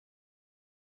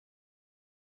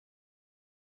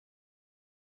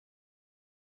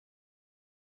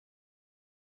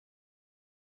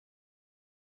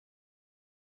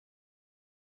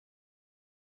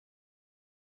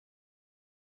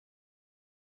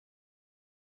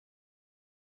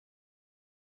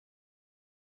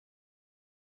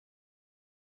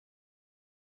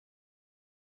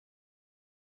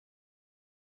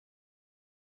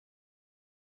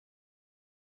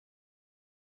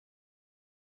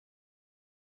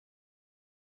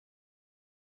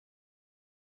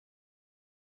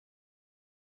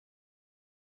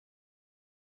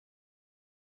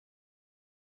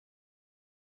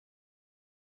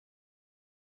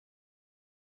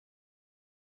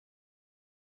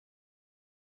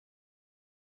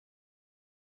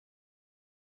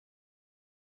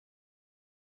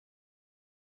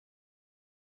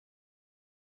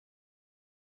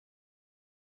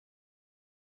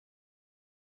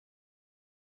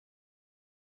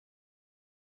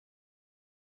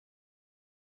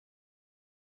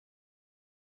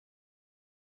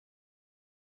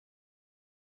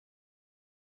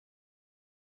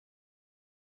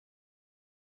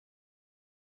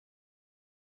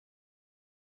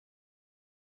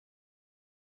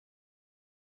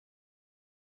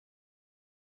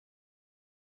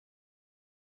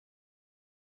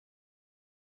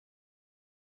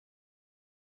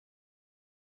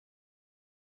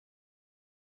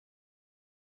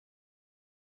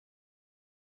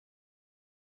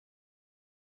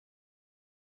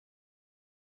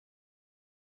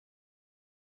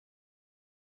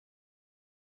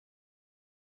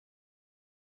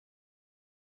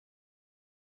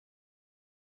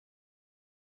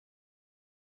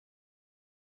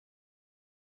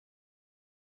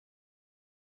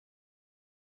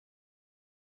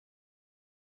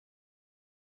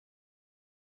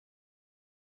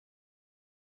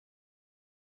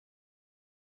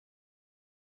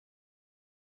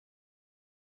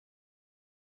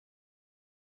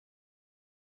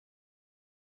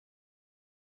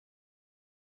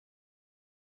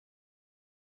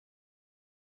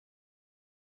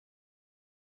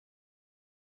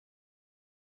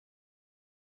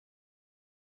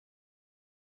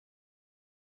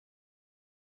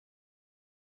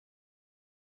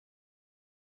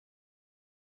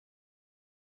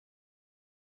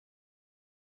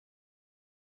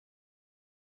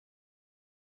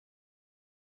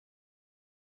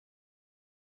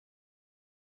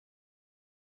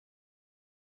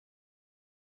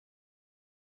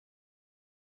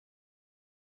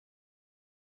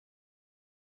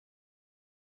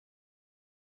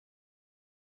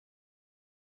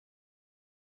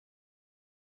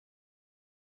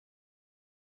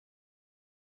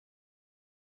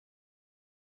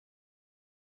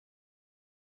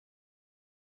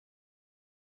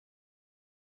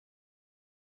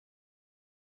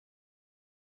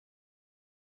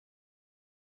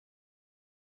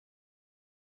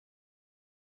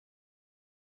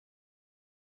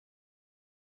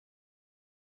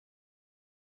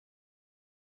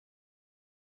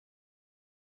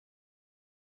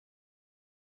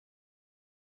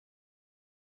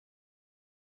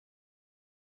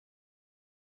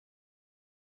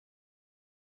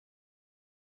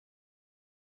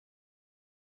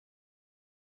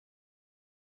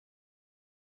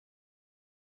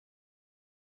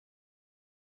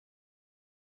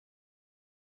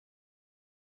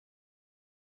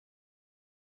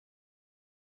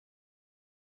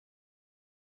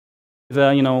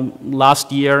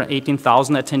last year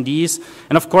 18,000 attendees,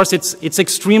 and of course it's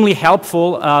extremely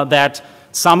helpful that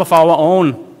some of our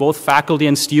own, both faculty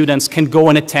and students, can go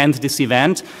and attend this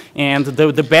event, and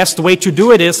the best way to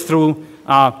do it is through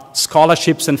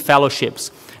scholarships and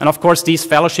fellowships. And of course these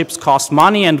fellowships cost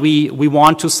money, and we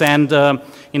want to send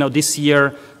this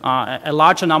year a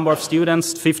larger number of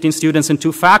students, 15 students and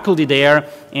 2 faculty there,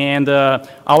 and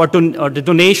the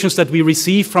donations that we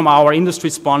receive from our industry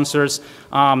sponsors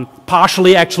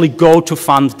partially actually go to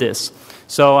fund this.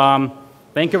 So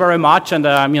thank you very much, and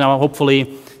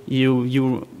hopefully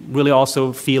you really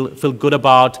also feel good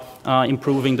about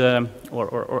improving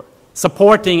or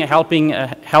supporting,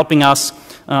 helping us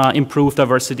improve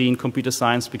diversity in computer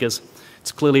science, because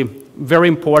it's clearly very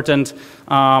important,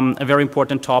 a very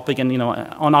important topic, and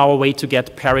on our way to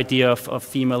get parity of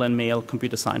female and male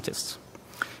computer scientists.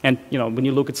 And when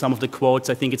you look at some of the quotes,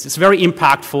 I think it's very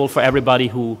impactful for everybody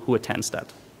who attends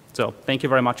that. So thank you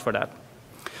very much for that.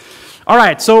 All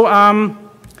right, so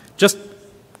just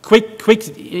quick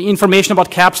information about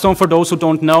Capstone for those who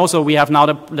don't know. So we have now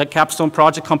the Capstone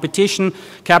project competition.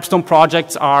 Capstone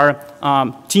projects are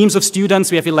teams of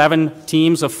students. We have 11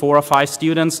 teams of 4 or 5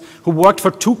 students who worked for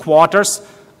 2 quarters,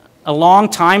 a long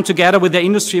time together with their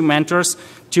industry mentors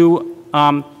to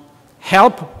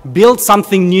help build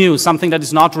something new, something that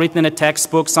is not written in a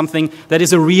textbook, something that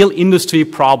is a real industry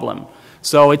problem.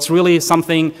 So it's really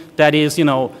something that is,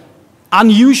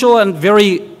 unusual and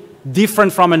very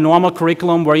different from a normal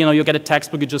curriculum where, you get a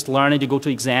textbook, you just learn it, you go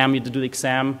to exam, you do the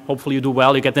exam, hopefully you do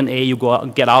well, you get an A, you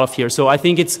get out of here. So I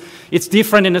think it's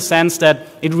different in the sense that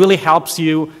it really helps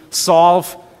you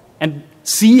solve and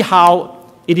see how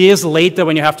it is later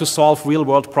when you have to solve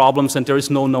real-world problems and there is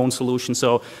no known solution.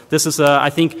 So this is, I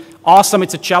think, awesome.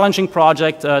 It's a challenging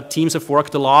project. Teams have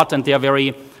worked a lot, and they are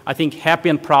very, I think, happy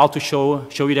and proud to show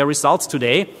you their results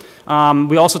today.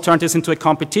 We also turned this into a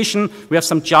competition. We have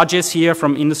some judges here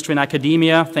from industry and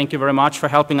academia. Thank you very much for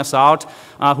helping us out,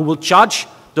 who will judge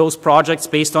those projects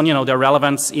based on their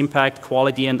relevance, impact,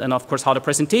 quality, and of course how the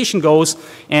presentation goes.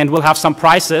 And we'll have some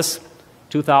prizes,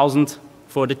 2,000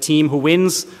 for the team who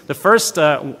wins the first,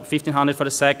 1,500 for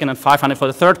the second, and 500 for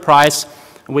the third prize,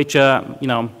 which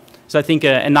is I think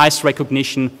a nice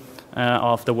recognition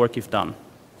of the work you've done.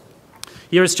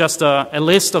 Here is just a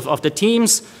list of the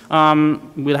teams.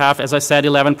 We'll have, as I said,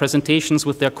 11 presentations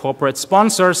with their corporate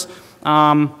sponsors,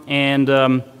 and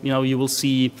you will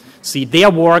see their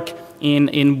work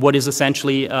in what is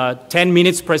essentially 10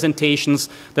 minutes presentations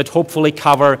that hopefully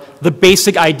cover the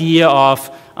basic idea of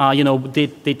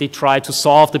they try to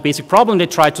solve the basic problem they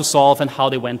tried to solve and how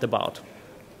they went about.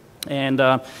 And,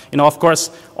 of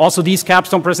course, also these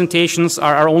capstone presentations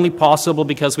are only possible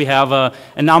because we have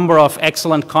a number of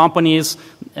excellent companies,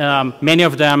 many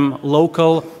of them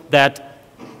local, that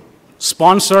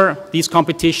sponsor these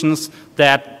competitions,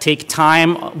 that take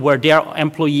time where their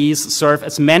employees serve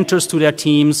as mentors to their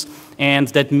teams, and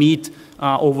that meet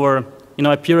over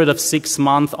a period of 6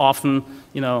 months, often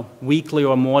weekly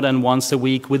or more than once a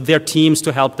week, with their teams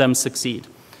to help them succeed.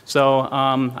 So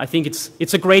I think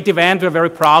it's a great event. We're very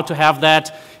proud to have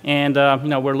that, and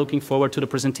we're looking forward to the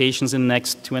presentations in the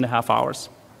next 2.5 hours.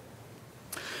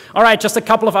 All right, just a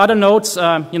couple of other notes.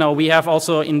 We have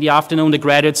also in the afternoon the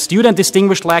graduate student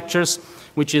distinguished lectures,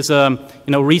 which is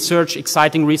research,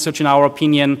 exciting research in our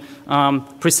opinion,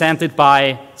 presented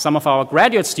by some of our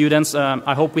graduate students.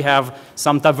 I hope we have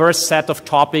some diverse set of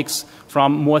topics,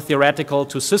 from more theoretical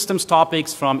to systems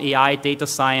topics, from AI, data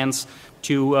science,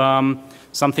 to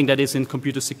something that is in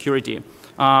computer security.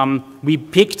 We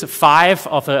picked 5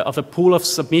 of a pool of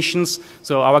submissions.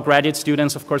 So our graduate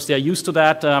students, of course, they are used to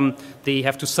that. They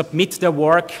have to submit their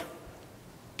work,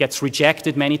 gets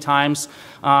rejected many times,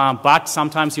 but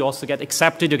sometimes you also get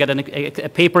accepted. You get a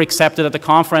paper accepted at the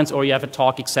conference, or you have a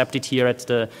talk accepted here at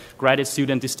the graduate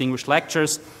student distinguished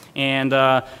lectures. And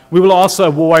we will also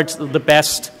award the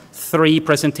best 3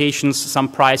 presentations some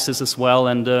prizes as well.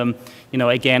 And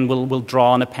again, we'll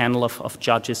draw on a panel of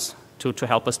judges to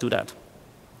help us do that.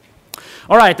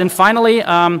 All right, and finally,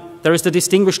 there is the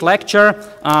distinguished lecture.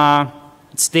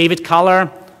 It's David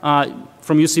Culler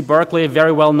from UC Berkeley, a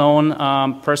very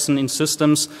well-known person in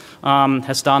systems,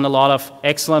 has done a lot of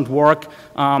excellent work.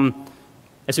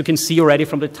 As you can see already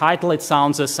from the title, it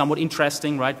sounds somewhat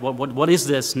interesting, right? What is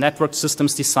this? Network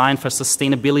systems design for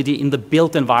sustainability in the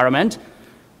built environment.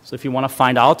 So if you want to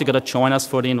find out, you got to join us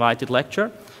for the invited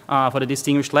lecture. For the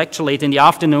distinguished lecture late in the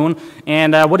afternoon.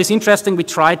 And what is interesting, we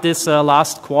tried this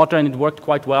last quarter and it worked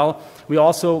quite well. We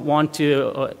also want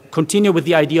to continue with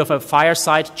the idea of a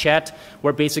fireside chat,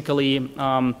 where basically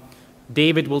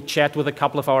David will chat with a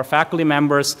couple of our faculty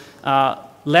members,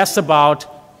 less about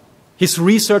his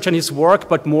research and his work,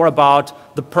 but more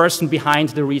about the person behind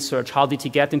the research. How did he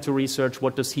get into research?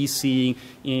 What does he see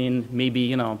in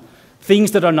maybe,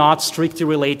 things that are not strictly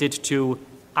related to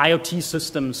IoT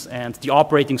systems and the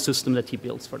operating system that he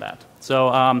builds for that. So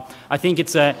I think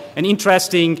it's an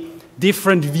interesting,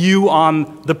 different view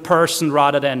on the person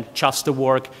rather than just the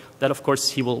work that, of course,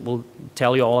 he will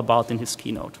tell you all about in his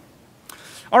keynote.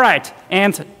 All right,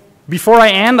 and before I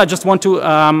end, I just want to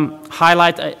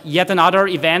highlight yet another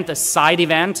event, a side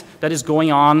event that is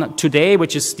going on today,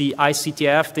 which is the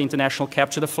ICTF, the International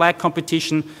Capture the Flag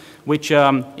competition, which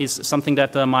is something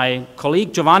that my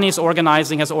colleague Giovanni is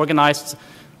organizing, has organized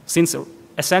since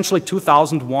essentially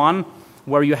 2001,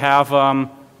 where you have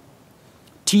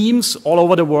teams all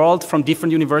over the world from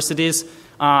different universities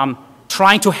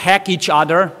trying to hack each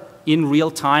other in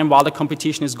real time while the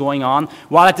competition is going on,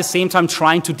 while at the same time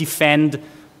trying to defend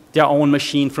their own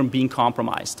machine from being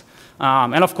compromised.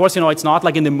 And of course, it's not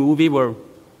like in the movie where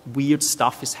weird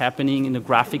stuff is happening in a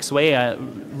graphics way.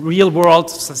 Real world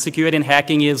security and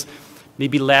hacking is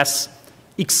maybe less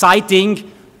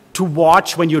exciting to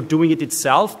watch when you're doing it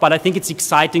itself, but I think it's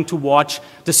exciting to watch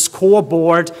the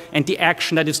scoreboard and the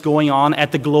action that is going on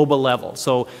at the global level.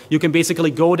 So you can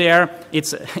basically go there.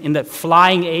 It's in the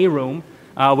Flying A room,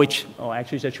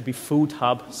 actually that should be Food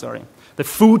Hub, sorry. The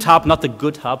Food Hub, not the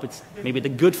Good Hub, it's maybe the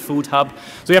Good Food Hub.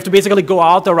 So you have to basically go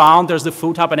out around, there's the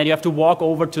Food Hub, and then you have to walk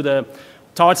over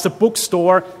towards the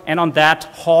bookstore, and on that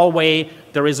hallway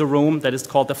there is a room that is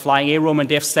called the Flying A room, and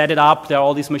they've set it up. There are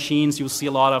all these machines. You'll see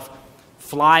a lot of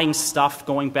flying stuff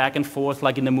going back and forth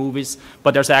like in the movies,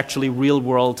 but there's actually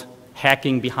real-world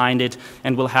hacking behind it,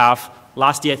 and we'll have,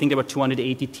 last year I think there were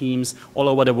 280 teams all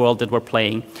over the world that were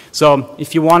playing. So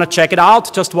if you want to check it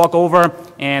out, just walk over,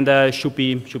 and it should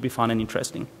be fun and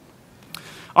interesting.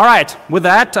 All right, with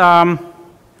that,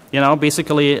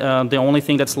 basically the only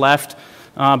thing that's left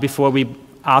before we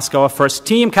ask our first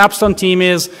capstone team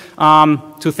is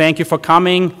to thank you for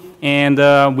coming and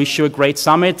wish you a great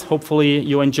summit. Hopefully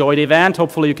you enjoy the event.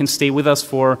 Hopefully you can stay with us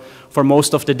for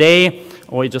most of the day,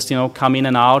 or you just come in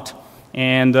and out.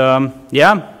 And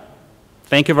yeah,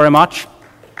 thank you very much.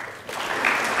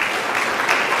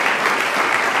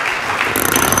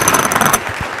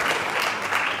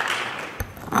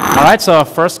 All right, so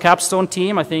first capstone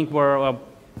team, I think we're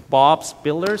Bob's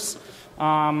Builders.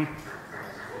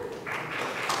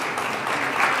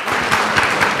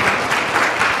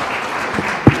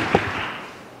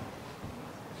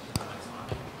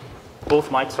 Both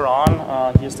mics are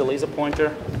on. Here's the laser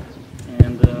pointer.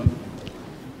 And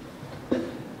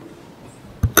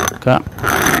okay.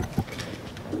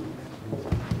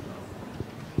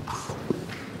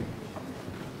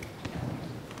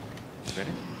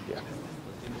 Ready? Yeah.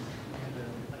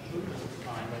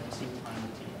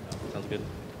 Sounds good.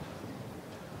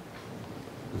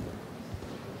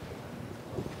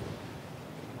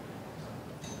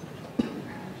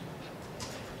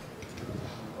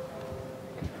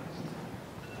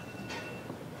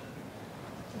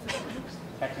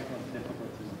 Technical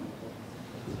difficulties.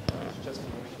 Just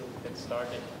get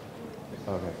started.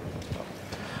 Okay.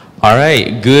 All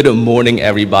right, good morning,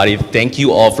 everybody. Thank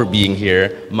you all for being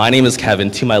here. My name is Kevin.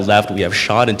 To my left, we have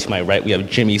Sean, and to my right, we have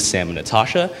Jimmy, Sam, and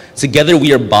Natasha. Together,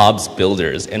 we are Bob's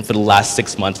Builders, and for the last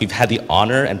 6 months, we've had the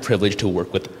honor and privilege to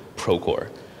work with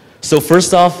Procore. So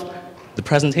first off, the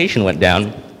presentation went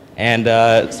down,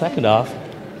 and second off,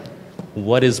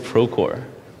 what is Procore?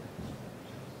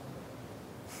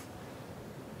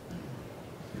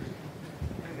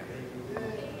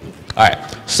 All right,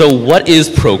 so what is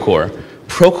Procore?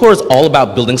 Procore is all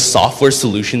about building software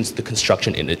solutions to the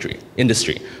construction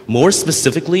industry. More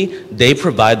specifically, they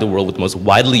provide the world with the most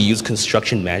widely used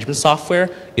construction management software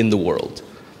in the world.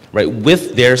 Right?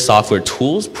 With their software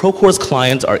tools, Procore's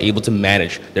clients are able to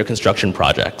manage their construction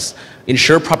projects,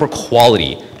 ensure proper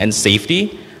quality and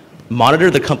safety, monitor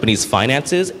the company's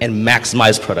finances, and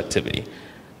maximize productivity.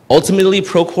 Ultimately,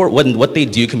 Procore, what they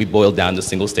do can be boiled down to a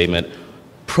single statement: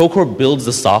 Procore builds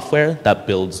the software that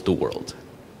builds the world.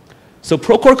 So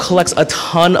Procore collects a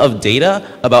ton of data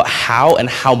about how and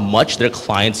how much their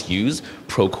clients use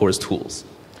Procore's tools.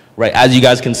 Right, as you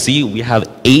guys can see, we have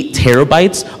 8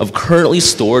 terabytes of currently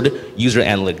stored user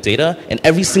analytic data, and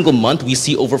every single month we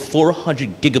see over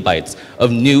 400 gigabytes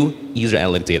of new user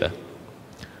analytic data.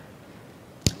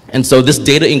 And so this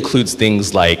data includes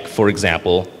things like, for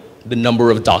example, the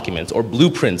number of documents or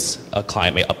blueprints a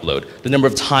client may upload, the number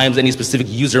of times any specific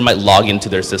user might log into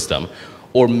their system,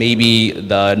 or maybe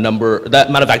the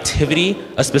amount of activity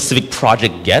a specific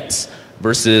project gets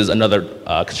versus another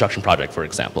construction project, for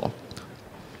example.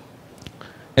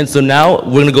 And so now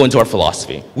we're going to go into our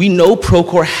philosophy. We know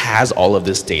Procore has all of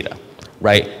this data,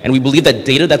 right? And we believe that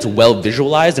data that's well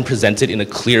visualized and presented in a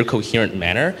clear, coherent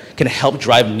manner can help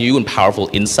drive new and powerful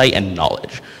insight and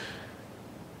knowledge.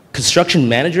 Construction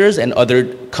managers and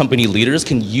other company leaders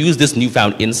can use this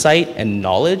newfound insight and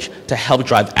knowledge to help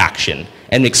drive action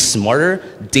and make smarter,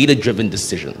 data-driven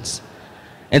decisions.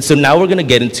 And so now we're gonna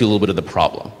get into a little bit of the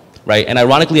problem, right? And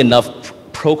ironically enough,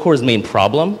 Procore's main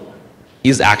problem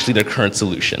is actually their current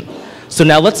solution. So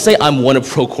now let's say I'm one of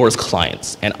Procore's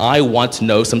clients and I want to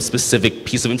know some specific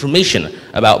piece of information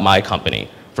about my company.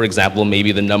 For example,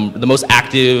 maybe the most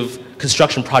active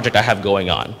construction project I have going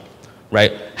on,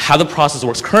 right? How the process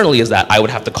works currently is that I would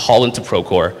have to call into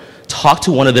Procore, talk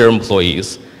to one of their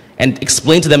employees, and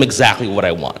explain to them exactly what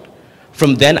I want.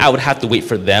 From then, I would have to wait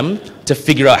for them to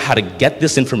figure out how to get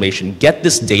this information, get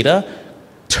this data,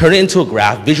 turn it into a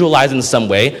graph, visualize it in some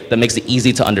way that makes it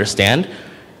easy to understand.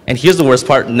 And here's the worst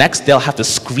part. Next, they'll have to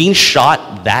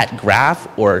screenshot that graph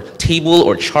or table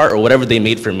or chart or whatever they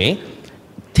made for me,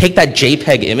 take that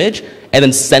JPEG image, and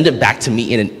then send it back to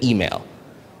me in an email.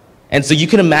 And so you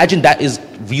can imagine that is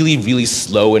really, really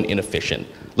slow and inefficient.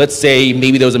 Let's say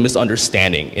maybe there was a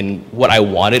misunderstanding in what I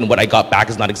wanted and what I got back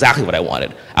is not exactly what I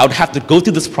wanted. I would have to go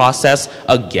through this process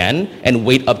again and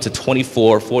wait up to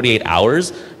 24, 48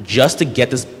 hours just to get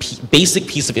this basic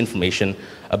piece of information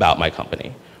about my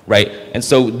company, right? And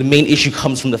so the main issue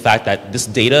comes from the fact that this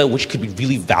data, which could be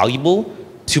really valuable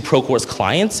to Procore's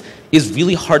clients, is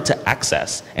really hard to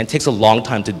access and takes a long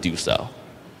time to do so,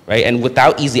 right? And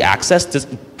without easy access, this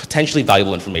potentially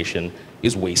valuable information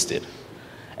is wasted.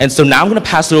 And so now I'm going to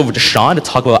pass it over to Sean to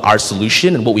talk about our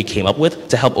solution and what we came up with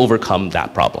to help overcome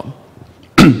that problem.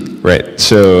 Right.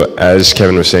 So as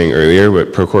Kevin was saying earlier,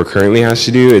 what Procore currently has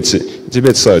to do, it's a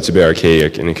bit slow, it's a bit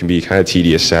archaic, and it can be kind of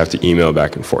tedious to have to email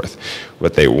back and forth.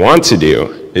 What they want to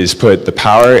do is put the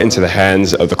power into the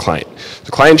hands of the client.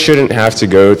 The client shouldn't have to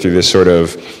go through this sort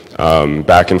of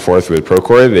back and forth with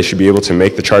Procore. They should be able to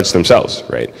make the charts themselves,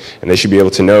 right? And they should be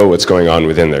able to know what's going on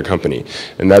within their company.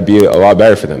 And that'd be a lot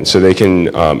better for them. So they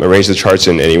can arrange the charts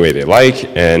in any way they like,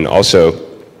 and also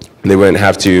they wouldn't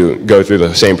have to go through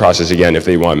the same process again if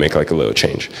they want to make like a little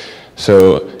change.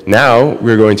 So now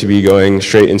we're going to be going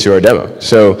straight into our demo.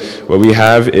 So what we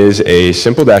have is a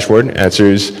simple dashboard,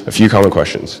 answers a few common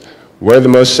questions. What are the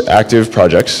most active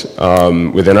projects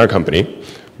within our company?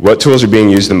 What tools are being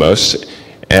used the most?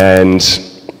 And,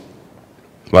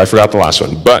 well, I forgot the last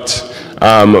one, but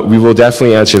we will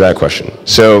definitely answer that question.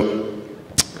 So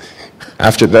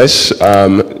after this,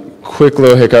 quick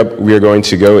little hiccup, we are going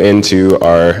to go into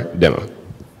our demo.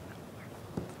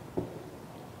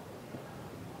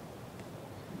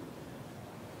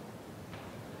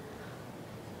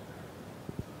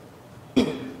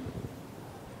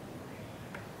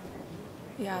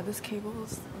 Yeah, this cable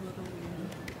is a little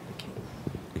weird.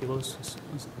 The cable is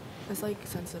it's like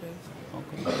sensitive.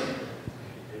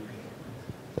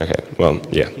 Okay, well,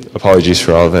 yeah, apologies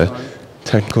for all the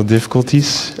technical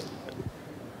difficulties.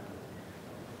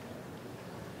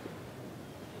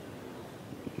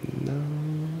 No.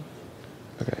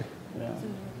 Okay.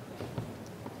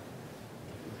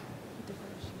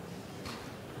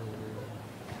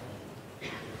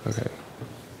 Okay.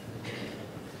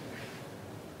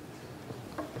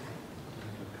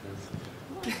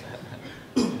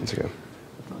 It's okay.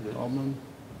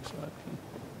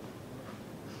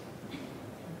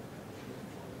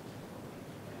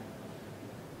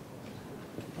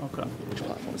 Okay. Which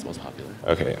platform is most popular?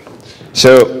 Okay.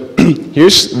 So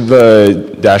here's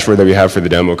the dashboard that we have for the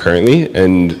demo currently,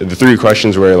 and the three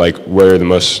questions were like, what are the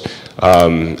most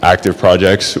active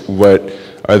projects, what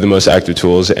are the most active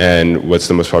tools, and what's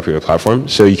the most popular platform.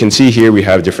 So you can see here we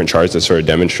have different charts that sort of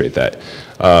demonstrate that.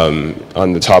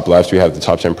 On the top left we have the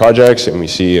top 10 projects, and we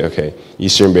see, okay,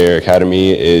 Eastern Bay Area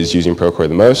Academy is using Procore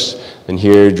the most, and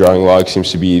here Drawing Log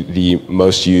seems to be the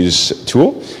most used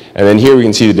tool, and then here we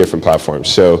can see the different platforms.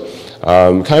 So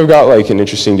kind of got like an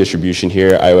interesting distribution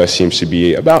here. iOS seems to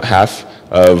be about half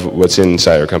of what's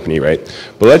inside our company, right?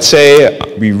 But let's say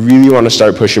we really want to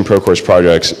start pushing Procore's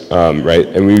projects, right?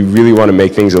 And we really want to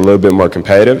make things a little bit more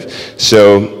competitive.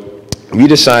 So we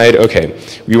decide, okay,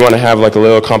 we want to have like a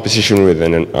little competition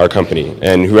within our company,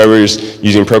 and whoever's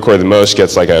using Procore the most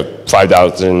gets like a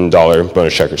 $5,000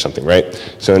 bonus check or something, right?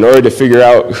 So in order to figure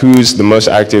out who's the most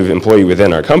active employee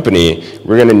within our company,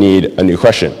 we're going to need a new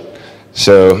question.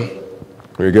 So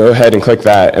we go ahead and click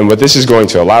that, and what this is going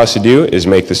to allow us to do is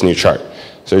make this new chart.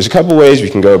 So there's a couple ways we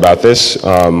can go about this.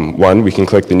 One, we can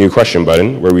click the new question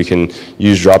button, where we can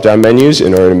use drop-down menus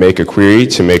in order to make a query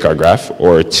to make our graph.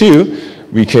 Or two,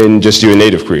 we can just do a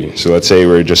native query. So let's say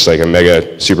we're just like a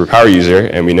mega superpower user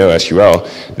and we know SQL,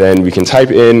 then we can type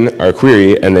in our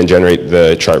query and then generate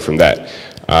the chart from that.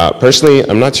 Personally,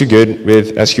 I'm not too good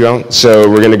with SQL, so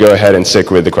we're going to go ahead and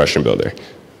stick with the question builder.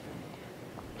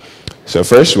 So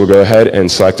first, we'll go ahead and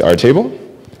select our table,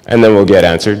 and then we'll get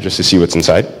answer just to see what's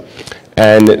inside.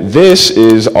 And this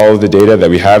is all of the data that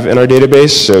we have in our database.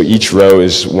 So each row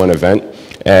is one event,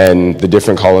 and the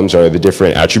different columns are the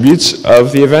different attributes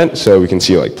of the event. So we can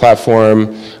see like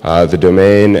platform, the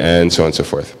domain, and so on and so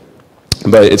forth.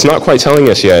 But it's not quite telling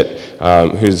us yet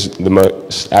who's the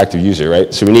most active user,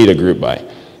 right? So we need a group by.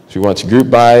 So we want to group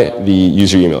by the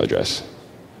user email address.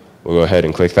 We'll go ahead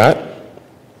and click that.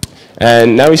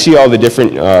 And now we see all the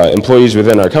different employees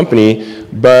within our company,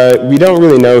 but we don't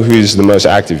really know who's the most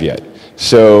active yet.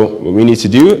 So what we need to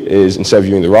do is, instead of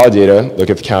viewing the raw data, look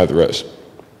at the count of the rows.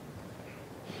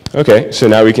 Okay, so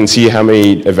now we can see how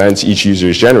many events each user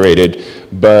has generated,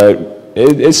 but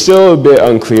it's still a bit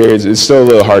unclear. It's still a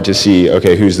little hard to see,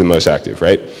 okay, who's the most active,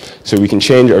 right? So we can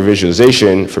change our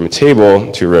visualization from a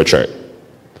table to a row chart.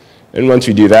 And once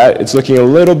we do that, it's looking a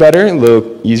little better, a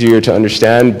little easier to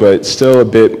understand, but still a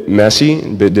bit messy,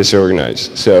 a bit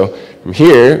disorganized. So from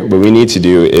here, what we need to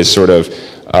do is sort of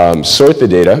sort the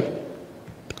data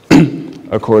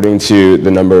according to the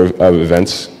number of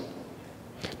events,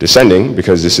 descending,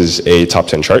 because this is a top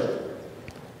 10 chart.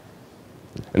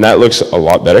 And that looks a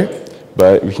lot better,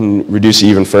 but we can reduce it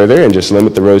even further and just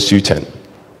limit the rows to 10.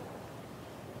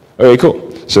 Okay, cool.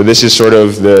 So this is sort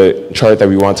of the chart that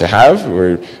we want to have.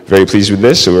 We're very pleased with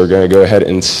this, so we're going to go ahead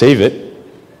and save it.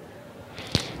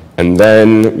 And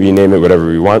then rename it whatever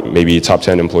we want, maybe top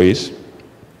 10 employees.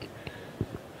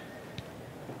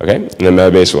 Okay, and the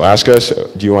Metabase will ask us,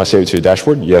 do you want to save it to a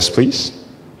dashboard? Yes, please.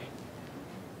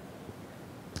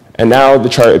 And now the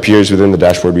chart appears within the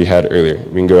dashboard we had earlier.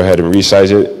 We can go ahead and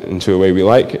resize it into a way we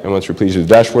like, and once we're pleased with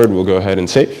the dashboard, we'll go ahead and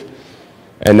save.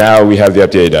 And now we have the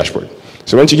updated dashboard.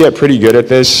 So once you get pretty good at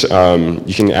this,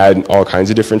 you can add all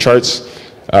kinds of different charts.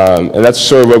 And that's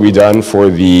sort of what we've done for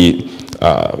the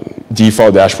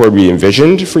default dashboard we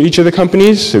envisioned for each of the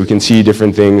companies. So we can see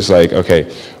different things like,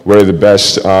 okay, what are the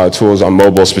best tools on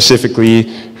mobile specifically?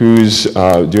 Who's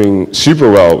doing super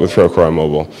well with Procore on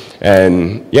mobile?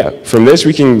 And yeah, from this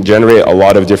we can generate a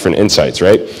lot of different insights,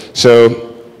 right?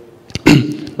 So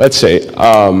let's say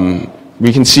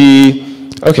we can see,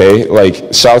 okay,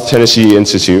 like South Tennessee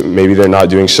Institute, maybe they're not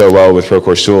doing so well with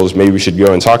Procore tools. Maybe we should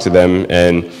go and talk to them,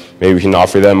 and maybe we can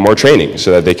offer them more training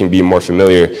so that they can be more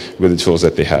familiar with the tools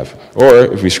that they have.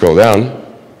 Or if we scroll down,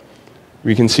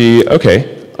 we can see,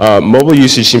 okay, mobile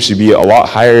usage seems to be a lot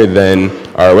higher than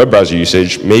our web browser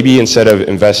usage. Maybe instead of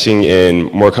investing in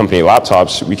more company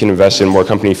laptops, we can invest in more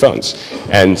company phones,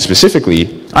 and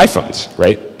specifically iPhones,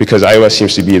 right? Because iOS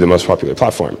seems to be the most popular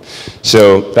platform.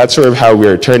 So that's sort of how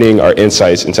we're turning our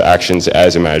insights into actions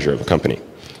as a manager of a company.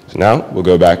 So now we'll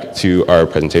go back to our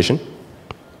presentation.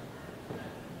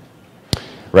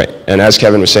 Right, and as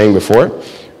Kevin was saying before,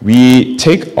 we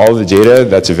take all the data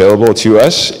that's available to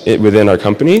us within our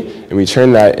company, and we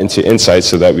turn that into insights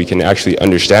so that we can actually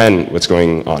understand what's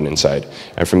going on inside.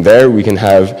 And from there, we can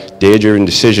have data-driven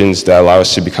decisions that allow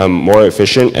us to become more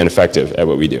efficient and effective at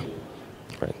what we do.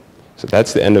 Right. So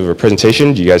that's the end of our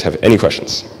presentation. Do you guys have any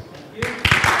questions?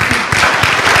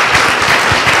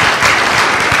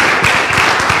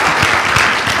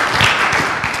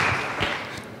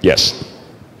 Yes.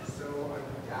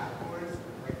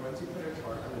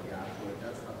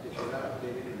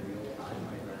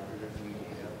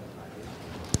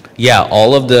 Yeah,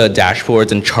 all of the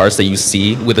dashboards and charts that you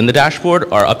see within the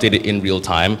dashboard are updated in real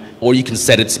time, or you can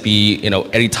set it to be,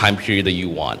 any time period that you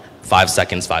want. 5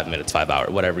 seconds, 5 minutes, 5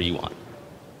 hours, whatever you want.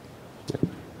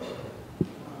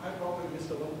 I probably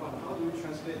missed one part. How do you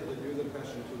translate the user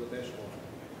question to the dashboard?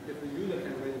 If the user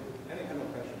can raise any kind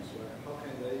of questions, how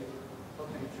can you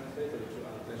translate it to a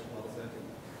dashboard setting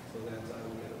so that I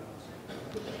will get an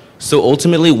answer? So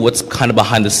ultimately, what's kind of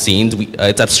behind the scenes,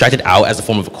 it's abstracted out as a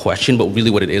form of a question, but really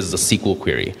what it is a SQL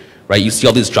query, right? You see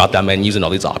all these drop-down menus and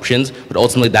all these options, but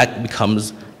ultimately that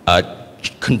becomes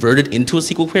converted into a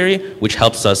SQL query, which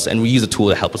helps us, and we use a tool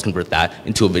to help us convert that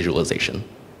into a visualization.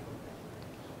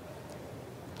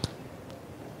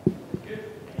 Good.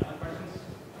 Any other questions?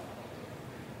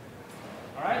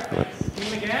 All right, thanks.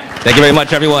 Team again. Thank you very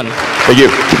much, everyone. Thank you.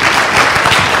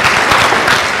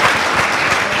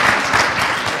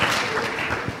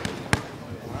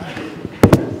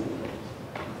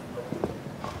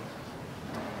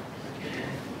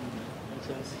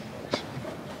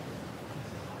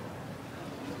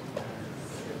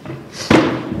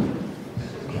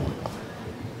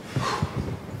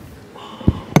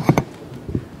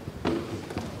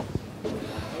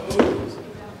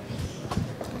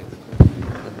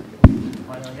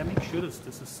 Let me sure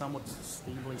this is somewhat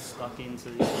stably stuck in so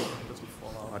it doesn't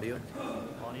fall out. Audio?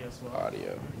 Audio as well.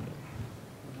 Audio.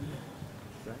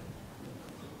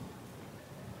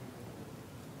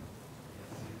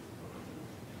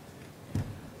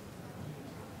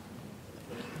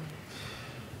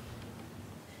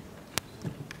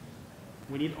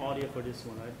 We need audio for this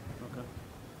one, right? Okay.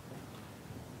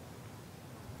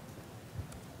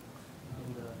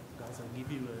 And guys, I'll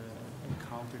give you a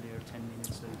counter there, 10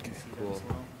 minutes, so you can see Cool. that as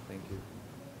well. Thank you.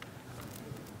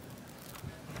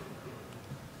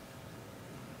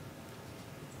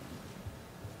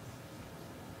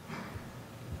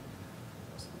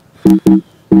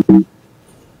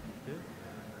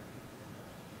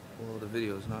 Well, the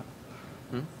video is not.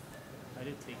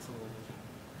 It takes a little bit.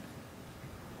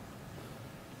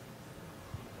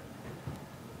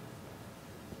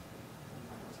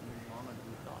 It's a little longer than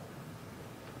we thought.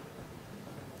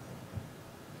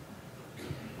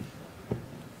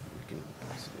 We can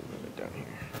possibly move it down here.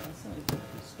 That's not even a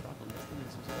struggle. That's the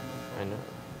reason it's I know.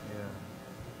 Yeah.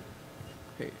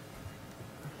 Hey.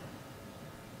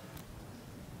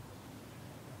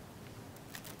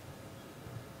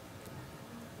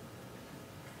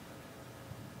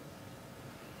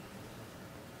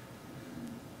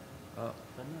 Oh.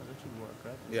 But no, that should work,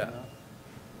 right? Yeah. Enough?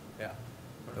 Yeah.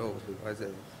 Oh, why is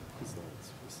it?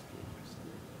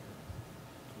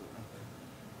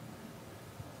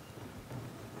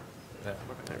 Yeah. There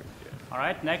we go. All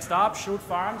right, next up, Shoot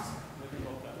Farms.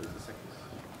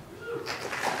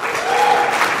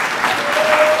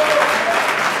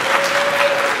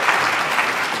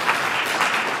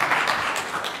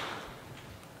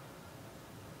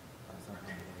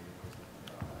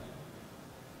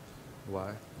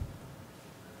 Why?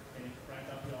 Can you crank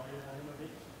up the audio volume a bit?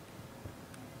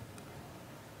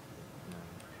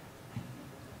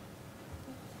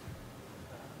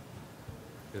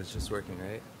 It was just working,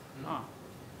 right? No.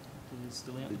 Is it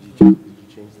still in? Did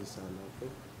you change the sound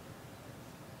output?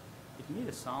 It made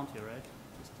a sound here, right?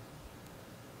 Just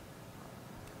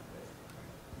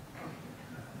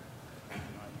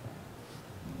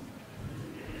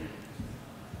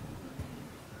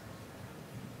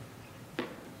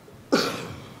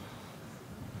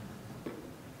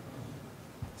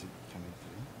Is it coming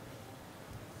through?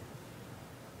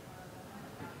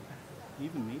 it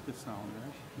even made the sound,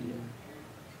 right? Yeah,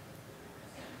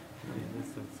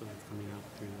 that's so it's coming out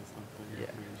through this output.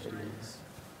 Yeah, it is.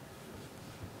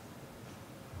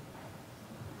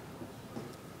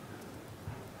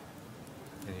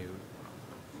 Can you?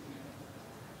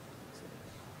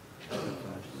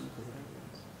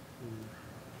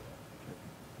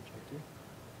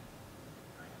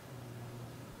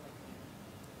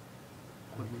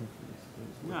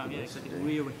 Yeah, yeah, exactly.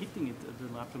 We were hitting it at the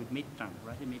laptop with midterm,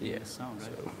 right? It made Yeah. a sound,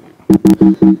 right? So Yeah,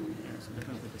 so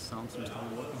definitely the sound seems to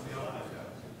be working.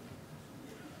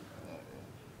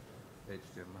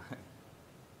 HDMI.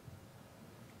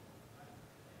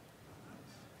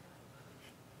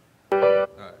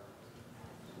 Alright.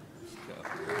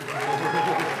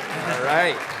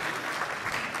 Alright.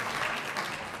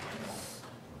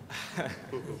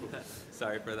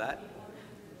 Sorry for that.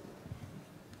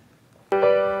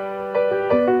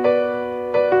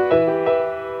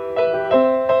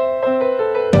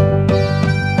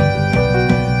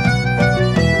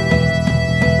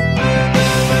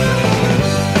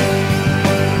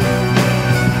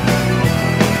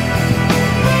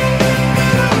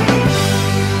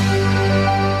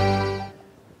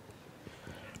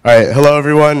 All right, hello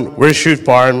everyone. We're Shoot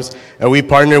Farms, and we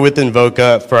partner with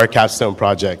Invoca for our capstone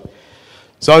project.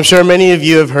 So I'm sure many of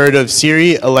you have heard of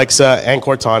Siri, Alexa, and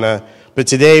Cortana, but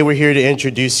today we're here to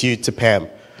introduce you to Pam,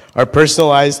 our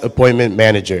personalized appointment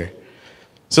manager.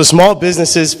 So small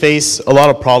businesses face a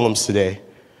lot of problems today.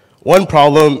 One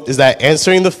problem is that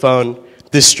answering the phone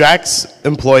distracts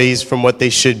employees from what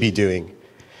they should be doing.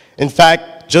 In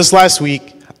fact, just last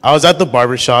week, I was at the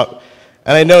barbershop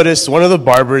and I noticed one of the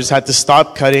barbers had to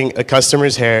stop cutting a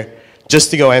customer's hair just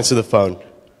to go answer the phone.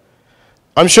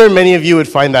 I'm sure many of you would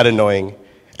find that annoying,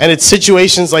 and it's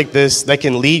situations like this that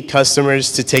can lead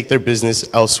customers to take their business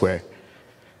elsewhere.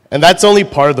 And that's only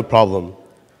part of the problem.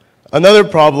 Another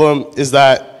problem is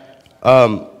that,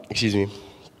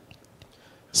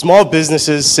 small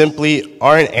businesses simply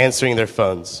aren't answering their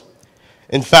phones.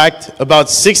 In fact, about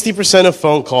 60% of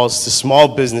phone calls to small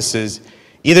businesses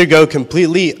either go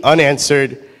completely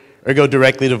unanswered or go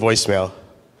directly to voicemail.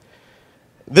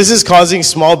 This is causing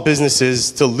small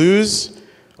businesses to lose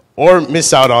or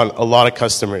miss out on a lot of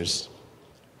customers.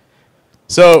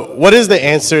 So what is the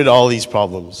answer to all these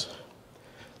problems?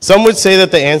 Some would say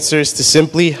that the answer is to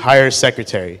simply hire a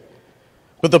secretary.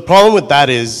 But the problem with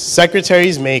that is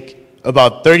secretaries make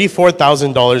about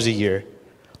 $34,000 a year,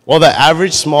 while the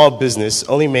average small business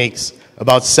only makes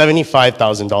about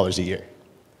 $75,000 a year.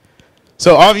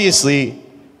 So obviously,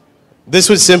 this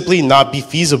would simply not be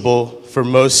feasible for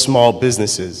most small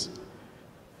businesses.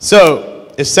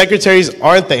 So if secretaries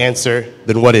aren't the answer,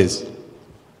 then what is?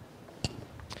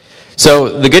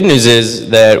 So the good news is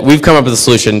that we've come up with a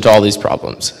solution to all these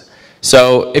problems.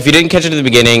 So if you didn't catch it at the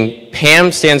beginning,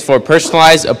 PAM stands for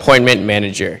Personalized Appointment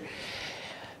Manager.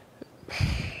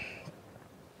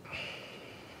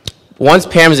 Once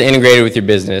PAM is integrated with your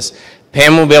business,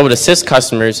 PAM will be able to assist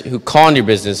customers who call into your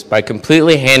business by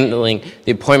completely handling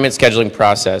the appointment scheduling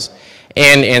process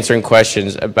and answering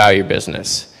questions about your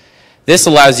business. This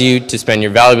allows you to spend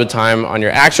your valuable time on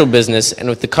your actual business and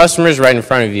with the customers right in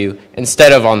front of you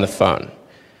instead of on the phone.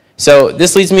 So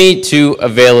this leads me to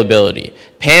availability.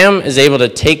 PAM is able to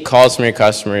take calls from your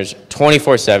customers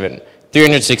 24/7,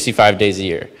 365 days a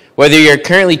year. Whether you're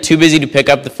currently too busy to pick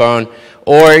up the phone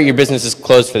or your business is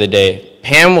closed for the day,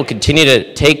 PAM will continue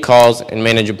to take calls and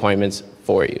manage appointments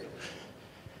for you.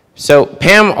 So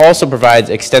PAM also provides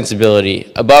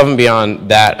extensibility above and beyond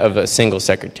that of a single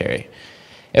secretary.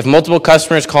 If multiple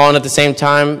customers call in at the same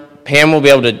time, PAM will be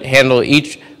able to handle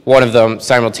each one of them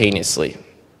simultaneously.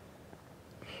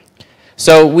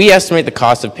 So we estimate the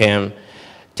cost of PAM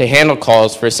to handle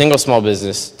calls for a single small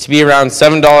business to be around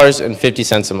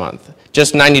 $7.50 a month,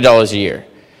 just $90 a year.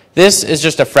 This is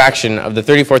just a fraction of the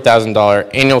 $34,000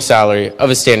 annual salary of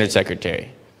a standard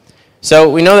secretary. So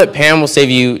we know that PAM will save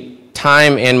you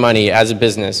time and money as a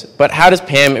business, but how does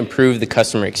PAM improve the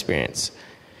customer experience?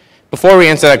 Before we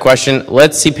answer that question,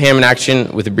 let's see PAM in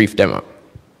action with a brief demo.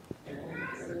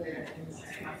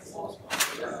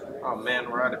 Oh man,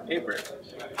 we're out of paper.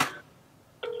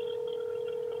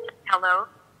 Hello,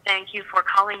 thank you for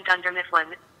calling Dunder Mifflin.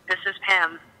 This is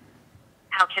Pam.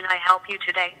 How can I help you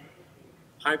today?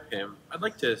 Hi Pam, I'd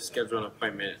like to schedule an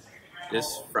appointment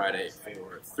this Friday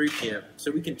for 3 p.m.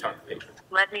 so we can talk paper.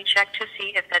 Let me check to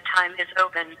see if that time is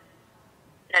open.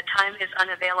 That time is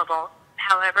unavailable.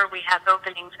 However, we have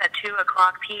openings at 2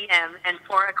 o'clock p.m. and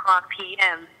 4 o'clock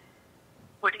p.m.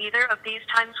 Would either of these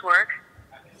times work?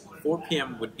 4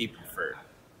 p.m. would be preferred.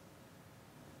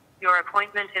 Your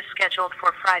appointment is scheduled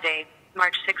for Friday,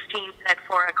 March 16th at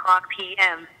 4 o'clock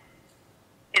p.m.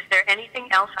 Is there anything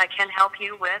else I can help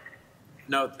you with?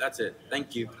 No, that's it.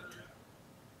 Thank you.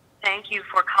 Thank you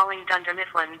for calling Dunder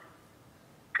Mifflin.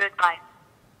 Goodbye.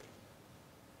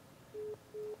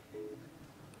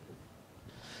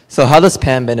 So how does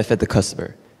PAM benefit the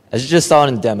customer? As you just saw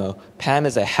in the demo, PAM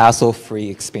is a hassle-free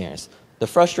experience. The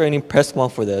frustrating press 1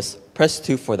 for this, press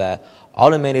 2 for that,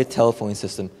 automated telephone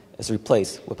system is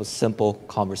replaced with a simple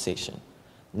conversation.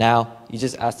 Now, you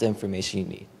just ask the information you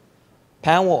need.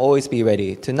 PAM will always be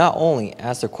ready to not only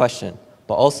answer question,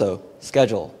 but also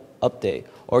schedule, update,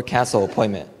 or cancel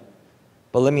appointment.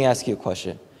 But let me ask you a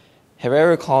question. Have you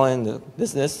ever called in the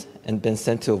business and been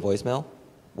sent to a voicemail?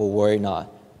 Well, worry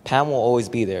not. PAM will always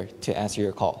be there to answer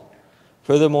your call.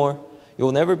 Furthermore, you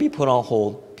will never be put on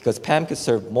hold because PAM can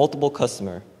serve multiple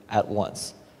customers at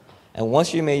once. And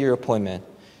once you made your appointment,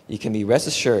 you can be rest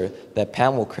assured that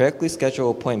PAM will correctly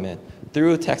schedule an appointment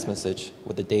through a text message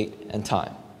with the date and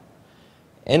time.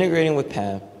 Integrating with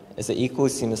PAM is an equally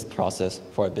seamless process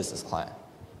for a business client.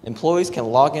 Employees can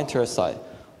log into our site,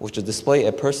 which will display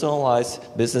a personalized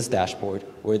business dashboard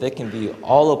where they can view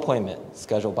all appointments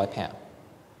scheduled by PAM.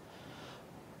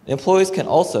 Employees can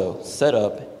also set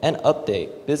up and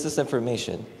update business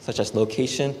information such as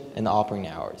location and operating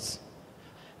hours.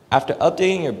 After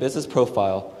updating your business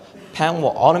profile, PAM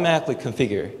will automatically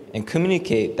configure and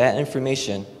communicate that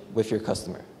information with your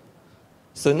customer.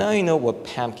 So now you know what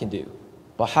PAM can do,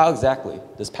 but how exactly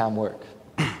does PAM work?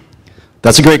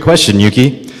 That's a great question,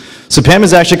 Yuki. So PAM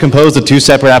is actually composed of 2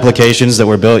 separate applications that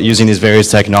were built using these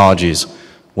various technologies.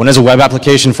 One is a web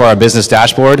application for our business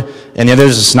dashboard, and the other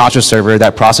is a Sinatra server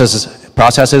that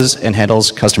processes and handles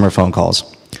customer phone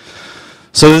calls.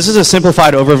 So this is a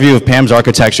simplified overview of PAM's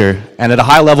architecture, and at a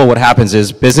high level what happens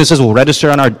is businesses will register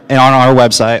on our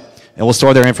website and will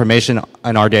store their information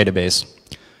in our database.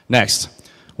 Next,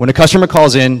 when a customer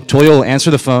calls in, Twilio will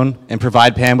answer the phone and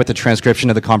provide PAM with a transcription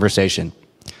of the conversation.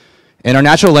 In our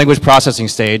natural language processing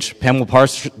stage, PAM will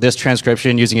parse this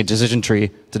transcription using a decision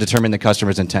tree to determine the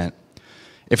customer's intent.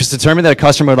 If it's determined that a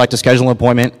customer would like to schedule an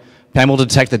appointment, PAM will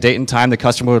detect the date and time the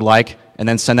customer would like and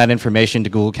then send that information to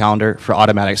Google Calendar for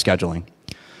automatic scheduling.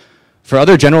 For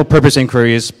other general purpose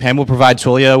inquiries, PAM will provide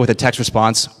Twilio with a text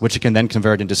response, which it can then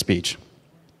convert into speech.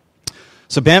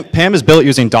 So PAM is built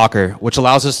using Docker, which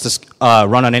allows us to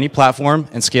run on any platform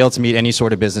and scale to meet any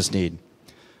sort of business need.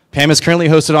 PAM is currently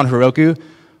hosted on Heroku,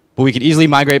 but we could easily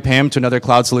migrate PAM to another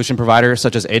cloud solution provider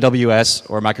such as AWS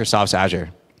or Microsoft's Azure.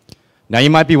 Now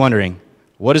you might be wondering,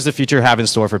 what does the future have in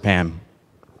store for PAM?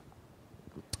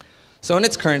 So in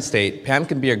its current state, PAM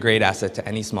can be a great asset to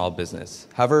any small business.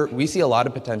 However, we see a lot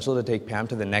of potential to take PAM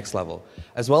to the next level,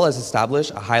 as well as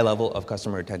establish a high level of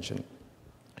customer retention.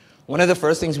 One of the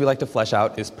first things we like to flesh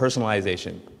out is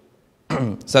personalization,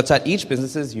 such that each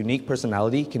business's unique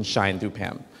personality can shine through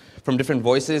PAM. From different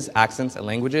voices, accents, and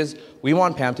languages, we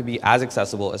want PAM to be as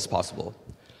accessible as possible.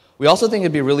 We also think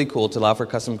it'd be really cool to allow for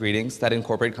custom greetings that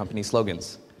incorporate company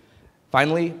slogans.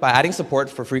 Finally, by adding support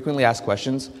for frequently asked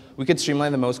questions, we could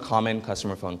streamline the most common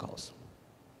customer phone calls.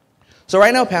 So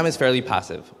right now, PAM is fairly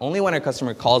passive. Only when a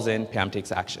customer calls in, PAM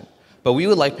takes action. But we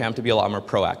would like PAM to be a lot more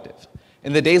proactive.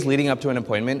 In the days leading up to an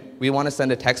appointment, we want to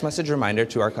send a text message reminder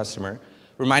to our customer,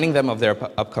 reminding them of their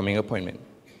upcoming appointment.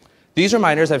 These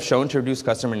reminders have shown to reduce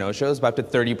customer no-shows by up to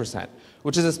 30%,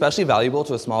 which is especially valuable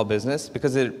to a small business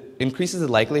because it increases the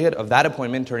likelihood of that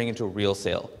appointment turning into a real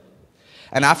sale.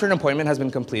 And after an appointment has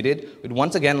been completed, we'd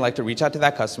once again like to reach out to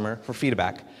that customer for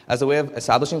feedback as a way of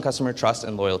establishing customer trust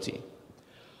and loyalty.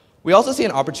 We also see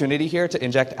an opportunity here to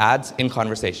inject ads in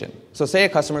conversation. So say a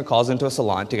customer calls into a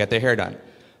salon to get their hair done.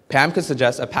 PAM could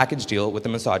suggest a package deal with the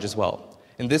massage as well.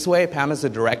 In this way, PAM has a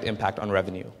direct impact on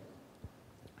revenue.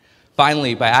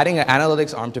 Finally, by adding an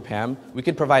analytics arm to PAM, we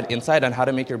could provide insight on how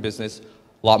to make your business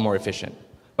a lot more efficient.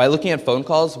 By looking at phone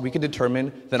calls, we could determine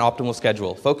an optimal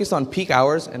schedule, focus on peak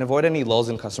hours, and avoid any lulls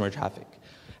in customer traffic.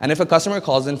 And if a customer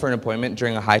calls in for an appointment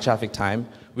during a high traffic time,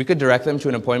 we could direct them to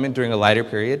an appointment during a lighter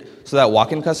period so that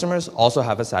walk-in customers also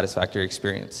have a satisfactory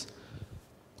experience.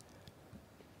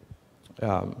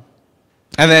 And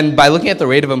then by looking at the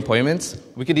rate of appointments,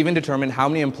 we could even determine how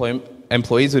many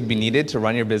employees would be needed to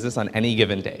run your business on any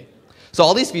given day. So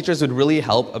all these features would really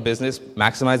help a business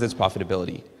maximize its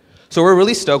profitability. So we're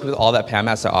really stoked with all that PAM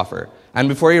has to offer. And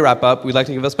before we wrap up, we'd like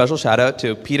to give a special shout out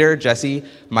to Peter, Jesse,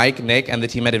 Mike, Nick, and the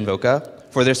team at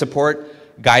Invoca for their support,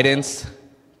 guidance,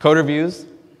 code reviews,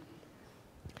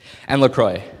 and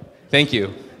LaCroix. Thank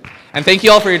you. And thank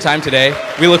you all for your time today.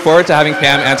 We look forward to having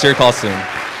PAM answer your calls soon.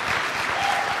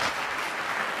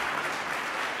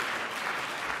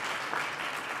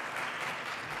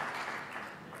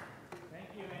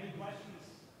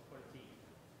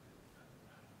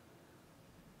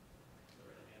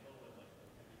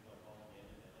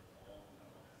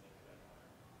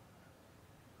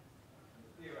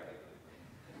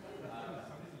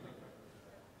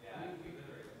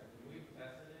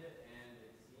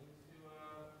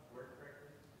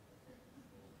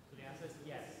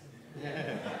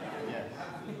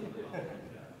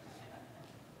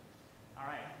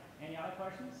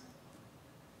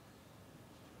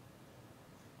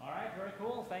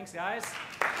 Thanks, guys.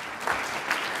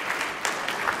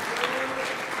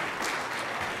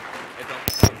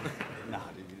 No. All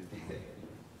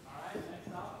right,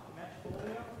 next up,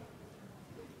 Matchfolio.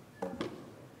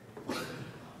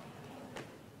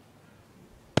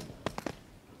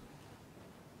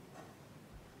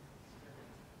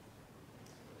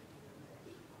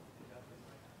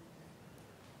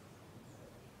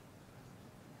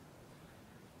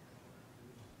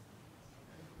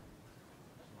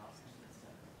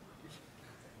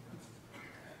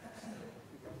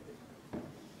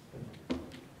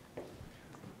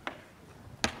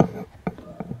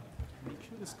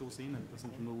 This goes in and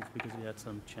doesn't move because we had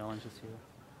some challenges here.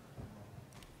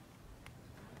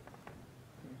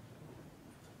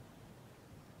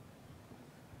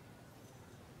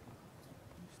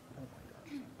 Oh my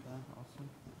gosh. Yeah, awesome.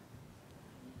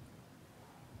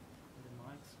 The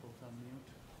mics both on mute.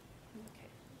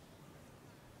 Okay.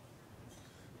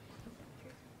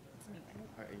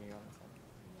 All right, you go.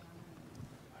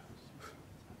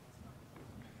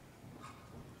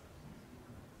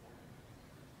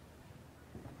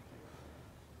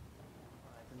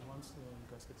 Once you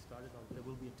guys get started, there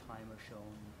will be a timer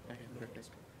shown. Okay, perfect.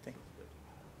 Thank you.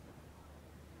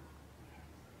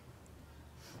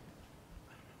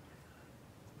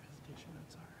 Presentation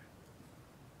notes are.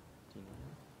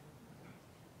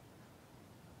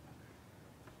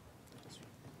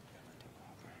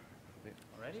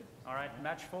 Ready? All right,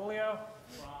 Matchfolio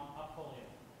from Upfolio.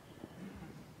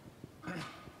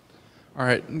 All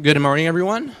right, good morning,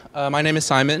 everyone. My name is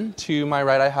Simon. To my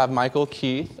right, I have Michael,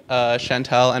 Keith,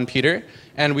 Chantel, and Peter,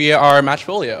 and we are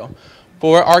Matchfolio.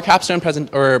 For our capstone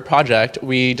project,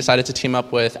 we decided to team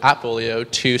up with Appfolio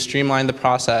to streamline the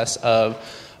process of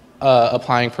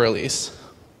applying for a lease.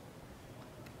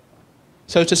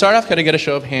 So to start off, could I get a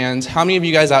show of hands? How many of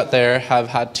you guys out there have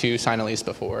had to sign a lease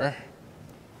before?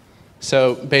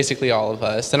 So basically all of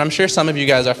us. And I'm sure some of you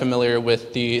guys are familiar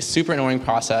with the super annoying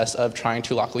process of trying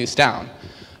to lock a lease down.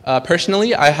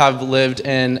 Personally, I have lived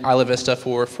in Isla Vista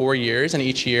for 4 years, and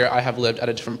each year I have lived at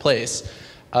a different place.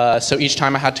 So each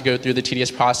time I had to go through the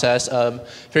tedious process of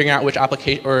figuring out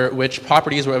which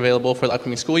properties were available for the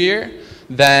upcoming school year,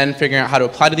 then figuring out how to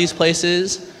apply to these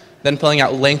places, then filling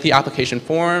out lengthy application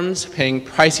forms, paying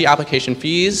pricey application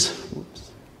fees,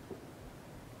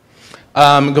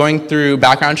 going through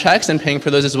background checks and paying for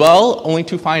those as well, only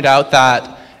to find out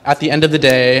that at the end of the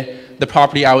day, the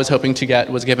property I was hoping to get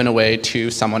was given away to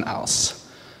someone else.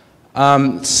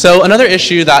 So another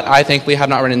issue that I thankfully have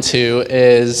not run into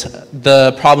is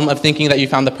the problem of thinking that you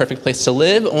found the perfect place to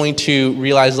live, only to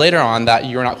realize later on that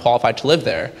you're not qualified to live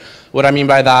there. What I mean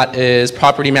by that is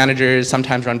property managers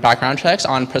sometimes run background checks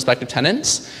on prospective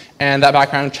tenants, and that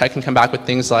background check can come back with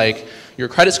things like your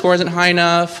credit score isn't high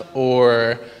enough,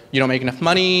 or you don't make enough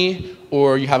money,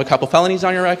 or you have a couple felonies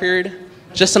on your record.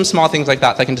 Just some small things like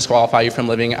that that can disqualify you from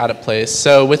living at a place.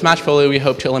 So with Matchfolio, we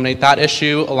hope to eliminate that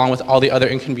issue along with all the other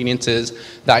inconveniences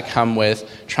that come with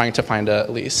trying to find a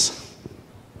lease.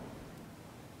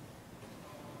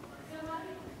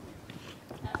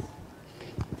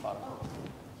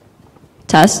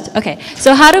 Test. Okay,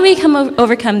 so how do we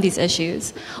overcome these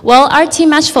issues? Well, our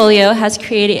team Matchfolio has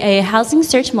created a housing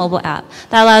search mobile app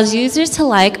that allows users to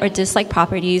like or dislike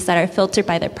properties that are filtered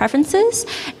by their preferences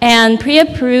and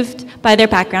pre-approved by their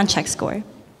background check score.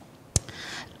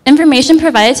 Information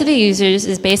provided to the users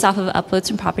is based off of uploads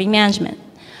from property management.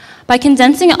 By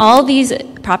condensing all these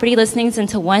property listings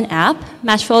into one app,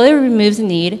 Matchfolio removes the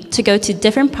need to go to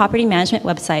different property management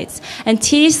websites and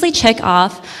tediously check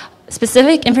off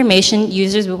specific information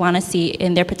users would want to see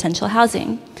in their potential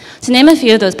housing. To name a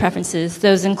few of those preferences,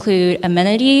 those include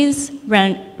amenities,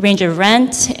 range of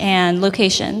rent, and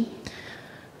location.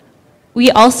 We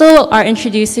also are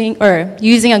introducing or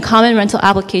using a common rental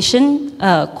application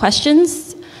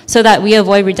questions so that we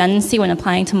avoid redundancy when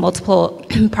applying to multiple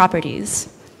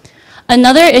properties.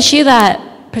 Another issue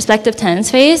that prospective tenants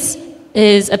face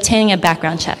is obtaining a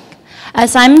background check.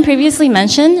 As Simon previously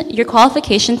mentioned, your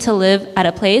qualification to live at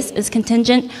a place is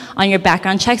contingent on your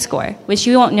background check score, which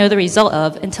you won't know the result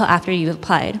of until after you've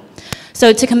applied.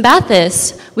 So to combat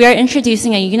this, we are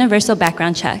introducing a universal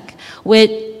background check,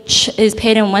 which is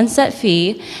paid in one set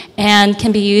fee and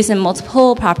can be used in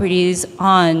multiple properties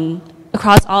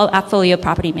across all Appfolio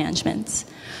property managements.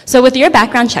 So with your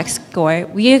background check score,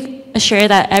 we assure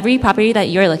that every property that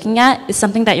you're looking at is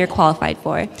something that you're qualified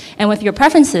for, and with your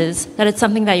preferences, that it's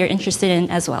something that you're interested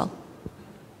in as well.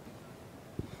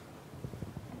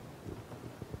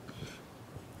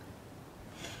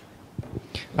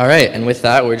 All right, and with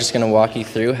that, we're just going to walk you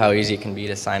through how easy it can be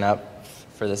to sign up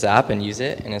for this app and use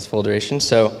it in its full duration.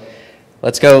 So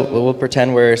let's go. We'll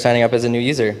pretend we're signing up as a new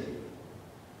user.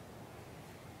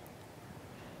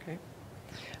 Okay.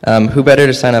 Who better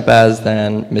to sign up as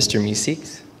than Mr.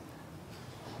 Meeseeks?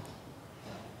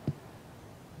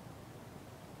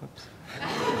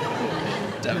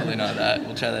 Definitely not that.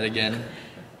 We'll try that again.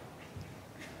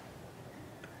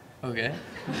 Okay.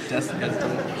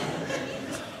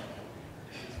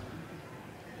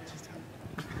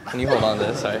 Can you hold on to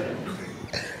this? Sorry.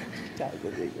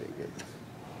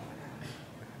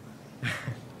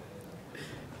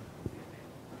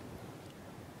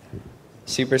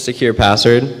 Super secure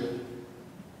password.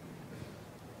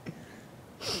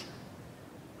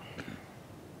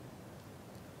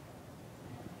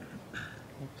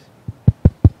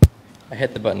 I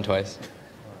hit the button twice.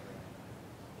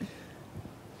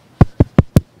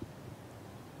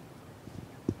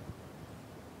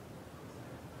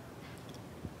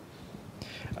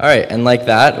 All right, and like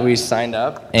that, we signed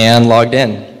up and logged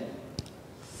in.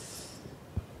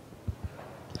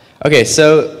 Okay,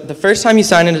 so the first time you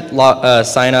sign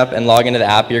up and log into the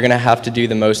app, you're going to have to do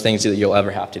the most things that you'll ever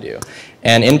have to do.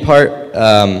 And in part,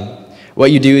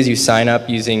 what you do is you sign up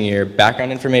using your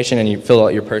background information and you fill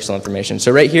out your personal information.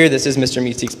 So right here, this is Mr.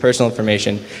 Meeseek's personal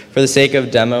information. For the sake of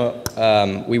demo,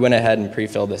 we went ahead and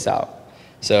pre-filled this out.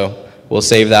 So we'll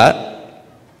save that.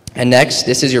 And next,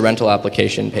 this is your rental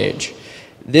application page.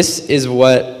 This is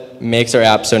what makes our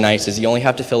app so nice, is you only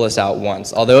have to fill this out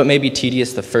once. Although it may be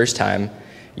tedious the first time,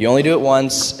 you only do it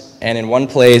once and in one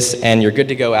place, and you're good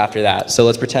to go after that. So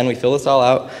let's pretend we fill this all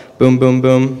out, boom, boom,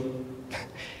 boom,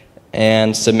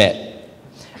 and submit.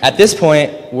 At this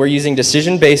point, we're using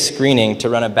decision-based screening to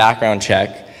run a background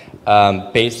check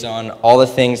based on all the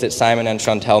things that Simon and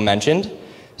Chantel mentioned.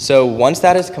 So once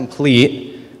that is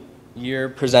complete, you're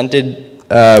presented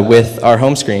with our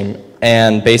home screen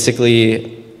and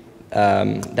basically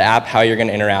the app, how you're going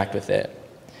to interact with it.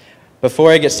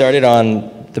 Before I get started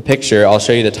on the picture, I'll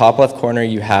show you the top left corner.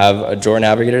 You have a drawer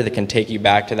navigator that can take you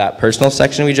back to that personal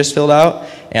section we just filled out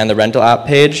and the rental app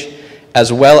page,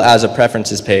 as well as a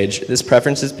preferences page. This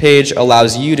preferences page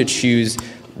allows you to choose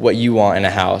what you want in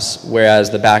a house, whereas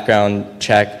the background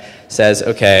check says,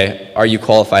 okay, are you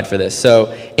qualified for this?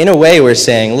 So in a way, we're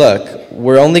saying, look,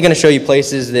 we're only going to show you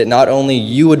places that not only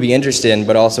you would be interested in,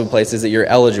 but also places that you're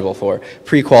eligible for,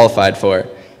 pre-qualified for.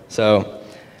 So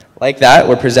like that,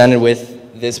 we're presented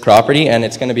with this property, and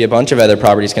it's going to be a bunch of other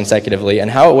properties consecutively. And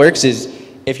how it works is,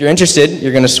 if you're interested,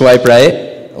 you're going to swipe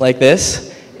right, like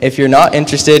this. If you're not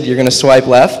interested, you're going to swipe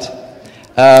left.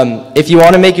 If you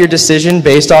want to make your decision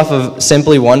based off of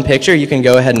simply one picture, you can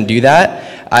go ahead and do that.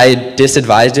 I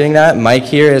disadvise doing that. Mike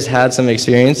here has had some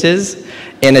experiences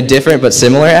in a different but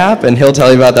similar app, and he'll tell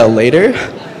you about that later.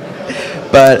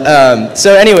 But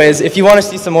so anyways, if you want to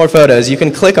see some more photos, you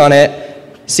can click on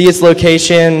it, see its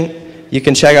location, you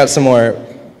can check out some more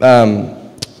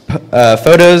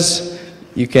photos,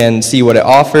 you can see what it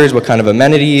offers, what kind of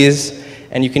amenities,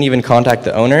 and you can even contact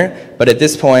the owner. But at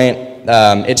this point,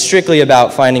 it's strictly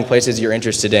about finding places you're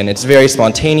interested in. It's very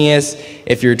spontaneous.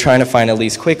 If you're trying to find a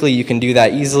lease quickly, you can do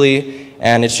that easily.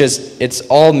 And it's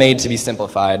all made to be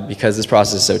simplified because this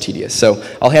process is so tedious. So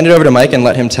I'll hand it over to Mike and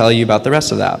let him tell you about the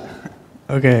rest of that.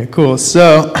 Okay, cool.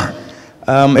 So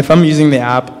if I'm using the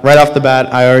app, right off the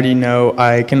bat, I already know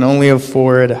I can only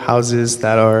afford houses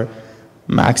that are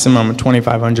maximum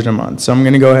 $2,500 a month. So I'm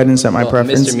going to go ahead and set my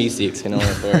preference. Mr. Meeseeks can only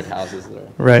afford houses that are...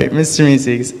 Right, Mr.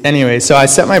 Meeseeks. Anyway, so I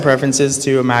set my preferences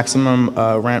to a maximum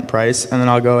rent price, and then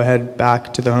I'll go ahead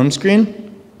back to the home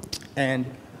screen. And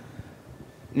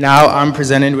now I'm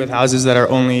presented with houses that are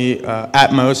only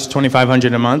at most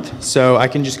 $2,500 a month. So I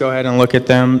can just go ahead and look at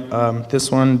them. This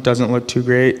one doesn't look too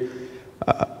great.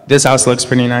 This house looks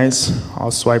pretty nice.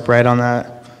 I'll swipe right on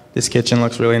that. This kitchen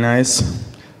looks really nice.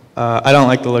 I don't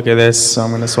like the look of this, so I'm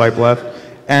going to swipe left.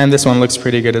 And this one looks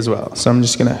pretty good as well, so I'm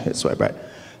just going to hit swipe right.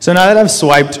 So now that I've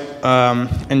swiped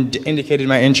and indicated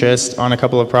my interest on a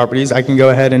couple of properties, I can go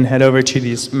ahead and head over to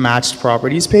this matched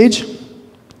properties page.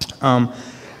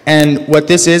 And what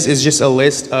this is just a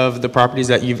list of the properties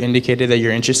that you've indicated that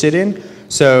you're interested in.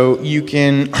 So you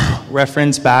can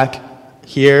reference back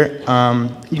here.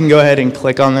 You can go ahead and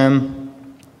click on them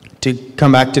to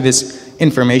come back to this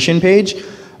information page.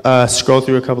 Scroll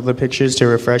through a couple of the pictures to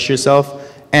refresh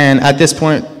yourself. And at this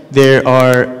point, there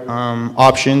are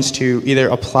options to either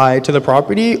apply to the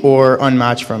property or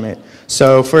unmatch from it.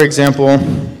 So for example,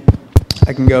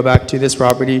 I can go back to this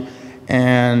property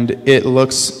and it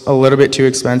looks a little bit too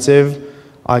expensive.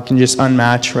 I can just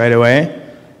unmatch right away.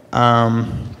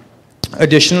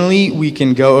 Additionally, we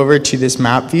can go over to this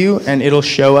map view and it'll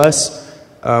show us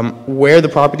where the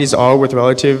properties are with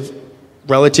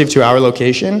relative to our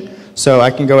location. So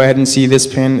I can go ahead and see this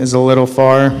pin is a little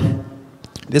far.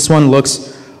 This one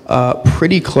looks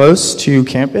pretty close to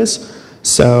campus,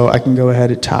 so I can go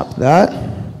ahead and tap that.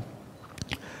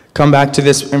 Come back to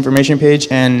this information page,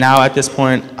 and now at this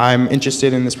point, I'm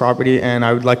interested in this property and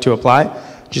I would like to apply.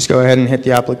 Just go ahead and hit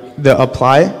the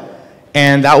apply,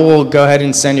 and that will go ahead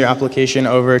and send your application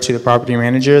over to the property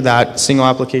manager, that single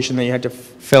application that you had to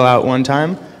fill out one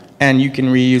time, and you can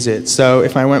reuse it. So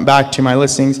if I went back to my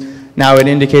listings, now it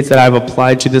indicates that I've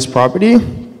applied to this property.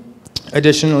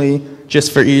 Additionally,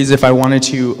 just for ease, if I wanted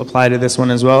to apply to this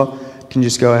one as well, I can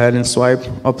just go ahead and swipe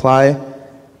apply,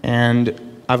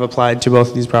 and I've applied to both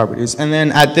of these properties. And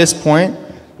then at this point,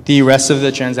 the rest of the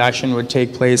transaction would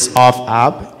take place off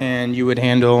app, and you would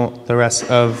handle the rest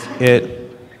of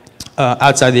it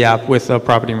outside the app with a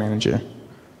property manager.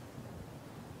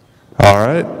 All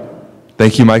right.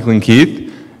 Thank you, Michael and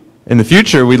Keith. In the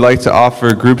future, we'd like to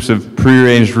offer groups of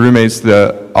prearranged roommates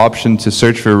the option to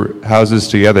search for houses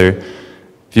together,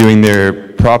 viewing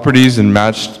their properties and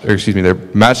their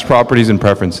matched properties and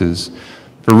preferences.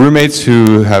 For roommates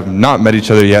who have not met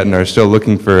each other yet and are still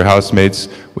looking for housemates,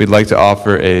 we'd like to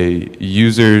offer a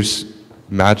users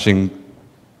matching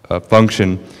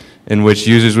function in which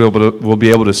users will be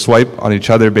able to swipe on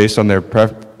each other based on their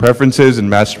preferences and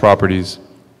matched properties.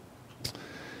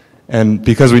 And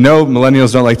because we know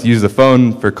millennials don't like to use the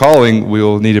phone for calling, we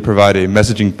will need to provide a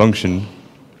messaging function.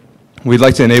 We'd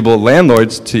like to enable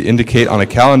landlords to indicate on a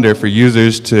calendar for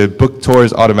users to book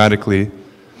tours automatically.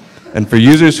 And for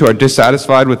users who are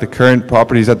dissatisfied with the current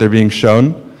properties that they're being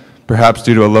shown, perhaps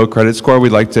due to a low credit score,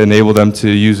 we'd like to enable them to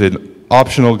use an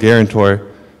optional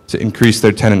guarantor to increase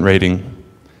their tenant rating.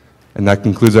 And that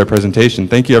concludes our presentation.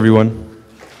 Thank you, everyone.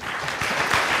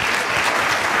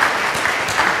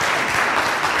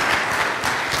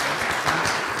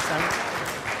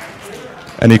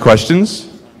 Any questions?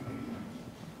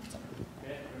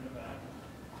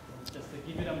 Just to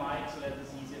give it a mic so that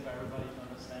it's easy.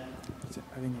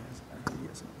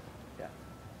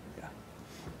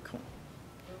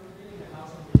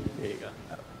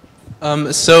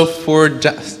 So for,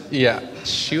 yeah,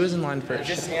 she was in line first.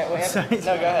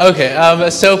 Okay,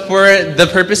 so for the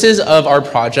purposes of our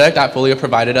project, AppFolio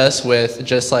provided us with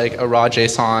just like a raw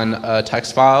JSON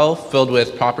text file filled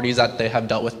with properties that they have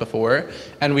dealt with before,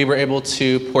 and we were able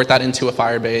to port that into a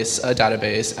Firebase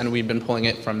database, and we've been pulling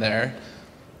it from there.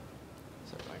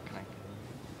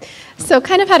 So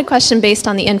kind of had a question based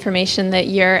on the information that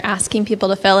you're asking people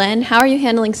to fill in. How are you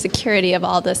handling security of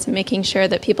all this, making sure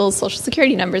that people's social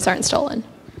security numbers aren't stolen?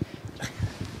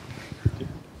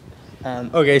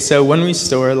 Okay, so when we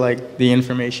store like the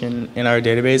information in our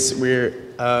database, we're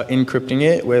encrypting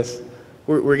it with,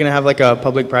 we're gonna have like a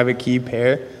public-private key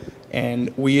pair,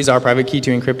 and we use our private key to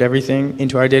encrypt everything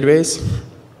into our database.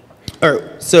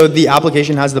 So the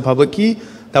application has the public key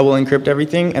that will encrypt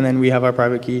everything, and then we have our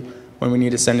private key when we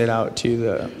need to send it out to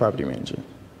the property manager.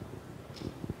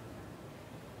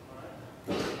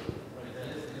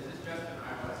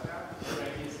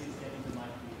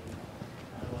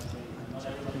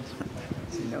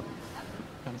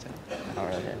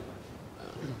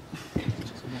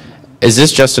 Is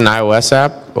this just an iOS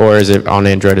app, or is it on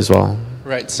Android as well?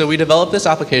 Right, so we developed this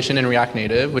application in React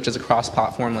Native, which is a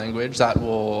cross-platform language that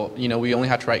will, we only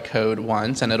have to write code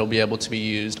once, and it'll be able to be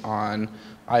used on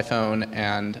iPhone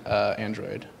and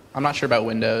Android. I'm not sure about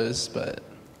Windows, but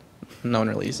no one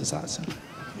really uses that. So.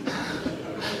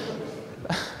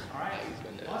 All right.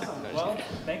 Awesome. Well,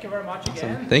 thank you very much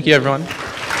again. Awesome. Thank you, everyone.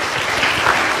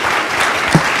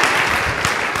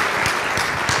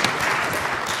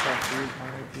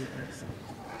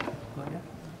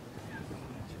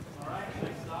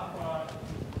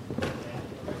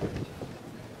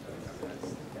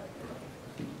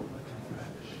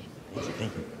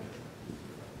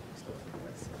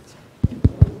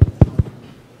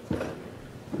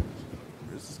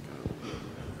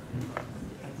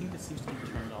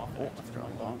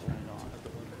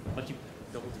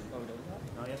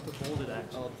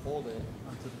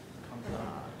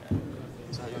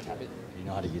 You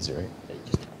know how to use it, right? Yeah, you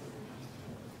just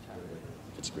tap it.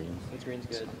 It's green. It's green's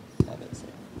good. Have it.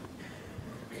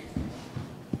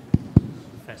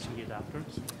 Fetching the adapter?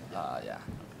 Yeah.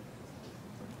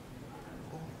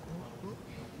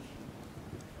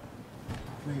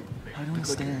 Wait, how do I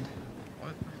stand?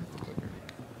 What?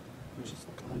 Just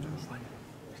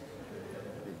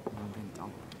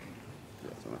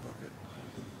yeah, it's in my pocket.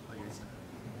 Oh, yours?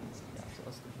 Yeah, so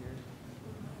let's go here.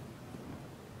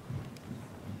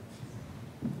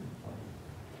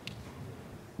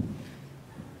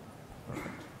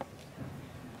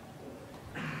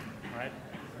 All right.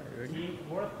 Team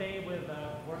Workday with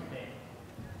Workday.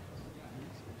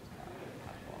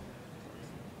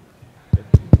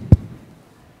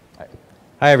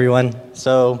 Hi everyone.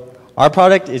 So our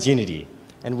product is Unity,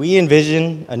 and we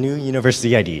envision a new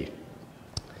university ID.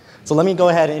 So let me go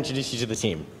ahead and introduce you to the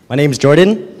team. My name is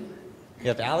Jordan. We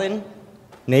have Alan,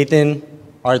 Nathan,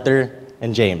 Arthur,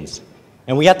 and James.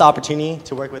 And we had the opportunity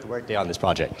to work with Workday on this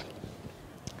project.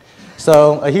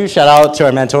 So a huge shout out to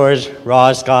our mentors,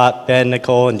 Raj, Scott, Ben,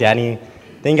 Nicole, and Danny.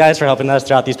 Thank you guys for helping us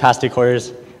throughout these past 2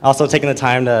 quarters. Also taking the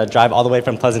time to drive all the way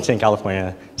from Pleasanton,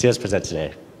 California to see us present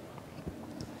today.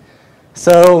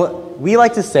 So we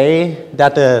like to say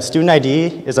that the student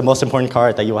ID is the most important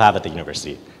card that you will have at the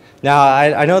university. Now,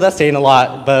 I know that's saying a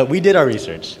lot, but we did our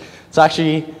research. So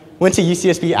actually, went to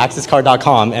UCSB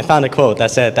and found a quote that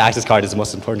said the access card is the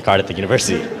most important card at the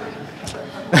university.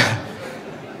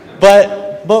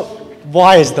 But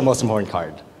why is it the most important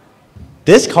card?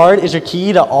 This card is your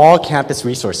key to all campus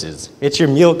resources. It's your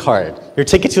meal card, your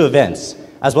ticket to events,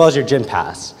 as well as your gym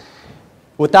pass.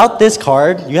 Without this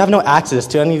card, you have no access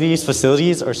to any of these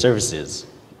facilities or services.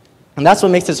 And that's what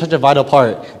makes it such a vital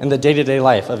part in the day-to-day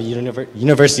life of a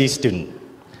university student.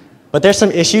 But there's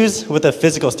some issues with the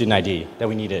physical student ID that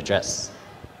we need to address.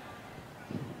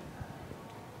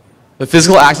 The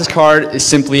physical access card is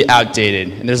simply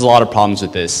outdated, and there's a lot of problems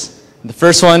with this. The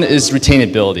first one is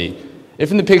retainability.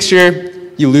 If in the picture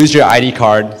you lose your ID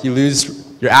card, you lose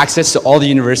your access to all the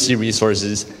university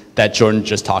resources that Jordan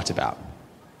just talked about.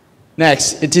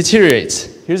 Next, it deteriorates.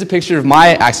 Here's a picture of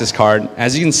my access card.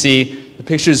 As you can see, the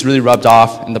picture is really rubbed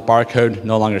off and the barcode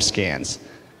no longer scans.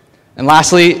 And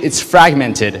lastly, it's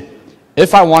fragmented.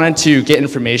 If I wanted to get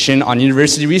information on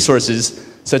university resources,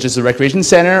 such as the Recreation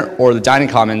Center or the Dining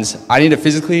Commons, I need to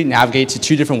physically navigate to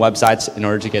 2 different websites in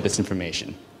order to get this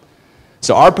information.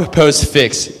 So our proposed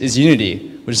fix is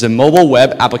Unity, which is a mobile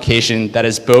web application that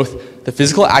is both the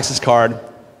physical access card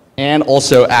and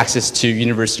also access to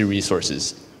university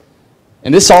resources.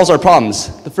 And this solves our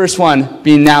problems. The first one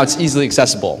being now it's easily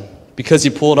accessible. Because you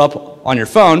pull it up on your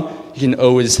phone, you can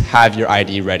always have your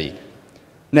ID ready.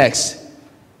 Next,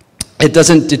 it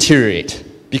doesn't deteriorate.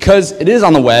 Because it is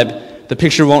on the web, the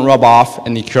picture won't rub off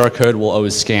and the QR code will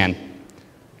always scan.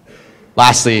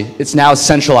 Lastly, it's now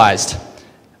centralized.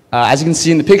 As you can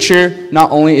see in the picture,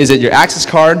 not only is it your access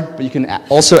card, but you can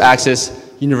also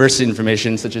access university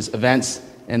information such as events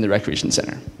and the recreation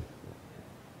center.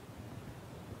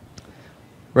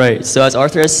 Right, so as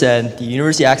Arthur has said, the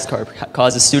University Access Card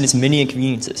causes students many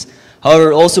inconveniences.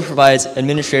 However, it also provides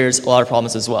administrators a lot of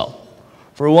problems as well.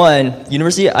 For one, the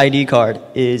University ID card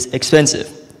is expensive.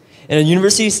 In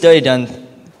a study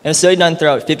done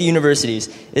throughout 50 universities,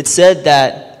 it said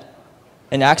that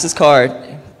an access card,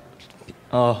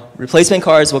 replacement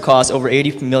cards will cost over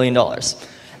 $80 million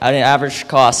at an average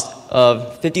cost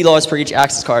of $50 per each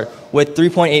access card, with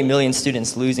 3.8 million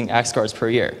students losing access cards per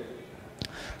year.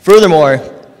 Furthermore,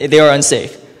 they are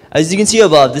unsafe. As you can see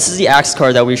above, this is the access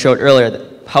card that we showed earlier,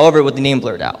 however with the name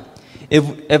blurred out.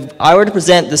 If I were to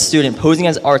present the student posing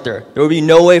as Arthur, there would be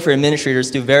no way for administrators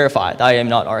to verify that I am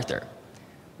not Arthur.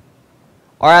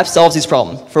 Our app solves these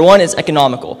problems. For one, it's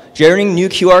economical. Generating new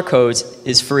QR codes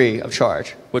is free of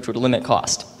charge, which would limit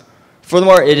cost.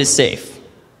 Furthermore, it is safe.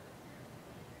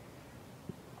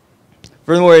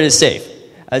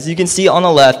 As you can see on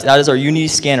the left, that is our Unity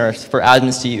scanner for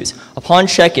admins to use. Upon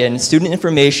check-in, student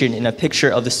information in a picture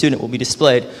of the student will be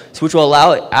displayed, which will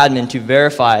allow admin to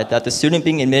verify that the student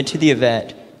being admitted to the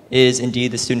event is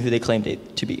indeed the student who they claimed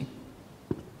it to be.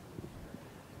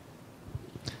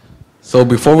 So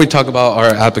before we talk about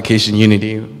our application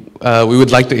Unity, we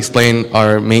would like to explain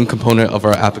our main component of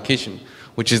our application,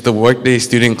 which is the Workday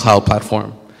Student Cloud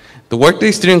Platform. The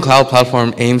Workday Student Cloud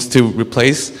Platform aims to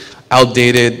replace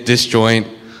outdated, disjoint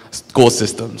school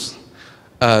systems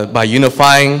by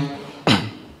unifying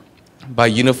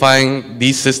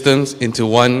these systems into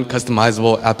one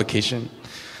customizable application.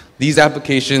 This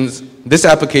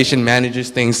application manages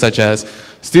things such as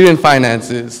student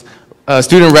finances,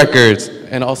 student records,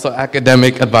 and also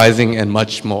academic advising and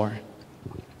much more.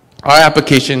 Our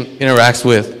application interacts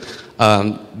with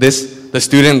the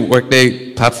student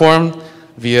Workday platform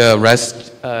via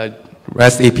REST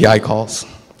API calls.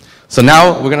 So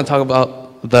now we're going to talk about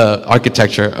the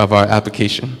architecture of our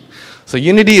application. So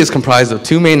Unity is comprised of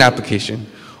two main applications,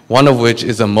 one of which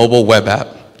is a mobile web app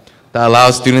that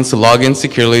allows students to log in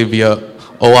securely via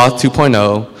OAuth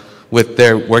 2.0 with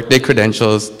their Workday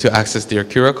credentials to access their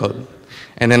QR code.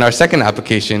 And then our second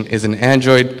application is an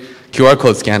Android QR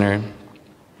code scanner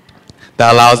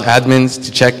that allows admins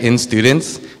to check in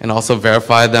students and also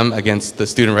verify them against the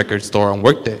student record store on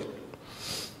Workday.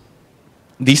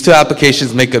 These two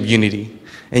applications make up Unity,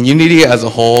 and Unity as a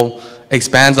whole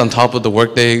expands on top of the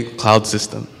Workday cloud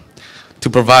system to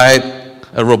provide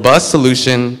a robust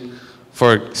solution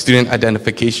for student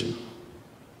identification.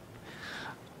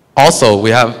 Also,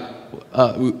 we have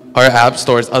our app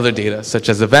stores other data, such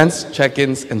as events,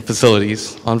 check-ins, and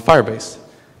facilities on Firebase.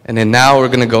 And then now we're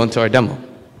going to go into our demo.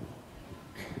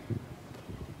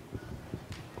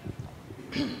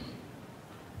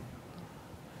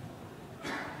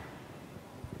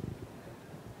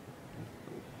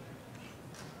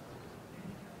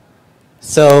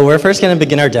 So we're first going to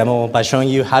begin our demo by showing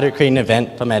you how to create an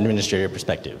event from an administrator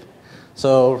perspective.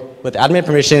 So with admin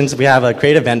permissions, we have a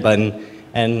create event button,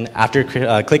 and after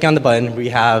clicking on the button, we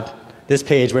have this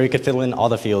page where you can fill in all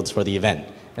the fields for the event.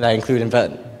 And that include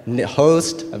event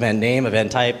host, event name,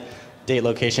 event type, date,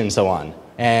 location, and so on.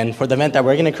 And for the event that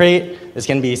we're going to create, it's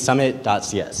going to be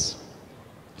summit.cs.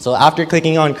 So after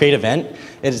clicking on create event,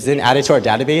 it is then added to our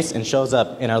database and shows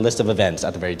up in our list of events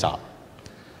at the very top.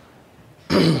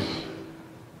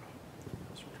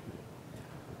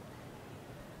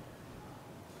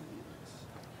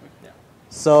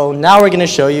 So now we're going to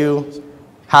show you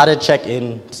how to check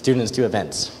in students to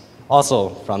events,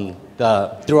 also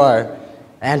through our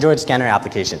Android scanner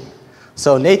application.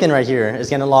 So Nathan right here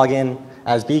is going to log in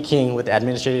as B King with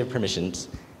administrative permissions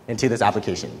into this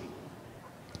application.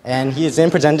 And he is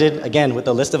then presented, again, with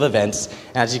a list of events.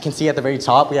 And as you can see at the very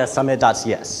top, we have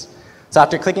summit.cs. So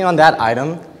after clicking on that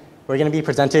item, we're going to be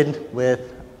presented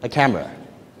with a camera.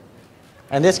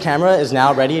 And this camera is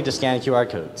now ready to scan QR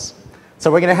codes.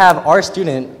 So we're going to have our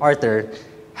student, Arthur,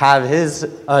 have his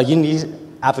Unity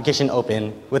application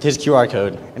open with his QR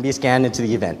code and be scanned into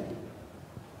the event.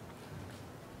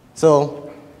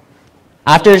 So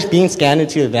after being scanned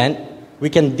into the event,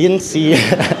 we can then see,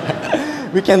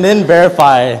 we can then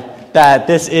verify that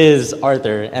this is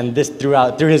Arthur and this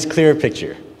through his clear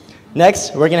picture.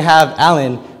 Next, we're going to have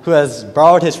Alan, who has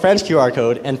borrowed his friend's QR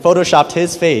code and photoshopped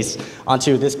his face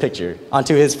onto this picture,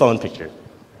 onto his phone picture.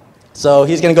 So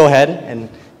he's going to go ahead and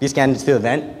be scanned into the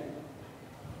event.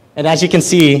 And as you can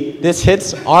see, this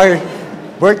hits our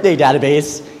Workday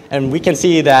database And we can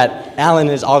see that Alan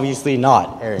is obviously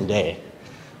not Aaron Day.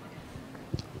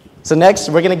 So next,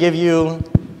 we're going to give you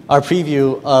our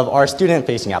preview of our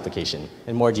student-facing application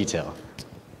in more detail.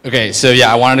 Okay, so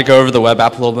yeah, I wanted to go over the web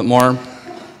app a little bit more.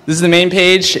 This is the main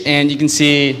page, and you can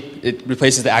see it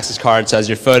replaces the access card, so it has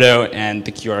your photo and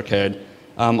the QR code.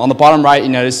 On the bottom right, you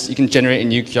notice you can generate a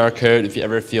new QR code if you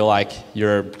ever feel like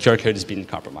your QR code is being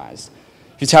compromised.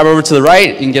 If you tab over to the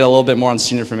right, you can get a little bit more on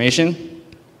student information.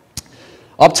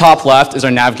 Up top left is our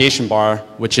navigation bar,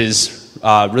 which is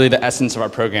really the essence of our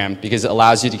program because it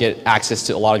allows you to get access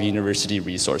to a lot of university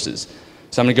resources.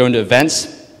 So I'm going to go into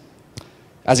events.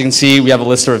 As you can see, we have a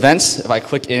list of events. If I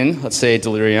click in, let's say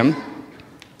Delirium,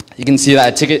 you can see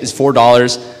that a ticket is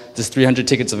 $4. There's 300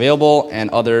 tickets available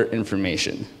and other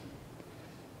information.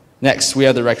 Next, we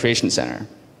have the Recreation Center.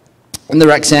 In the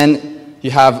Rec Cen,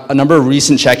 you have a number of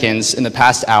recent check-ins in the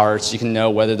past hour so you can know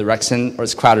whether the Rec Cen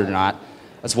is crowded or not,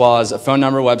 as well as a phone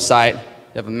number, website.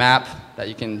 You have a map that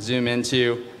you can zoom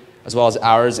into, as well as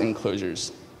hours and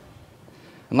closures.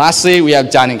 And lastly, we have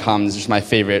Dining Commons, which is my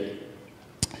favorite.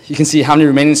 You can see how many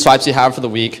remaining swipes you have for the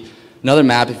week, another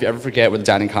map if you ever forget where the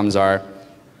Dining Commons are,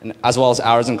 and as well as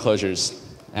hours and closures.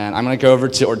 And I'm going to go over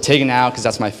to Ortega now because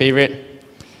that's my favorite.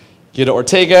 Go to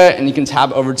Ortega, and you can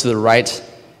tab over to the right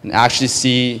and actually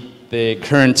see the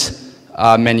current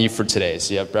menu for today.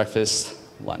 So you have breakfast,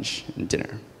 lunch, and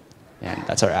dinner. And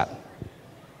that's our app.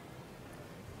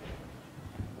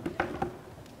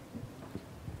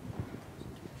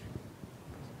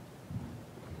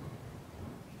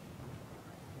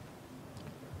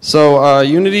 So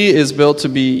Unity is built to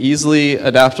be easily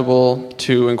adaptable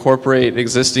to incorporate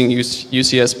existing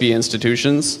UCSB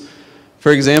institutions.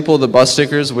 For example, the bus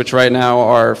stickers, which right now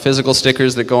are physical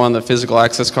stickers that go on the physical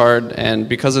access card, and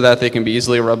because of that, they can be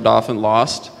easily rubbed off and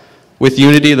lost. With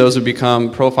Unity, those would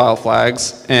become profile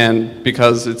flags, and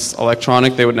because it's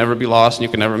electronic, they would never be lost and you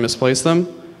can never misplace them.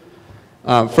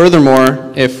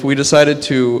 Furthermore, if we decided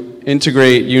to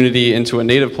integrate Unity into a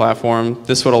native platform,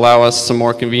 this would allow us some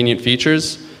more convenient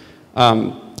features,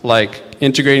 like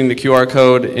integrating the QR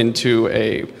code into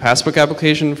a passbook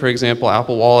application, for example,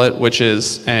 Apple Wallet, which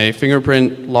is a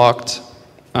fingerprint-locked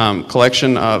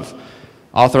collection of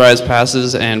authorized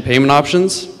passes and payment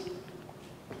options.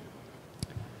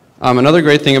 Another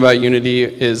great thing about Unity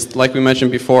is, like we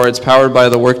mentioned before, it's powered by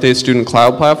the Workday Student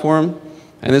Cloud Platform,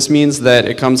 and this means that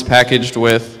it comes packaged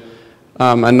with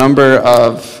a number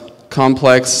of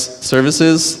complex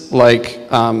services like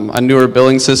a newer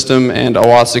billing system and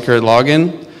OAuth secured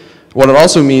login. What it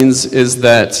also means is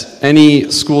that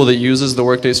any school that uses the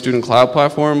Workday Student Cloud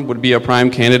Platform would be a prime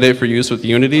candidate for use with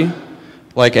Unity,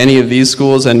 like any of these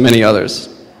schools and many others.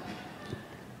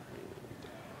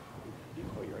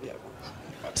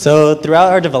 So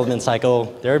throughout our development cycle,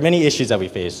 there are many issues that we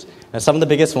faced. And some of the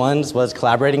biggest ones was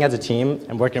collaborating as a team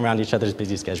and working around each other's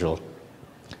busy schedule.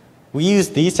 We use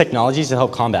these technologies to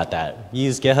help combat that. We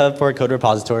use GitHub for a code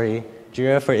repository,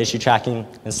 Jira for issue tracking,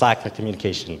 and Slack for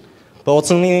communication. But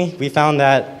ultimately, we found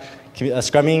that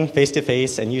scrumming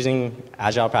face-to-face and using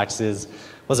agile practices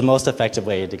was the most effective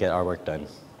way to get our work done.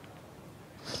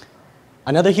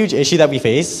 Another huge issue that we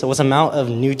faced was the amount of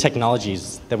new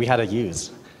technologies that we had to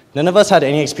use. None of us had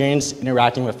any experience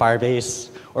interacting with Firebase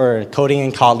or coding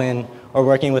in Kotlin or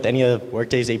working with any of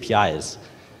Workday's APIs.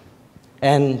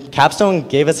 And Capstone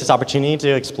gave us this opportunity to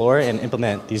explore and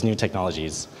implement these new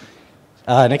technologies,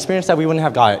 an experience that we wouldn't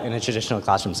have got in a traditional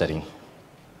classroom setting.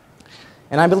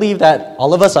 And I believe that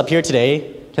all of us up here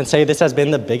today can say this has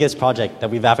been the biggest project that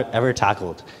we've ever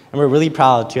tackled, and we're really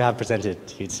proud to have presented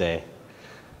to you today.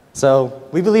 So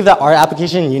we believe that our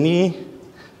application in Unity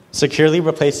securely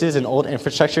replaces an old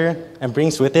infrastructure and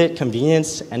brings with it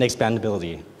convenience and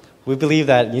expandability. We believe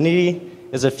that Unity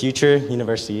is a future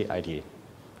university ID.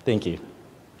 Thank you.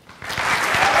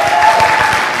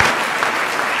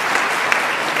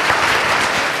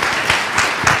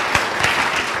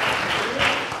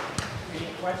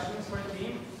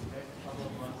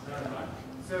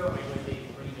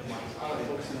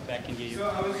 So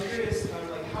I was curious,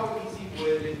 like, how easy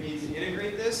would it be to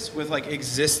integrate this with like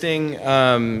existing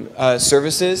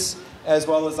services, as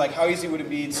well as like how easy would it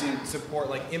be to support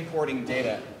like importing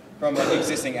data from like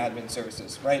existing admin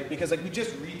services, right? Because like we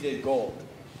just redid Gold,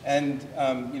 and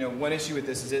you know, one issue with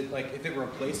this is it like if it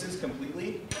replaces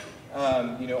completely,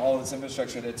 you know, all of this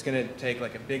infrastructure, it's going to take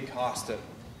like a big cost to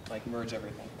like merge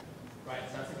everything. Right.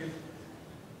 So that's a good.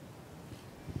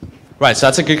 Right. So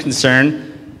that's a good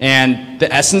concern. And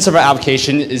the essence of our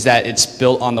application is that it's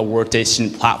built on the Workday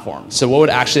Student platform. So what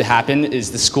would actually happen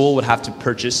is the school would have to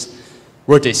purchase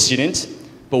Workday Student,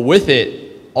 but with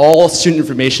it, all student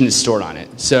information is stored on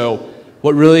it. So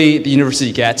what really the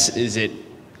university gets is it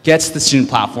gets the student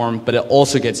platform, but it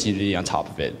also gets Unity on top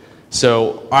of it.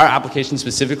 So our application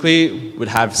specifically would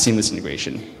have seamless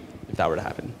integration if that were to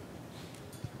happen.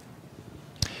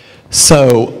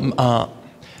 So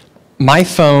my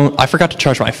phone, I forgot to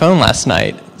charge my phone last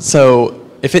night. So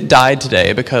if it died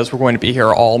today because we're going to be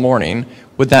here all morning,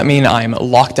 would that mean I'm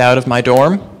locked out of my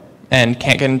dorm and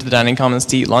can't get into the dining commons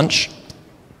to eat lunch?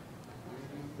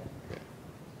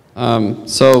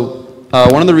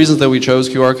 One of the reasons that we chose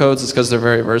QR codes is because they're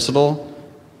very versatile.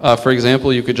 For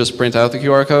example, you could just print out the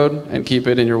QR code and keep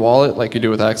it in your wallet like you do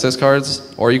with access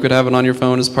cards, or you could have it on your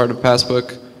phone as part of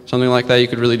Passbook, something like that. You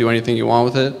could really do anything you want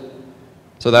with it.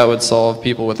 So that would solve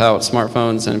people without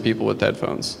smartphones and people with dead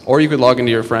phones. Or you could log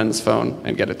into your friend's phone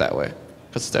and get it that way,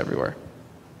 because it's everywhere.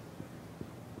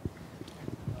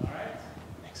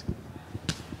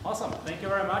 Awesome. Thank you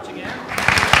very much again.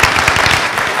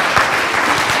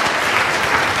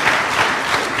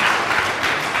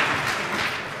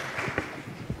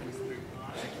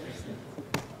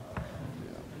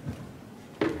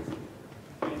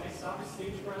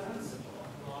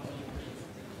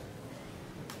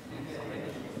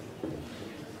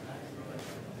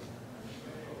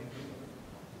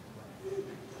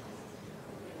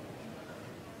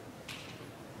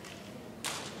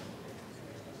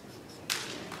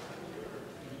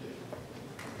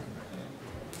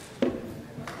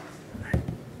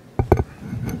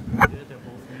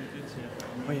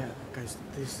 Oh yeah, guys,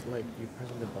 this like you press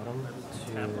on the bottom to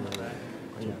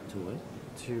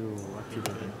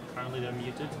activate it. Currently they're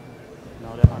muted.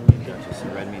 Now they're unmuted. So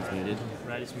red means muted.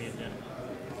 Red is muted.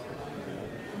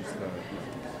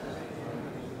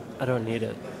 I don't need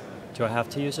it. Do I have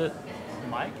to use it?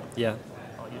 Mic? Yeah.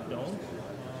 Oh, you don't?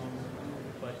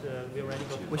 But we already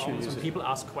got We should problems use when it. people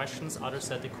ask questions, others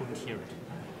said they couldn't hear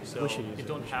it. So We should use you it.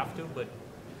 don't have to, but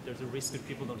there's a risk that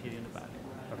people don't hear you in the back.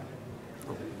 Okay.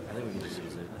 Cool. I think we can just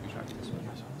use it. Try this one.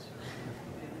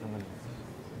 I'm gonna-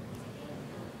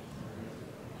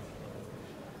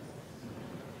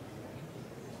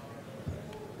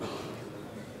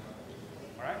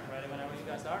 All right, ready whenever you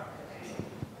guys are.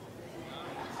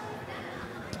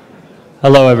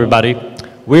 Hello, everybody.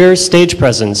 We're Stage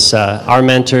Presence. Our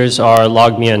mentors are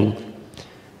Log Me In.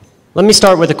 Let me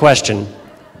start with a question.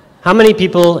 How many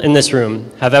people in this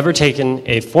room have ever taken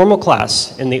a formal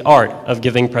class in the art of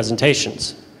giving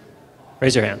presentations?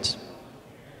 Raise your hands.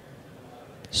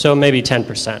 So maybe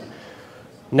 10%.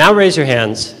 Now raise your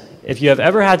hands if you have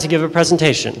ever had to give a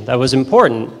presentation that was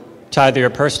important to either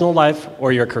your personal life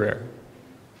or your career.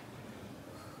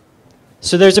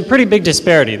 So there's a pretty big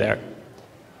disparity there.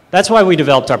 That's why we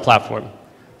developed our platform.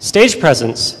 Stage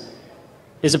Presence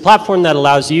is a platform that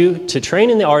allows you to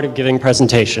train in the art of giving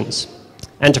presentations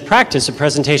and to practice a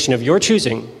presentation of your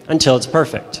choosing until it's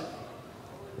perfect.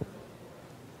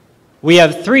 We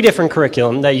have 3 different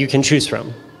curriculum that you can choose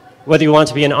from. Whether you want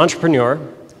to be an entrepreneur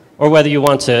or whether you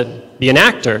want to be an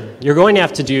actor, you're going to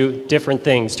have to do different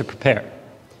things to prepare.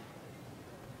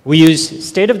 We use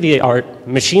state-of-the-art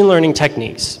machine learning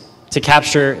techniques to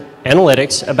capture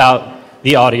analytics about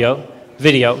the audio,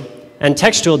 video, and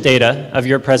textual data of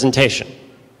your presentation.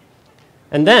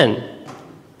 And then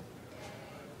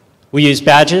we use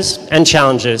badges and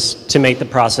challenges to make the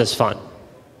process fun.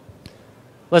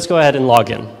 Let's go ahead and log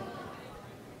in.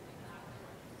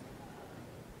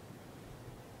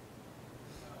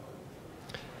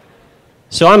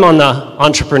 So I'm on the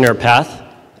entrepreneur path,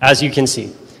 as you can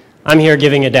see. I'm here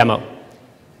giving a demo.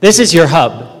 This is your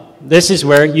hub. This is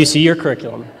where you see your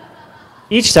curriculum.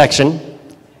 Each section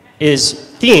is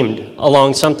themed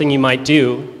along something you might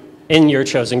do in your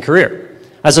chosen career.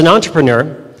 As an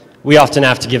entrepreneur, we often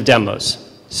have to give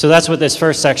demos. So that's what this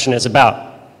first section is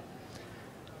about.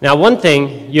 Now, one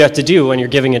thing you have to do when you're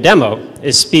giving a demo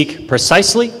is speak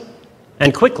precisely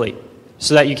and quickly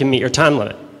so that you can meet your time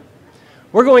limit.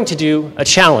 We're going to do a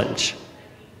challenge,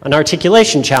 an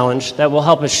articulation challenge that will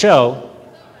help us show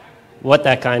what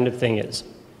that kind of thing is.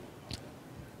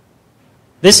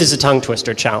 This is a tongue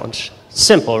twister challenge.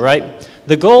 Simple, right?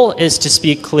 The goal is to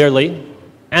speak clearly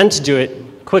and to do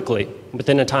it quickly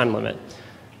within a time limit.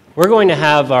 We're going to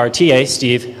have our TA,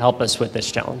 Steve, help us with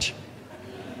this challenge.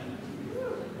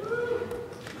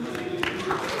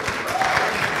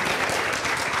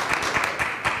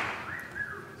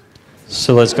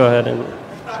 So let's go ahead and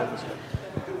show this.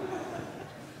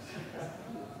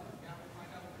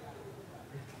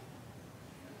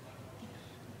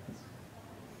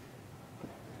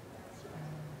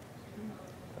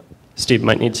 Steve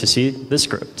might need to see the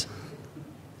script.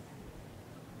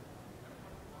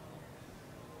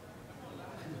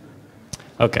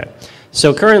 Okay,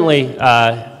 so currently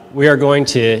we are going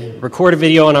to record a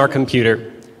video on our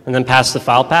computer and then pass the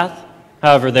file path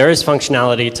However, there is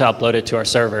functionality to upload it to our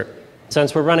server.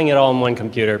 Since we're running it all on one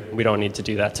computer, we don't need to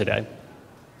do that today.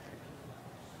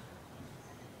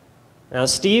 Now,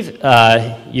 Steve,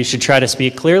 you should try to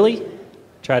speak clearly.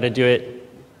 Try to do it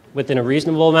within a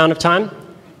reasonable amount of time.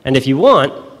 And if you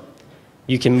want,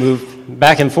 you can move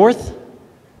back and forth.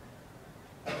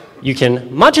 You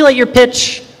can modulate your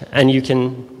pitch, and you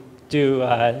can do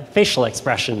facial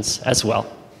expressions as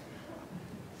well.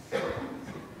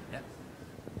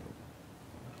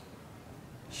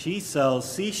 She sells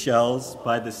seashells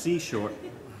by the seashore.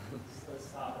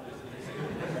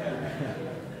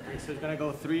 So it's going to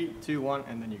go 3, 2, 1,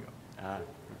 and then you go. All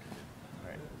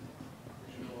right.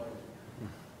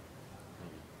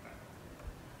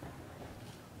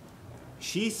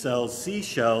 She sells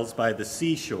seashells by the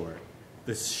seashore.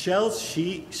 The shells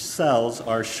she sells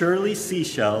are surely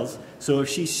seashells, so if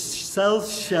she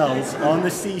sells shells on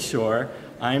the seashore,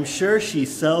 I'm sure she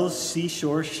sells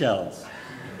seashore shells.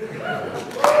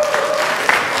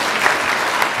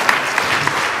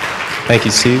 Thank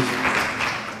you, Steve.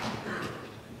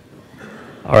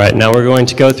 All right, now we're going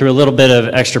to go through a little bit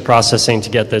of extra processing to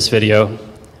get this video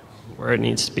where it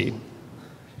needs to be.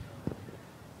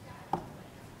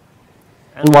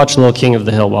 And watch Little King of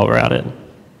the Hill while we're at it.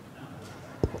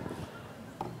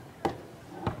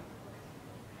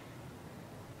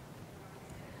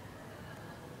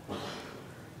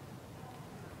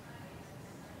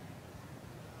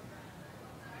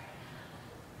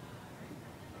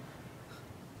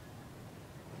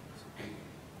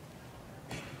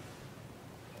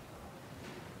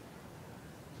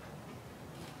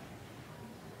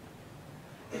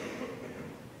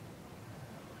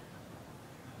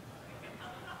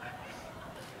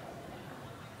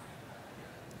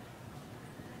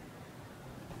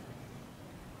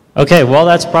 Okay, while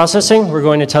that's processing, we're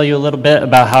going to tell you a little bit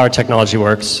about how our technology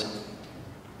works.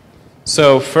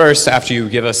 So first, after you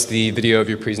give us the video of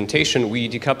your presentation, we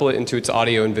decouple it into its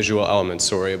audio and visual elements,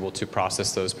 so we're able to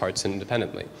process those parts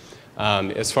independently.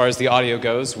 As far as the audio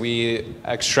goes, we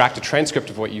extract a transcript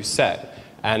of what you said,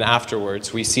 and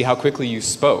afterwards we see how quickly you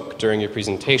spoke during your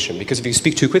presentation, because if you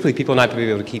speak too quickly, people might not be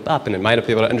able to keep up, and it might not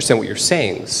be able to understand what you're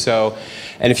saying. So,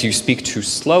 and if you speak too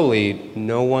slowly,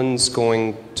 no one's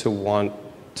going to want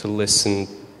to listen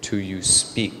to you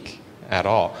speak at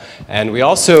all. And we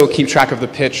also keep track of the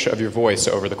pitch of your voice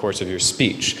over the course of your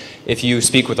speech. If you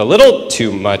speak with a little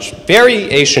too much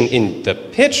variation in the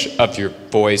pitch of your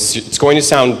voice, it's going to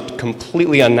sound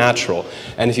completely unnatural.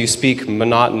 And if you speak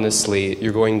monotonously,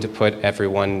 you're going to put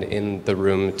everyone in the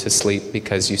room to sleep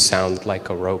because you sound like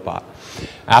a robot.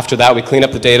 After that, we clean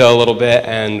up the data a little bit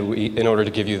and in order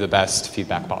to give you the best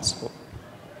feedback possible.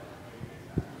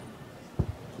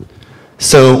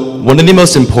 So one of the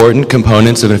most important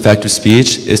components of effective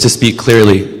speech is to speak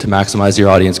clearly to maximize your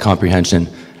audience comprehension.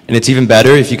 And it's even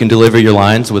better if you can deliver your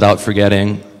lines without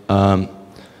forgetting, without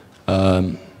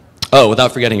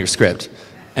forgetting your script.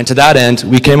 And to that end,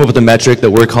 we came up with a metric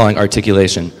that we're calling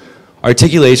articulation.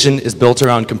 Articulation is built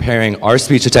around comparing our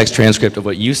speech-to-text transcript of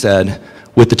what you said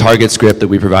with the target script that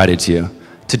we provided to you.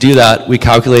 To do that, we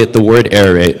calculate the word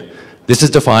error rate. This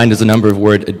is defined as the number of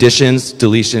word additions,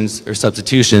 deletions, or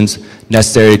substitutions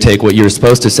necessary to take what you were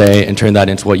supposed to say and turn that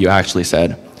into what you actually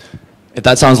said. If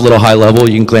that sounds a little high level,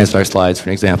 you can glance at our slides for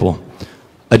an example.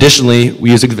 Additionally,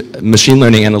 we use machine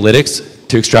learning analytics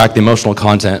to extract the emotional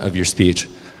content of your speech.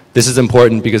 This is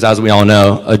important because, as we all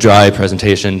know, a dry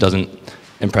presentation doesn't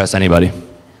impress anybody.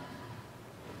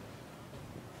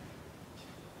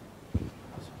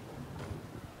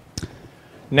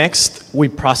 Next, we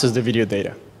process the video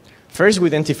data. First, we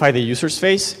identify the user's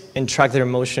face and track their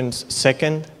emotions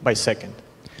second by second.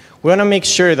 We want to make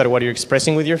sure that what you're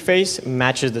expressing with your face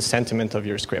matches the sentiment of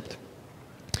your script.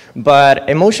 But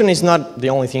emotion is not the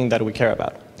only thing that we care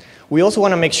about. We also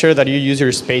want to make sure that you use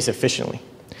your space efficiently.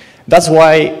 That's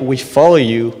why we follow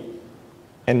you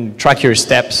and track your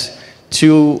steps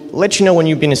to let you know when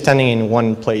you've been standing in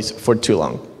one place for too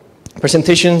long.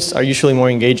 Presentations are usually more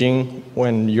engaging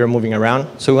when you're moving around,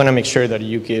 so we want to make sure that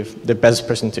you give the best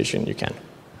presentation you can.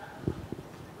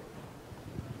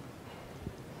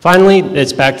 Finally,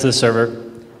 it's back to the server,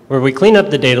 where we clean up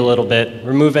the data a little bit,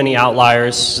 remove any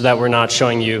outliers so that we're not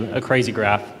showing you a crazy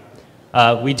graph.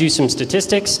 We do some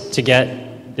statistics to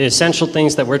get the essential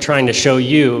things that we're trying to show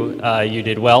you you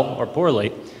did well or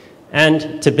poorly,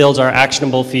 and to build our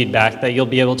actionable feedback that you'll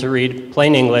be able to read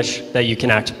plain English that you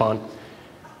can act upon.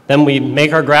 Then we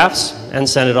make our graphs and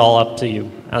send it all up to you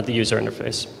at the user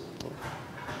interface.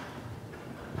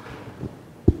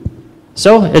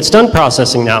 So it's done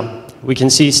processing now. We can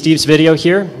see Steve's video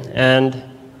here, and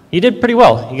he did pretty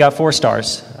well. He got 4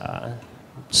 stars.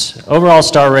 overall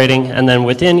star rating, and then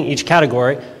within each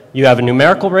category, you have a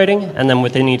numerical rating, and then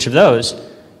within each of those,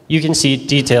 you can see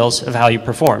details of how you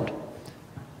performed.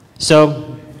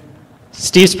 So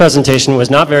Steve's presentation was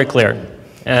not very clear,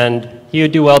 and he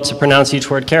would do well to pronounce each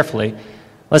word carefully.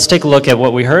 Let's take a look at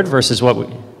what we heard versus what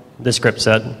the script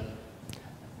said.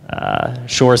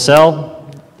 Sure sell,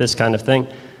 this kind of thing.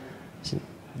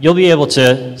 You'll be able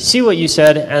to see what you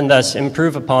said and thus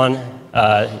improve upon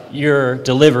your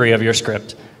delivery of your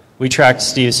script. We tracked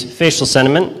Steve's facial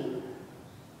sentiment.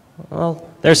 Well,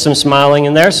 there's some smiling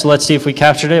in there, so let's see if we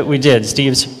captured it. We did.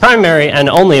 Steve's primary and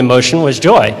only emotion was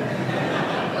joy.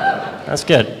 That's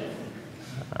good.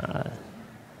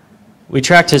 We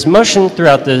tracked his motion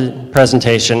throughout the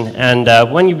presentation,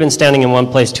 and when you've been standing in one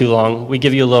place too long, we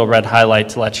give you a little red highlight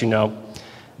to let you know.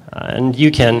 And you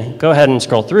can go ahead and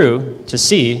scroll through to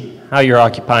see how you're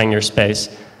occupying your space.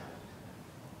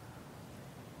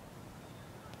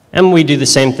 And we do the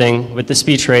same thing with the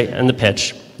speech rate and the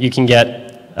pitch. You can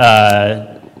get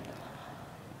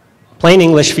plain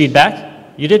English feedback.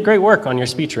 You did great work on your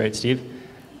speech rate, Steve.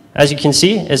 As you can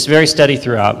see, it's very steady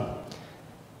throughout.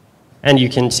 And you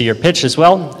can see your pitch as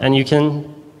well, and you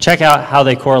can check out how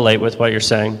they correlate with what you're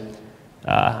saying.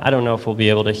 I don't know if we'll be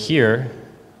able to hear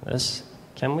this.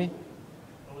 Can we?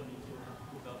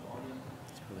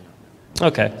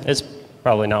 Okay, it's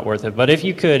probably not worth it. But if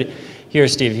you could hear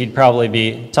Steve, he'd probably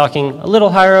be talking a little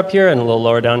higher up here and a little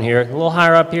lower down here, a little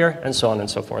higher up here, and so on and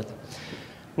so forth.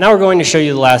 Now we're going to show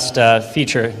you the last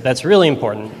feature that's really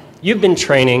important. You've been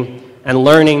training and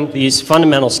learning these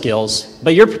fundamental skills,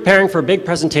 but you're preparing for a big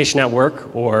presentation at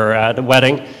work or at a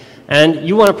wedding, and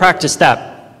you want to practice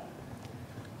that.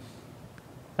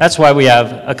 That's why we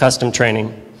have a custom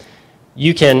training.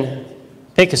 You can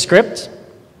pick a script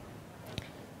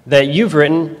that you've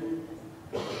written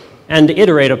and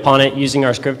iterate upon it using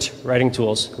our script writing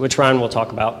tools, which Ryan will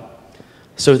talk about.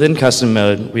 So within custom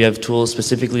mode, we have tools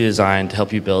specifically designed to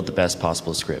help you build the best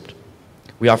possible script.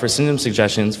 We offer synonym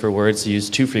suggestions for words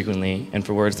used too frequently and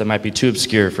for words that might be too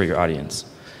obscure for your audience.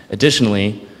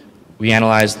 Additionally, we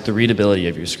analyze the readability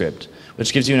of your script,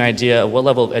 which gives you an idea of what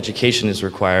level of education is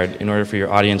required in order for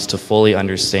your audience to fully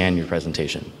understand your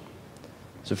presentation.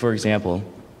 So for example,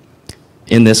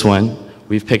 in this one,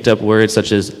 we've picked up words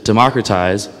such as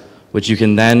democratize, which you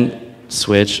can then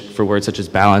switch for words such as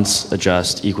balance,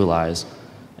 adjust, equalize.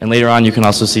 And later on, you can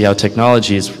also see how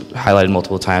technology is highlighted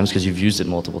multiple times because you've used it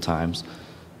multiple times.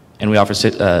 And we offer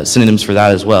synonyms for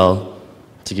that as well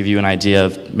to give you an idea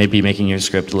of maybe making your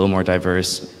script a little more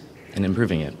diverse and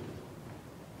improving it.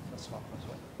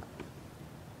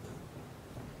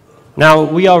 Now,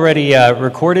 we already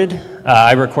recorded.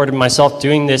 I recorded myself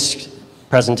doing this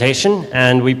presentation,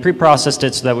 and we pre-processed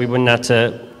it so that we wouldn't have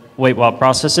to wait while it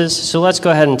processes. So let's go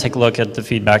ahead and take a look at the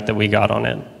feedback that we got on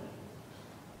it.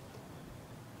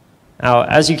 Now,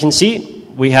 as you can see,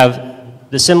 we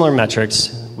have the similar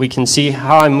metrics. We can see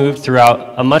how I moved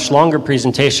throughout a much longer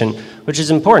presentation, which is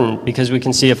important because we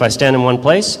can see if I stand in one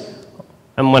place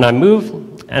and when I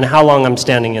move and how long I'm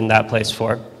standing in that place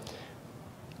for.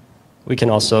 We can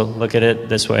also look at it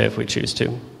this way if we choose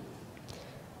to.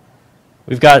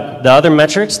 We've got the other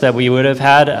metrics that we would have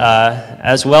had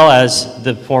as well as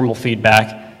the formal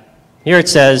feedback. Here it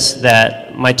says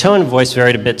that my tone of voice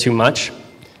varied a bit too much.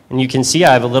 And you can see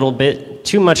I have a little bit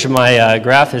too much of my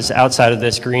graph is outside of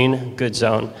this green good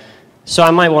zone. So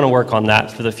I might want to work on that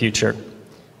for the future.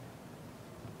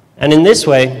 And in this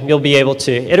way, you'll be able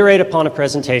to iterate upon a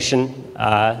presentation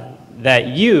that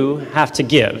you have to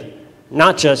give,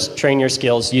 not just train your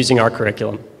skills using our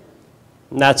curriculum.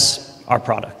 And that's our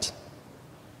product.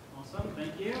 Awesome,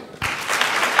 thank you.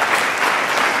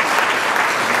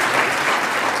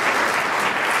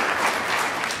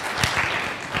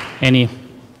 Any?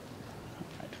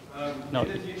 No,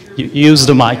 you use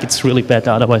the mic, it's really bad,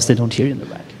 otherwise they don't hear you in the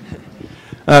back.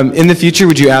 In the future,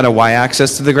 would you add a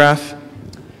y-axis to the graph?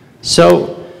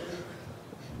 So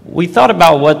we thought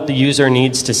about what the user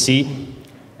needs to see,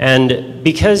 and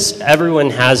because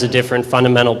everyone has a different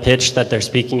fundamental pitch that they're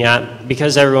speaking at,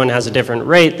 because everyone has a different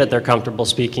rate that they're comfortable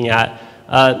speaking at,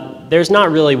 there's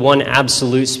not really one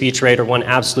absolute speech rate or one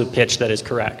absolute pitch that is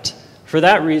correct. For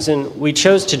that reason, we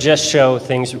chose to just show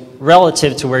things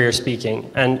relative to where you're speaking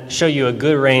and show you a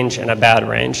good range and a bad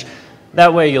range.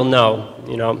 That way you'll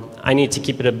know, I need to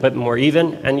keep it a bit more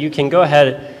even, and you can go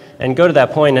ahead and go to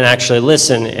that point and actually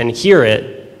listen and hear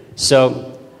it.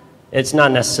 So it's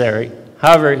not necessary.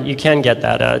 However, you can get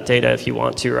that data if you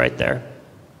want to right there.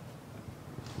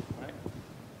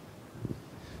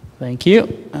 Thank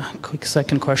you. Quick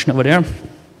second question over there.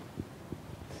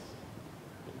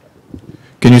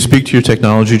 Can you speak to your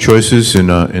technology choices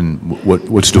and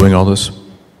what's doing all this?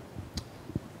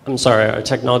 I'm sorry, our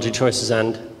technology choices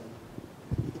end.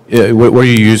 Yeah, what are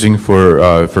you using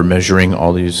for measuring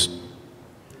all these?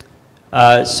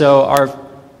 I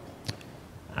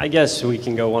guess we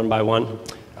can go one by one.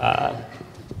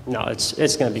 No,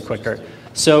 it's going to be quicker.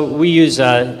 So we use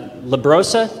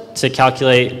Librosa to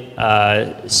calculate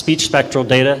speech spectral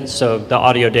data, so the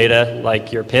audio data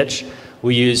like your pitch.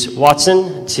 We use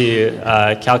Watson to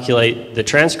calculate the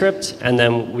transcript, and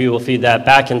then we will feed that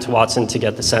back into Watson to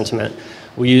get the sentiment.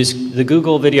 We use the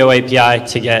Google Video API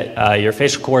to get your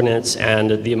facial coordinates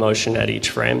and the emotion at each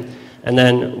frame. And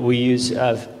then we use,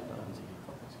 and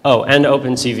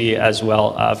OpenCV as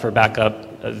well for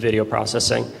backup video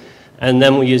processing. And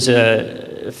then we use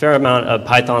a fair amount of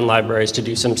Python libraries to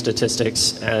do some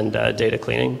statistics and data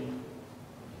cleaning.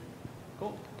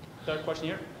 Cool. Third question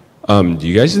here. Do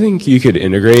you guys think you could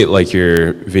integrate like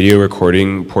your video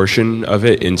recording portion of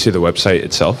it into the website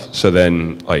itself? So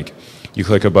then like you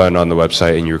click a button on the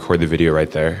website and you record the video right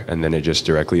there and then it just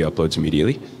directly uploads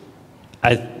immediately?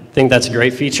 I think that's a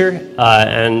great feature.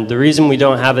 And the reason we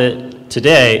don't have it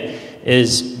today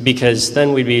is because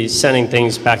then we'd be sending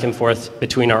things back and forth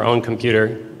between our own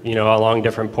computer, along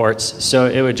different ports. So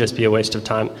it would just be a waste of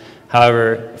time.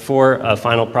 However, for a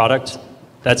final product,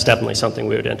 that's definitely something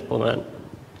we would implement.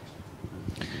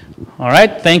 All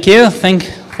right, thank you.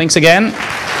 Thanks again.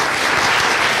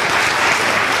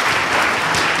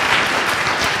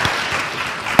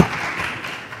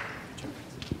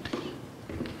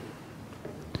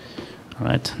 All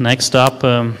right, next up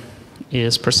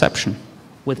is perception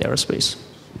with aerospace.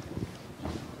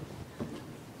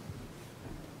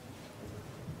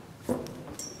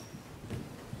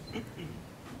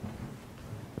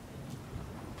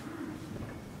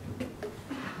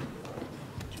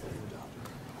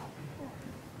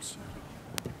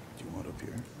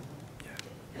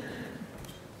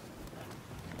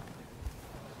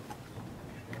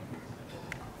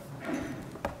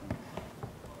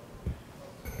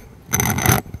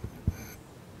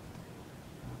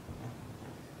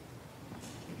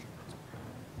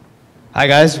 Hi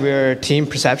guys, we're Team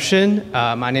Perception.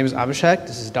 My name is Abhishek,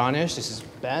 this is Danish, this is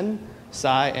Ben,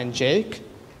 Sai, and Jake.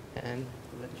 And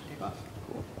we'll let you take off.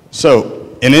 Cool.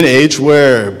 So, in an age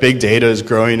where big data is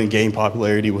growing and gaining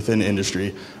popularity within the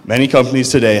industry, many companies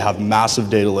today have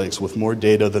massive data lakes with more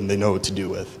data than they know what to do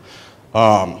with.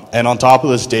 And on top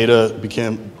of this, data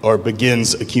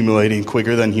begins accumulating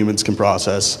quicker than humans can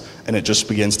process, and it just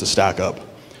begins to stack up.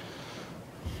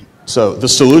 So the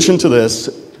solution to this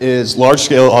is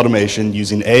large-scale automation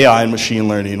using AI and machine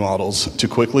learning models to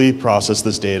quickly process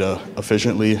this data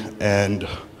efficiently and,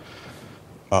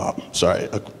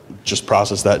 just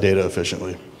process that data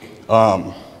efficiently.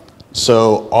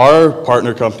 So our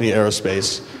partner company,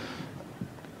 Aerospace,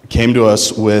 came to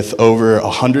us with over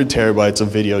 100 terabytes of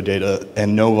video data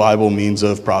and no viable means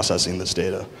of processing this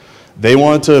data. They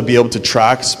wanted to be able to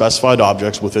track specified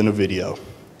objects within a video.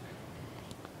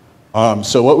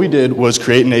 So what we did was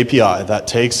create an API that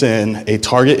takes in a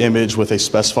target image with a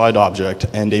specified object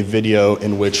and a video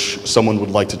in which someone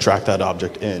would like to track that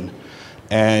object in.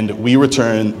 And we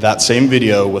return that same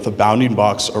video with a bounding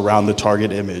box around the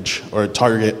target image or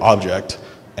target object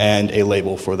and a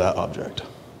label for that object.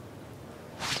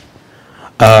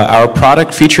 Our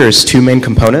product features two main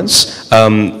components,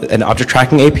 an object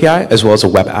tracking API as well as a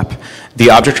web app.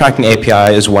 The object tracking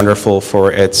API is wonderful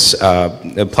for its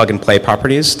plug-and-play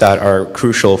properties that are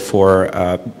crucial for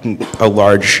a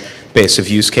large base of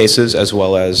use cases as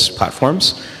well as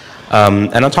platforms.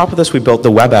 And on top of this, we built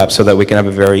the web app so that we can have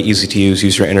a very easy-to-use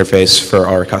user interface for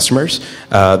our customers.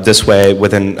 This way,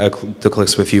 within the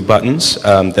clicks of a few buttons,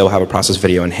 they'll have a process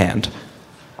video in hand.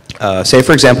 Say,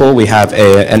 for example, we have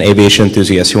an aviation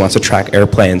enthusiast who wants to track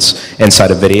airplanes inside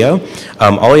a video.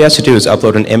 All he has to do is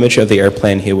upload an image of the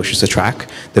airplane he wishes to track,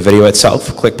 the video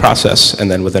itself, click process, and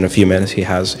then within a few minutes he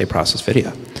has a processed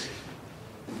video.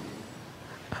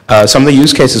 Some of the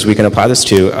use cases we can apply this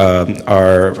to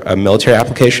are military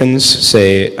applications,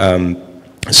 say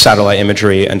satellite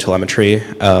imagery and telemetry.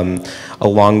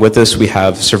 Along with this, we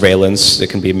have surveillance.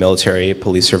 It can be military,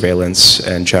 police surveillance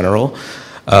in general.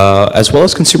 As well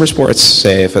as consumer sports,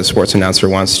 say if a sports announcer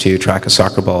wants to track a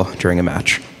soccer ball during a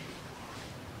match.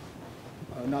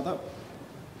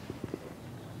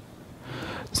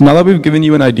 So now that we've given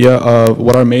you an idea of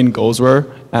what our main goals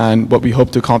were and what we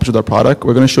hope to accomplish with our product,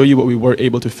 we're going to show you what we were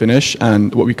able to finish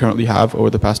and what we currently have over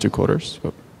the past 2 quarters.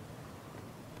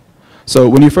 So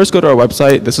when you first go to our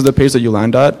website, this is the page that you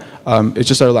land at. It's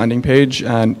just our landing page,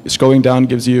 and scrolling down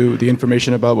gives you the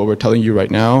information about what we're telling you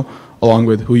right now, along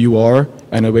with who you are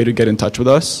and a way to get in touch with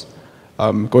us.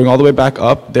 Going all the way back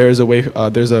up, there's a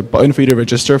button for you to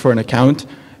register for an account,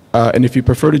 And if you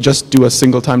prefer to just do a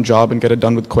single-time job and get it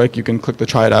done with quick, you can click the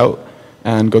try it out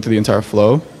and go through the entire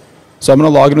flow. So I'm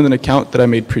going to log in with an account that I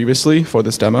made previously for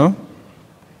this demo.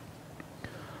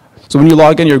 So when you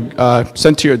log in, you're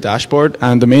sent to your dashboard,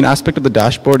 and the main aspect of the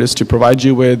dashboard is to provide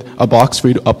you with a box for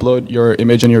you to upload your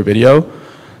image and your video.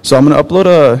 So I'm going to upload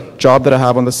a job that I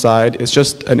have on the side. It's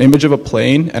just an image of a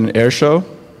plane and an air show.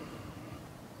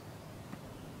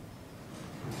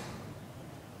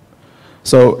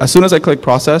 So as soon as I click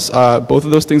process, both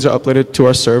of those things are uploaded to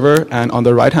our server, and on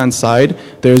the right-hand side,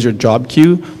 there's your job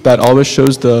queue that always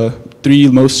shows the 3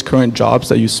 most current jobs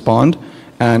that you spawned.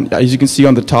 And as you can see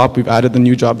on the top, we've added the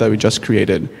new job that we just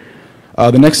created.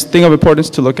 The next thing of importance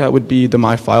to look at would be the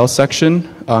My Files section.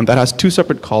 That has 2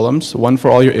 separate columns, one for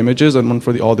all your images and one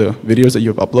for all the videos that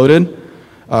you've uploaded.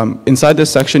 Inside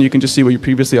this section, you can just see what you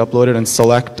previously uploaded and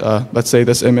select, let's say,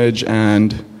 this image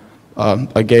and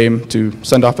a game to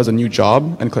send off as a new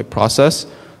job and click process.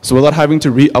 So without having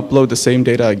to re-upload the same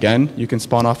data again, you can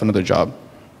spawn off another job.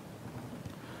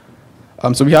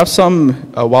 So we have some,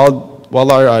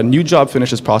 while our new job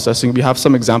finishes processing, we have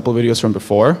some example videos from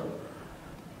before.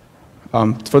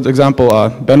 For example,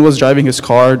 Ben was driving his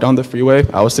car down the freeway.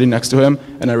 I was sitting next to him,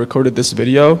 and I recorded this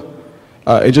video.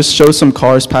 It just shows some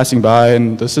cars passing by,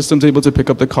 and the system's able to pick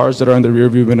up the cars that are in the rear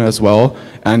view mirror as well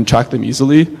and track them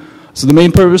easily. So the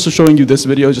main purpose of showing you this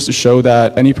video is just to show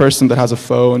that any person that has a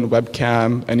phone,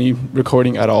 webcam, any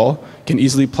recording at all can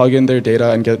easily plug in their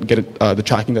data and get the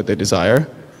tracking that they desire.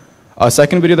 A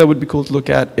second video that would be cool to look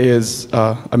at is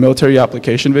a military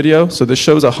application video. So this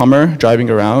shows a Hummer driving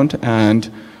around,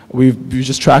 and we've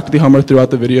just tracked the Hummer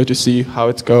throughout the video to see how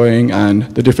it's going and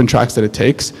the different tracks that it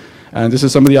takes. And this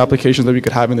is some of the applications that we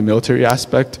could have in the military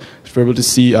aspect to be able to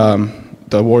see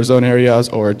the war zone areas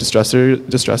or distress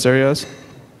areas.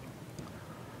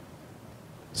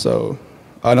 So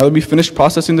now that we finished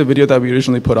processing the video that we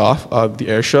originally put off of the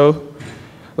air show,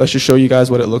 let's just show you guys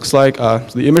what it looks like.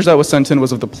 So the image that was sent in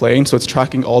was of the plane, so it's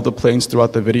tracking all the planes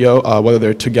throughout the video, whether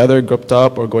they're together, grouped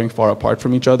up, or going far apart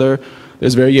from each other.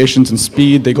 There's variations in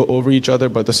speed, they go over each other,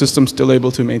 but the system's still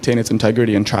able to maintain its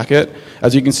integrity and track it.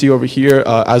 As you can see over here,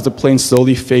 as the plane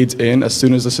slowly fades in, as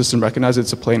soon as the system recognizes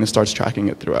it's a plane, it starts tracking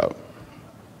it throughout.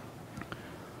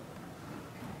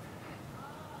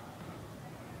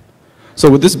 So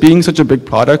with this being such a big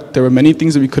product, there were many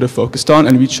things that we could have focused on,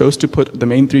 and we chose to put the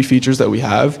main 3 features that we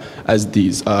have as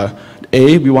these.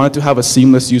 A, we wanted to have a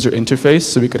seamless user interface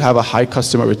so we could have a high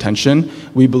customer retention.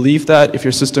 We believe that if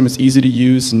your system is easy to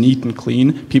use, neat and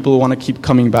clean, people will want to keep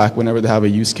coming back whenever they have a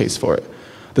use case for it.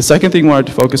 The second thing we wanted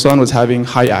to focus on was having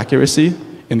high accuracy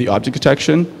in the object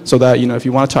detection so that, if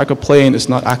you want to track a plane, it's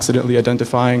not accidentally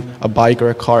identifying a bike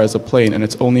or a car as a plane, and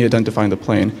it's only identifying the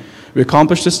plane. We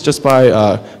accomplished this just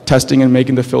by testing and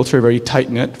making the filter very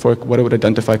tight-knit for what it would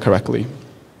identify correctly.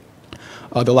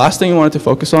 The last thing we wanted to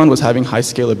focus on was having high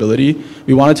scalability.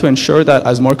 We wanted to ensure that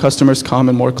as more customers come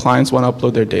and more clients want to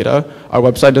upload their data, our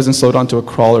website doesn't slow down to a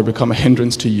crawl or become a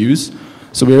hindrance to use.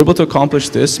 So we were able to accomplish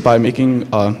this by making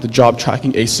the job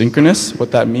tracking asynchronous.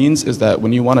 What that means is that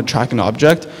when you want to track an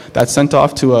object, that's sent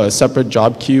off to a separate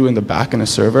job queue in the back in a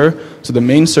server. So the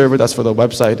main server that's for the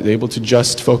website is able to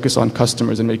just focus on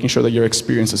customers and making sure that your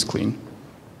experience is clean.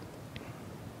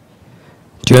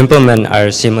 To implement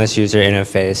our seamless user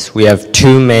interface, we have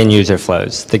 2 main user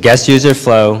flows. The guest user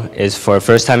flow is for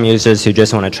first-time users who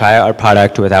just want to try out our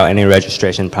product without any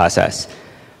registration process.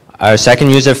 Our second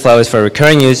user flow is for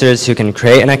recurring users who can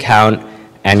create an account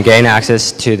and gain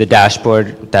access to the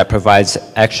dashboard that provides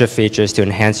extra features to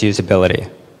enhance usability.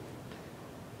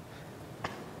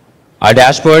 Our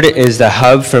dashboard is the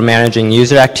hub for managing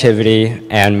user activity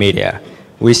and media.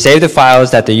 We save the files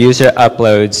that the user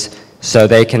uploads so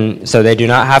they do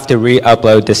not have to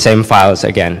re-upload the same files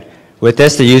again. With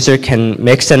this, the user can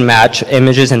mix and match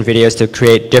images and videos to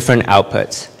create different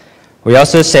outputs. We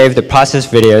also save the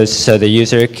processed videos so the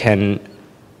user can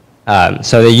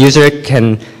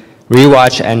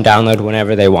rewatch and download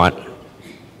whenever they want.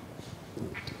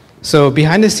 So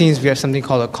behind the scenes, we have something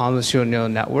called a convolutional neural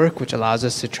network, which allows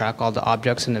us to track all the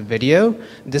objects in the video.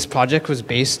 This project was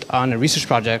based on a research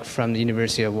project from the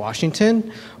University of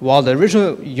Washington. While the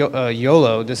original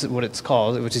YOLO, this is what it's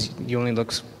called, which is you only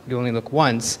look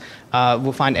once,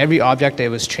 we'll find every object that it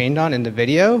was trained on in the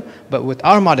video. But with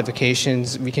our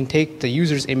modifications, we can take the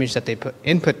user's image that they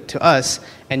input to us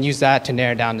and use that to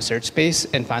narrow down the search space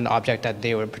and find the object that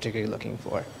they were particularly looking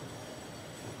for.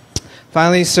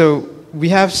 Finally, so we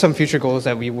have some future goals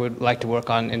that we would like to work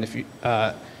on in the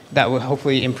that will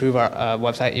hopefully improve our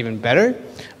website even better.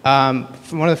 One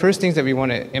of the first things that we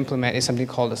want to implement is something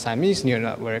called a Siamese neural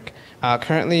network.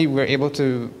 Currently, we're able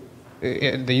to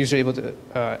the user able to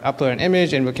upload an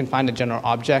image and we can find a general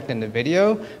object in the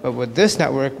video. But with this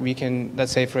network, we can,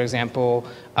 let's say, for example,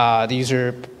 the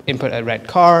user input a red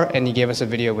car and he gave us a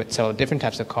video with several different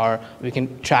types of car. We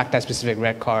can track that specific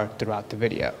red car throughout the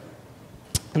video.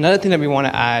 Another thing that we want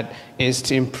to add is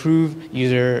to improve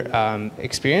user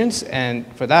experience, and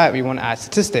for that we want to add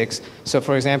statistics. So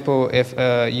for example, if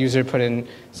a user put in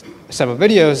several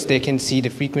videos, they can see the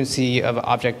frequency of an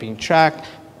object being tracked,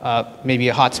 maybe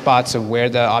hotspots of where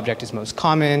the object is most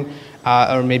common,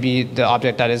 or maybe the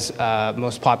object that is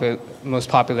most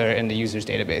popular in the user's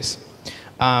database.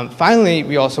 Finally,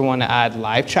 we also want to add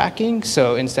live tracking.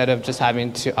 So instead of just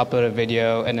having to upload a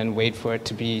video and then wait for it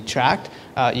to be tracked,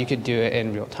 you could do it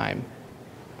in real time.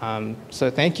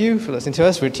 So thank you for listening to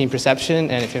us. We're Team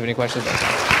Perception, and if you have any questions, let us know.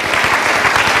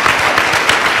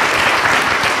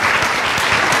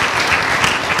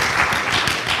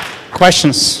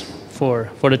 Questions for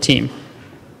the team?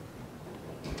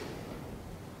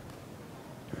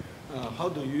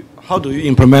 How do you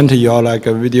implement your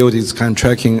video this kind of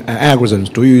tracking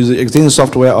algorithms? Do you use existing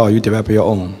software or you develop your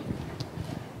own?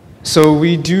 So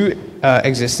we do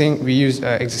we use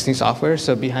existing software.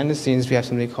 So behind the scenes, we have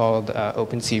something called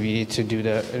OpenCV to do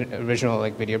the original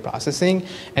video processing,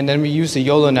 and then we use the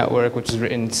YOLO network, which is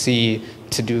written in C,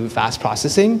 to do fast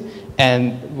processing.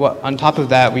 And on top of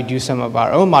that, we do some of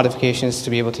our own modifications to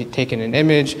be able to take in an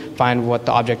image, find what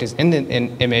the object is in the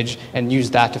image, and use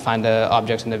that to find the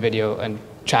objects in the video and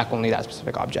track only that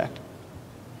specific object.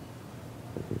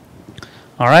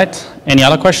 All right. Any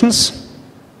other questions?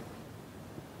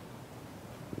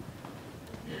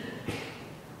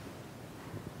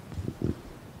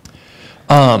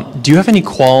 Do you have any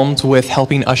qualms with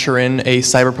helping usher in a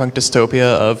cyberpunk dystopia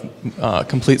of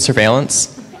complete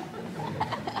surveillance?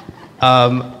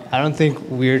 I don't think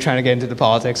we're trying to get into the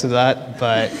politics of that,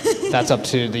 but that's up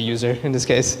to the user in this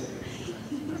case.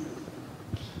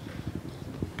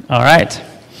 All right.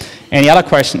 Any other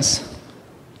questions?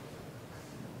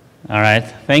 All right.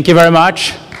 Thank you very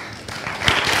much.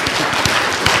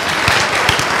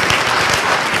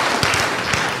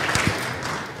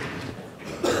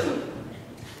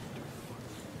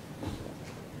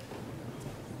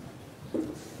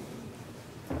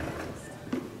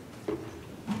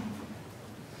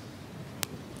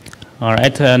 All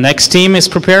right, next team is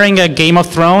preparing a Game of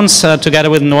Thrones together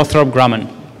with Northrop Grumman.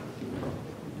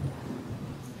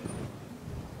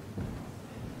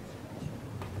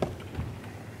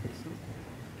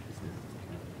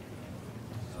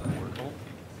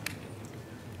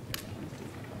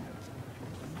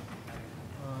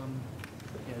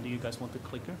 Yeah, do you guys want the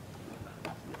clicker?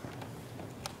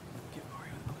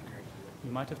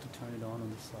 You might have to turn it on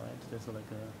the side. There's like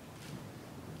a...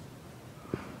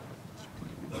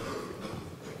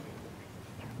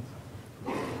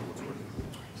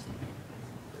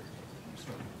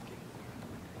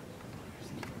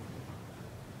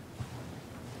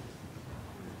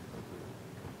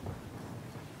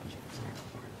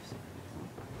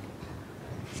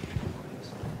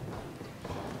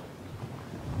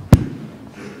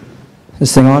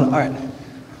 This thing on? All right.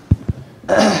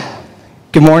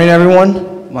 Good morning,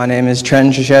 everyone. My name is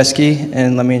Trent Krzyzewski,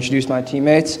 and let me introduce my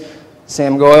teammates.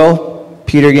 Sam Goyle,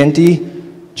 Peter Ginty,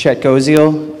 Chet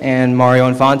Goziel, and Mario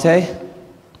Infante.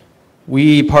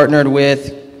 We partnered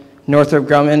with Northrop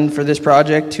Grumman for this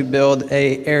project to build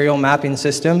an aerial mapping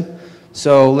system.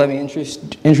 So let me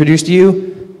introduce to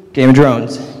you Game of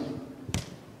Drones.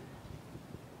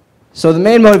 So the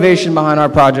main motivation behind our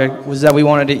project was that we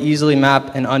wanted to easily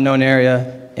map an unknown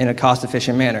area in a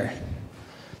cost-efficient manner.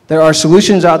 There are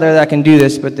solutions out there that can do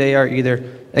this, but they are either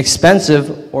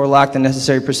expensive or lack the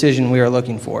necessary precision we are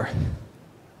looking for.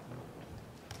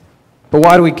 But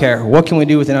why do we care? What can we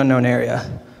do with an unknown area?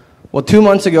 Well, 2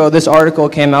 months ago, this article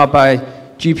came out by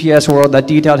GPS World that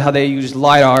detailed how they used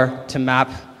LiDAR to map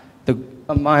the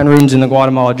Mayan ruins in the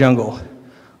Guatemala jungle.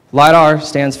 LiDAR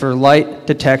stands for Light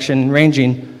Detection and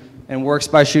Ranging, and works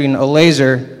by shooting a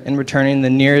laser and returning the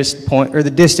nearest point, or the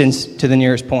distance to the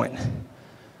nearest point.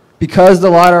 Because the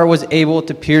LiDAR was able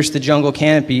to pierce the jungle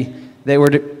canopy,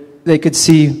 they could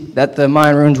see that the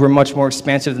Mayan ruins were much more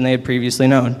expansive than they had previously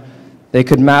known. They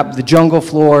could map the jungle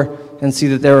floor and see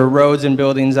that there were roads and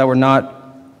buildings that were not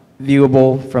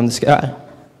viewable from the sky.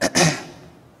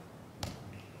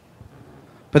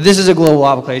 But this is a global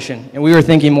application, and we were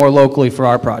thinking more locally for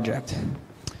our project.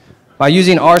 By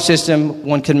using our system,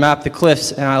 one could map the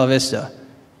cliffs in Isla Vista.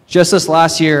 Just this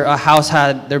last year, a house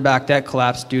had their back deck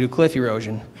collapsed due to cliff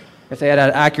erosion. If they had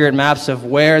accurate maps of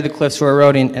where the cliffs were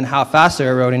eroding and how fast they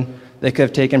were eroding, they could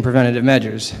have taken preventative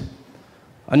measures.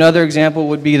 Another example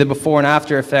would be the before and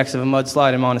after effects of a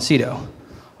mudslide in Montecito.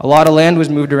 A lot of land was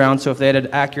moved around, so if they had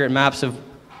accurate maps of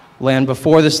land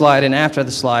before the slide and after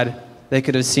the slide, they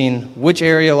could have seen which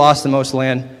area lost the most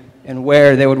land and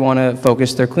where they would want to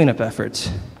focus their cleanup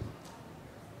efforts.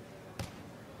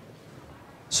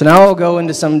 So now I'll go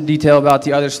into some detail about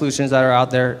the other solutions that are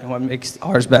out there and what makes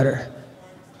ours better.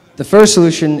 The first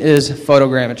solution is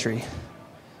photogrammetry.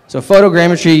 So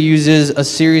photogrammetry uses a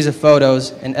series of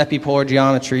photos and epipolar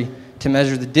geometry to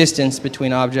measure the distance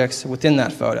between objects within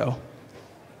that photo.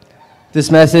 This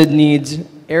method needs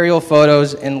aerial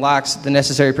photos and lacks the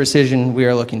necessary precision we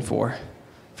are looking for.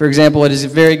 For example, it is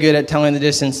very good at telling the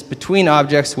distance between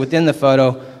objects within the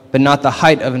photo, but not the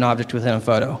height of an object within a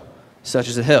photo, such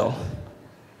as a hill.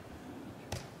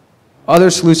 Other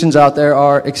solutions out there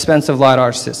are expensive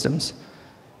LiDAR systems.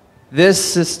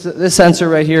 This sensor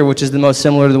right here, which is the most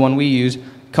similar to the one we use,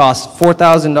 costs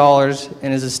 $4,000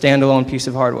 and is a standalone piece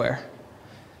of hardware.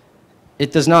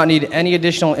 It does not need any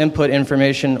additional input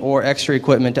information or extra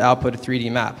equipment to output a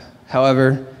 3D map.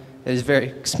 However, it is very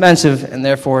expensive and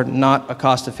therefore not a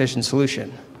cost-efficient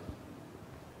solution.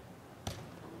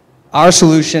 Our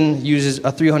solution uses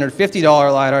a $350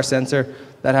 LiDAR sensor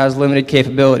that has limited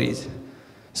capabilities.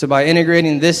 So by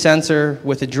integrating this sensor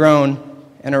with a drone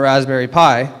and a Raspberry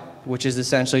Pi, which is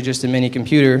essentially just a mini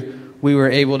computer, we were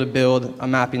able to build a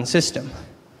mapping system.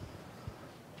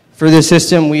 For this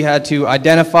system, we had to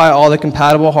identify all the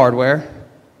compatible hardware,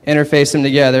 interface them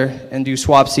together, and do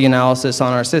swap-C analysis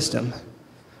on our system.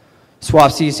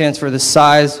 Swap-C stands for the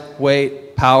size,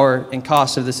 weight, power, and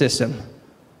cost of the system.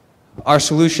 Our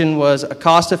solution was a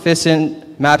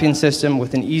cost-efficient mapping system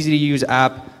with an easy-to-use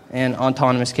app and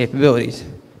autonomous capabilities.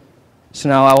 So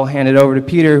now I will hand it over to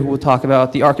Peter, who will talk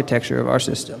about the architecture of our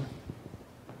system.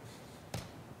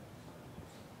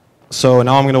 So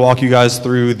now I'm going to walk you guys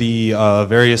through the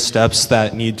various steps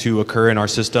that need to occur in our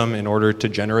system in order to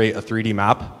generate a 3D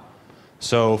map.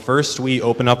 So first we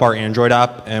open up our Android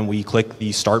app and we click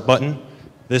the Start button.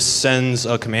 This sends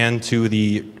a command to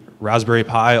the Raspberry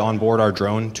Pi on board our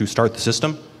drone to start the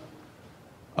system.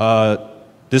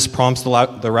 This prompts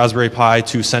the Raspberry Pi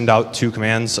to send out two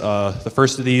commands. The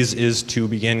first of these is to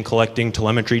begin collecting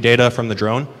telemetry data from the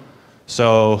drone.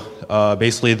 So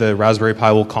basically the Raspberry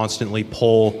Pi will constantly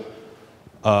pull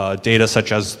data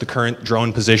such as the current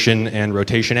drone position and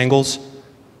rotation angles.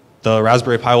 The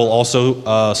Raspberry Pi will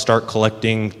also start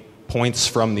collecting points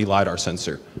from the LiDAR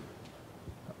sensor.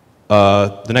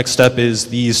 The next step is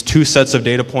these two sets of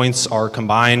data points are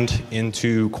combined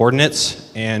into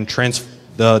coordinates, and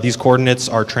these coordinates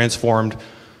are transformed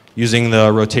using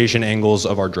the rotation angles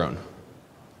of our drone.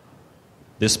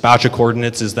 This batch of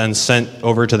coordinates is then sent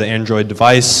over to the Android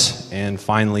device, and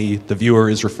finally the viewer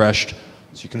is refreshed.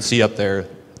 So you can see up there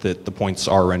that the points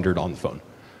are rendered on the phone.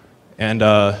 And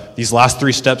these last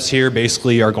three steps here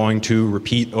basically are going to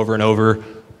repeat over and over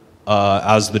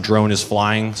as the drone is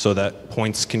flying so that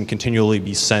points can continually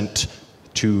be sent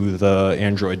to the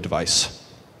Android device.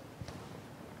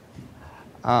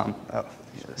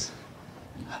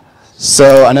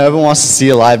 So I know everyone wants to see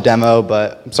a live demo,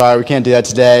 but I'm sorry we can't do that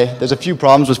today. There's a few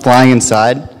problems with flying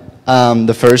inside.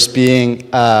 The first being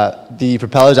the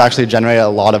propellers actually generate a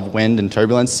lot of wind and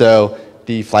turbulence, so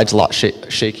the flight's a lot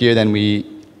shakier than we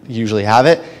usually have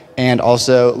it. And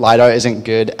also, LiDAR isn't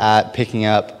good at picking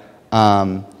up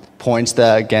points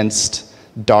against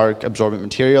dark absorbent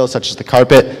material, such as the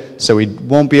carpet, so we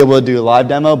won't be able to do a live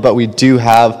demo, but we do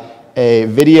have a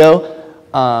video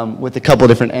with a couple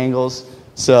different angles.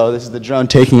 So this is the drone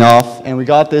taking off, and we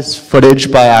got this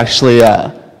footage by actually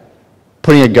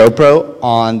putting a GoPro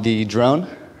on the drone.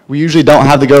 We usually don't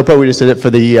have the GoPro, we just did it for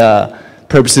the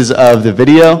purposes of the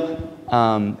video.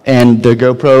 And the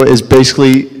GoPro is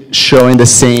basically showing the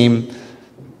same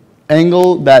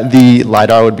angle that the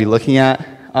LiDAR would be looking at.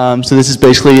 So this is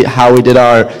basically how we did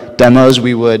our demos.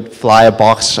 We would fly a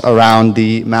box around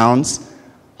the mounds.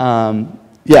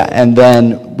 Yeah, and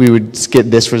then we would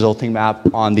get this resulting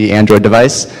map on the Android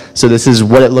device. So this is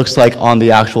what it looks like on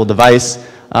the actual device.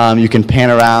 You can pan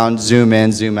around, zoom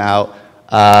in, zoom out,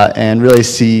 and really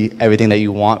see everything that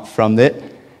you want from it,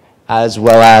 as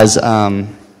well as,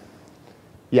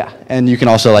 yeah, and you can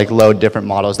also like load different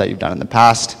models that you've done in the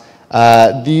past.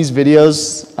 These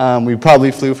videos, we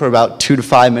probably flew for about 2 to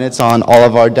 5 minutes on all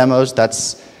of our demos.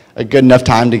 That's a good enough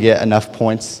time to get enough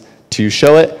points to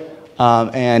show it.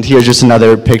 And here's just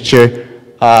another picture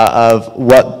of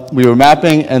what we were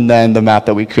mapping and then the map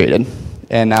that we created.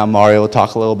 And now Mario will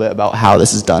talk a little bit about how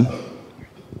this is done.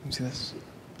 See this?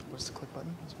 What's the click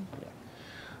button?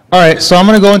 All right, so I'm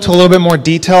going to go into a little bit more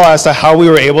detail as to how we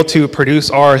were able to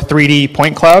produce our 3D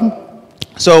point cloud.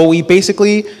 So we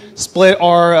basically split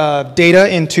our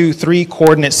data into 3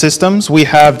 coordinate systems. We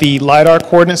have the LiDAR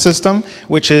coordinate system,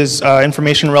 which is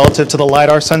information relative to the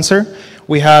LiDAR sensor.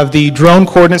 We have the drone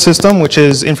coordinate system, which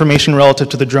is information relative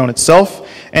to the drone itself.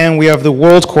 And we have the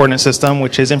world coordinate system,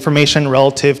 which is information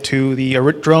relative to the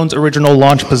drone's original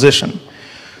launch position.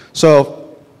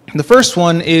 So the first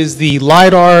one is the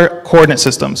LiDAR coordinate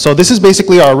system. So this is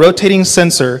basically our rotating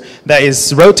sensor that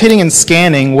is rotating and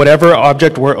scanning whatever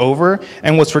object we're over,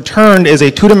 and what's returned is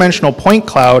a 2-dimensional point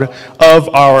cloud of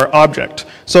our object.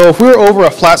 So if we're over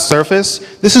a flat surface,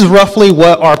 this is roughly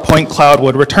what our point cloud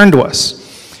would return to us.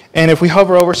 And if we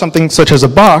hover over something such as a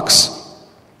box,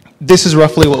 this is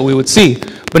roughly what we would see.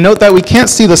 But note that we can't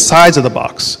see the sides of the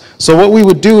box. So what we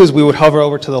would do is we would hover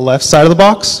over to the left side of the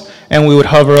box, and we would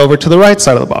hover over to the right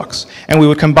side of the box. And we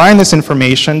would combine this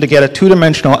information to get a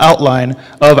 2-dimensional outline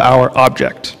of our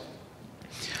object.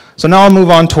 So now I'll move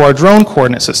on to our drone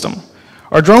coordinate system.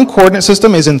 Our drone coordinate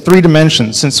system is in 3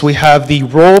 dimensions, since we have the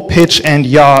roll, pitch, and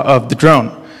yaw of the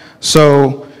drone.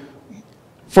 So,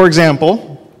 for example,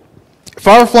 if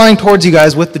I were flying towards you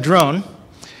guys with the drone,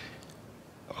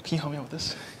 can you help me out with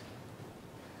this?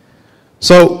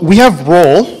 So we have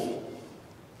roll,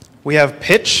 we have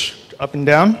pitch, up and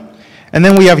down, and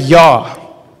then we have yaw.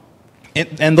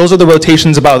 And those are the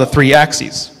rotations about the 3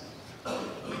 axes.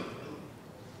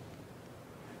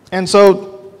 And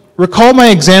so recall my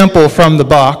example from the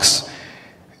box.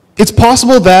 It's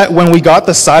possible that when we got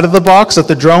the side of the box that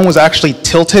the drone was actually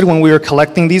tilted when we were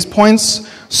collecting these points.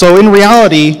 So in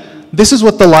reality, this is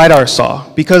what the LiDAR saw,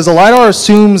 because the LiDAR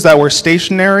assumes that we're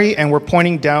stationary and we're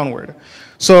pointing downward.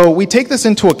 So we take this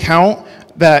into account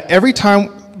that every time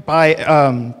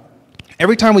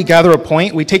we gather a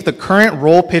point, we take the current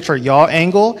roll, pitch, or yaw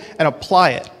angle and apply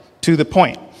it to the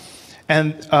point.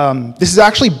 And this is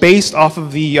actually based off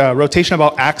of the rotation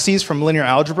about axes from linear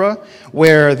algebra,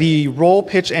 where the roll,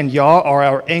 pitch, and yaw are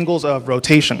our angles of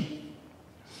rotation.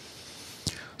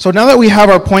 So now that we have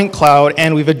our point cloud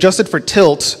and we've adjusted for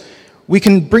tilt, we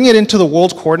can bring it into the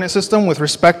world coordinate system with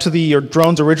respect to the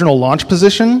drone's original launch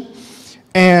position.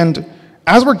 And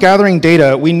as we're gathering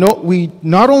data, we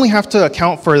not only have to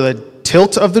account for the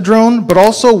tilt of the drone, but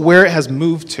also where it has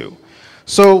moved to.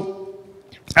 So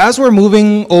as we're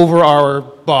moving over our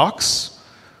box,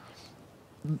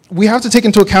 we have to take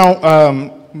into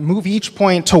account, move each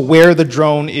point to where the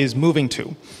drone is moving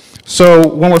to. So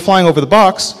when we're flying over the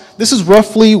box, this is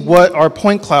roughly what our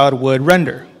point cloud would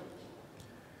render.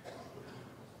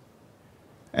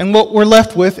 And what we're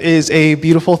left with is a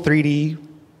beautiful 3D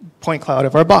point cloud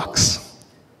of our box.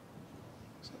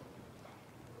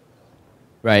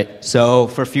 Right, so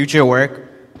for future work,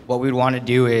 what we'd want to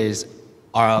do is,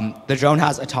 the drone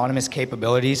has autonomous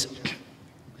capabilities,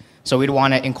 so we'd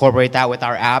want to incorporate that with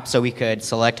our app so we could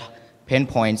select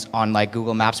pinpoints on like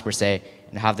Google Maps per se,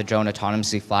 and have the drone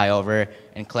autonomously fly over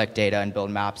and collect data and build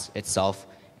maps itself.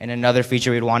 And another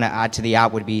feature we'd want to add to the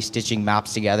app would be stitching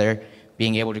maps together,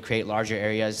 being able to create larger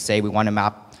areas. Say we want to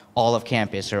map all of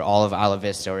campus or all of Isla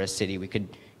Vista or a city, we could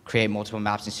create multiple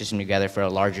maps and stitch them together for a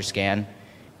larger scan.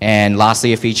 And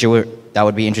lastly, a feature that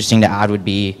would be interesting to add would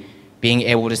be being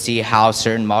able to see how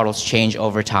certain models change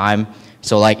over time.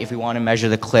 So like if we want to measure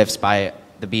the cliffs by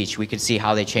the beach, we could see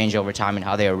how they change over time and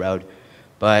how they erode.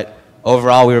 But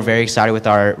overall, we were very excited with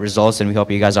our results, and we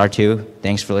hope you guys are too.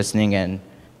 Thanks for listening, and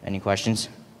any questions?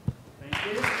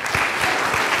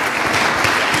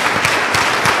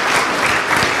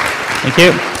 Thank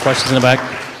you. Questions in the back?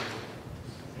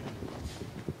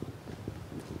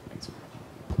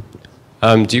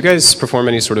 Do you guys perform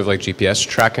any sort of like GPS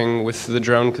tracking with the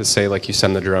drone? Because say like you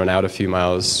send the drone out a few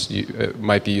miles, it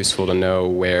might be useful to know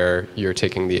where you're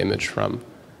taking the image from.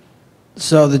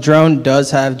 So the drone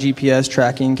does have GPS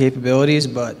tracking capabilities,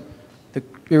 but it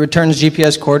returns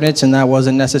GPS coordinates, and that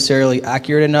wasn't necessarily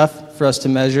accurate enough for us to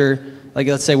measure. Like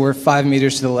let's say we're 5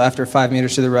 meters to the left or 5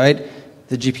 meters to the right,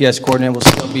 the GPS coordinate will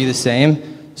still be the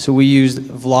same. So we used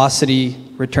velocity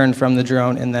returned from the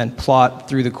drone and then plot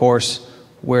through the course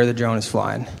where the drone is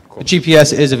flying. Cool. The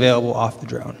GPS is available off the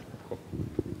drone. Cool.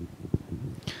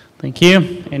 Thank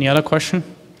you. Any other question?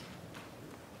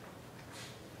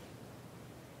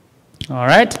 All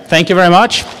right. Thank you very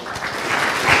much.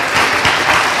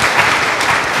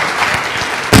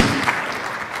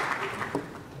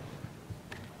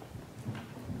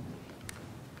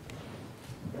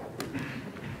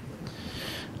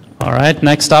 All right.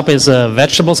 Next up is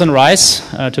vegetables and rice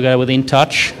together with In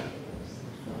Touch.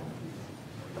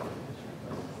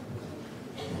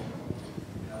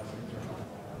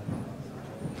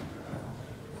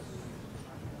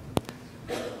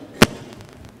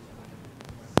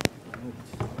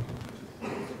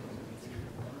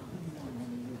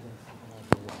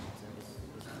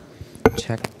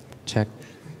 Check, check.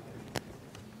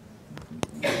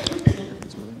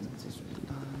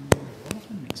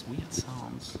 Makes weird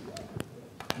sounds.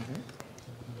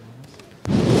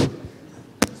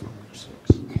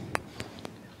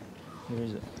 Where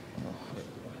is it?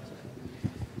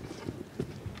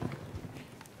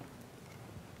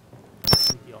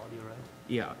 The audio, right?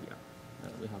 Yeah, yeah.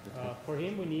 We have to. For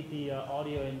him, we need the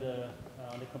audio in the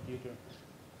on the computer.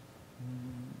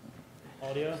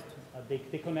 Audio.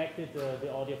 They connected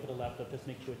the audio for the laptop. Just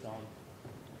make sure it's on.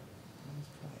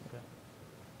 Okay.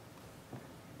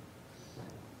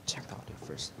 Check the audio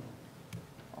first.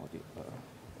 Audio.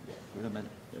 Wait a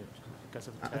minute. Because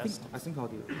of the I test. think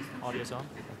audio. Audio's on.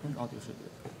 I think audio should be.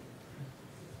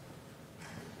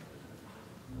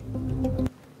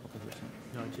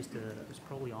 No, it's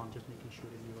probably on. Just making sure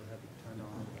that you will have it turned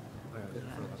on.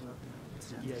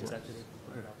 Yeah, exactly.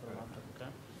 For the laptop.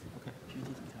 Okay.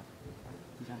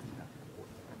 Okay.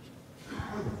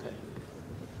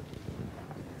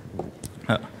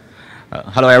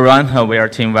 Hello everyone, we are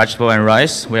Team Vegetable and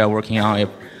Rice. We are working on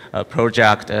a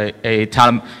project, a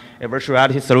virtual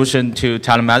reality solution to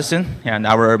telemedicine, and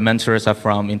our mentors are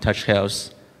from InTouch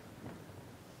Health.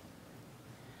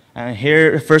 And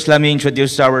here, first let me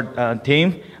introduce our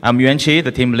team. I'm Yuan Qi,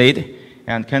 the team lead,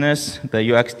 and Kenneth,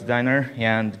 the UX designer,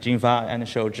 and Jinfa and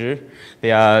Shouzhi,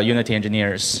 they are Unity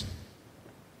engineers.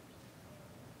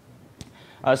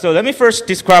 So let me first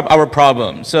describe our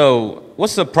problem. So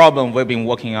what's the problem we've been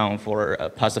working on for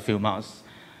past few months?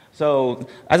 So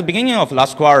at the beginning of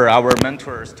last quarter, our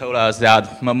mentors told us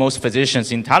that most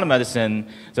physicians in telemedicine,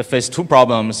 they face two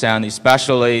problems, and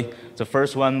especially the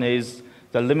first one is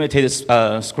the limited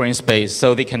screen space,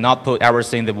 so they cannot put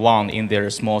everything they want in their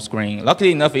small screen.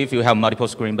 Luckily enough, if you have multiple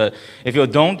screens, but if you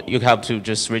don't, you have to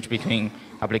just switch between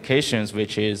applications,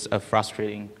 which is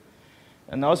frustrating.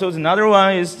 And also another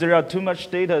one is there are too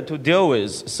much data to deal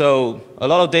with. So a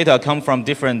lot of data come from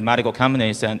different medical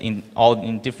companies and all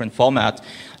in different formats,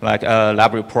 like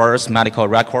lab reports, medical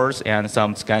records, and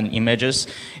some scan images,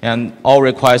 and all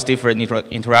requires different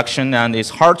interaction, and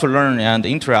it's hard to learn and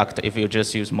interact if you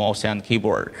just use mouse and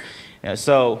keyboard. Yeah,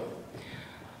 so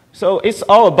it's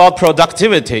all about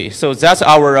productivity. So that's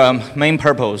our main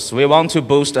purpose. We want to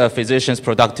boost a physician's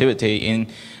productivity in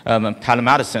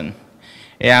telemedicine.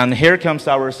 And here comes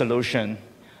our solution,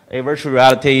 a virtual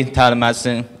reality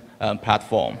telemedicine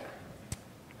platform.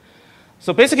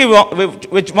 So basically, we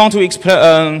want to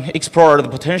explore the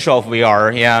potential of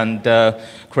VR and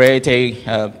create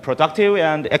a productive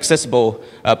and accessible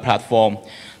platform.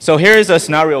 So here is a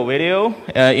scenario video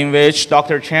in which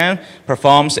Dr. Chen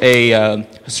performs a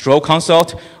stroke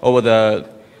consult over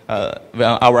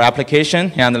our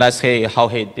application, and let's see how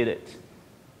he did it.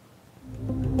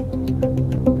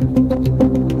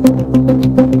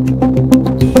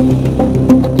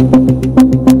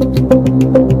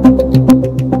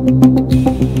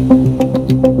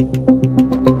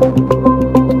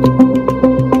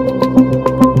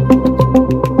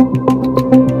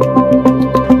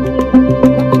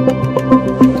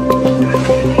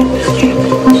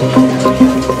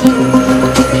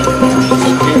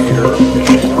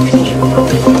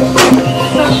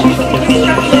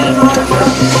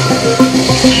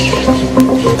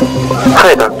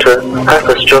 Hi doctor, I have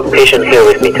a stroke patient here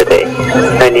with me today.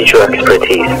 I need your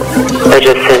expertise. I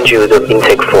just sent you the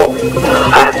intake form.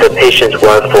 I have the patient's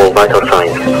wife for vital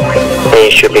signs, and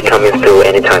it should be coming through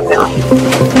anytime now.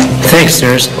 Thanks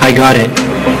nurse, I got it.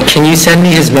 Can you send me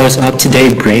his most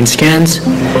up-to-date brain scans?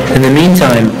 In the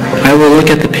meantime, I will look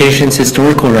at the patient's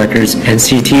historical records and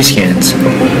CT scans.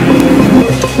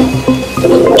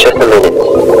 Just a minute.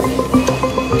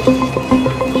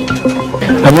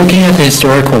 I'm looking at the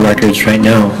historical records right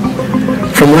now.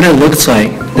 From what it looks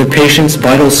like, the patient's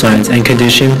vital signs and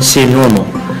condition seem normal.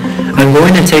 I'm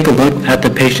going to take a look at the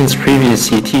patient's previous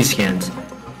CT scans.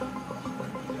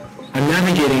 I'm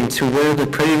navigating to where the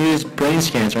previous brain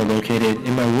scans are located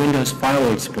in my Windows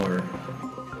File Explorer.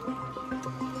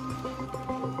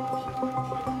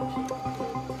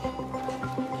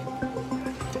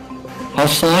 I'll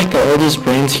select the oldest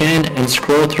brain scan and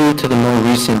scroll through to the more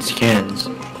recent scans.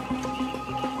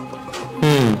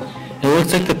 It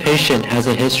looks like the patient has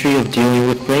a history of dealing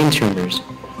with brain tumors.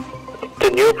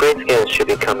 The new brain scans should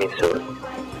be coming soon.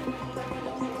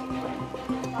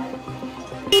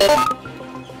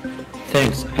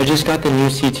 Thanks, I just got the new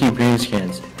CT brain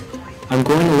scans. I'm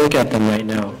going to look at them right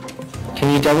now.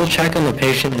 Can you double check on the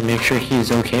patient and make sure he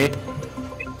is okay?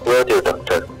 Will do,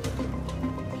 doctor.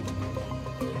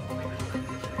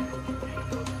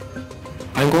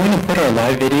 I'm going to put our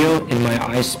live video in my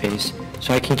iSpace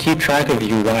so I can keep track of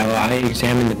you while I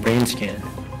examine the brain scan.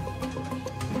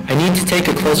 I need to take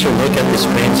a closer look at this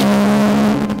brainstorm.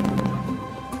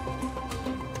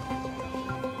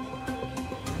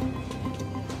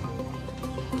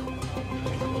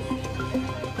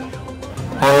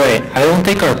 Alright, I don't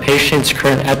think our patient's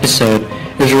current episode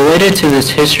is related to this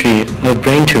history of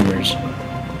brain tumors.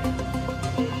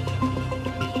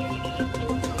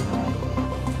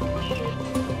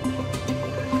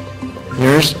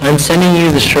 Nurse, I'm sending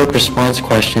you the short response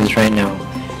questions right now.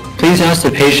 Please ask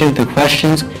the patient the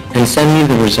questions and send me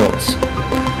the results.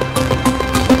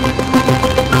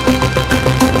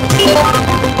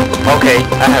 Okay,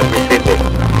 I have received it.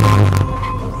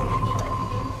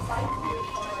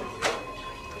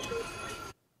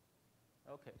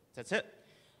 Okay, that's it.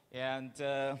 And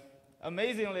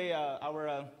amazingly,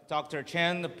 our Dr.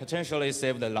 Chen potentially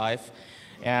saved a life,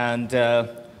 and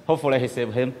hopefully he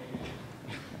saved him.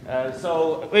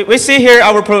 So we see here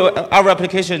our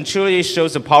application truly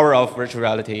shows the power of virtual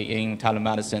reality in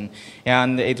telemedicine,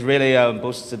 and it really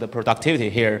boosts the productivity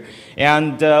here.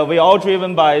 And we're all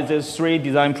driven by these 3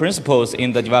 design principles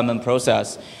in the development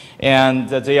process, and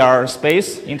they are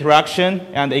space, interaction,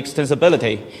 and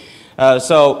extensibility.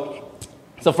 So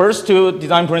the first 2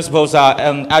 design principles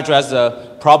address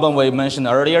the problem we mentioned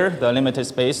earlier, the limited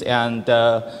space and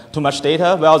too much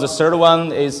data, while the third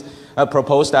one is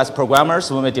proposed as programmers.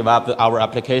 When we developed our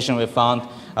application, we found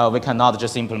we cannot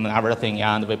just implement everything,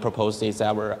 and we proposed this as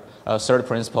our third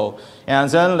principle. And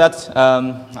then let's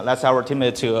our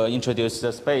teammate to introduce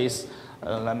the space.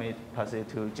 Let me pass it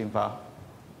to Jinfa.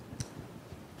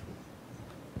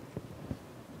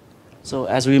 So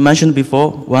as we mentioned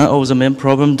before, one of the main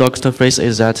problems doctors face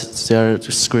is that their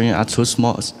screens are too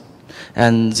small.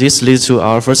 And this leads to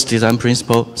our first design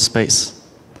principle, space.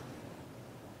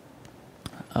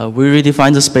 We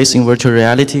redefine the space in virtual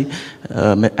reality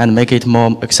and make it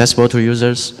more accessible to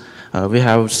users. We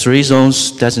have 3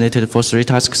 zones designated for 3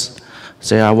 tasks.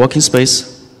 They are working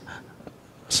space,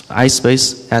 eye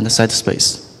space, and sight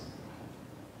space.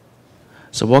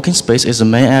 So working space is the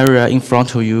main area in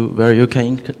front of you where you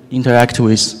can interact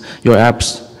with your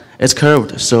apps. It's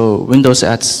curved, so windows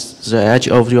at the edge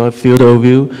of your field of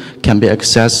view can be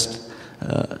accessed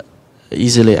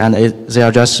easily, and they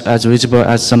are just as visible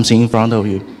as something in front of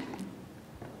you.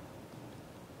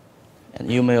 And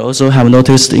you may also have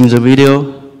noticed in the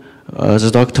video, the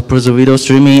doctor puts the video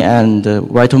streaming and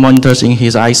vital monitors in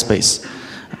his eye space,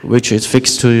 which is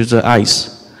fixed to the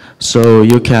eyes. So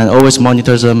you can always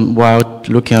monitor them while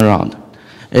looking around.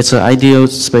 It's an ideal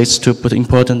space to put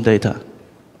important data.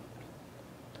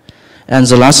 And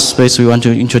the last space we want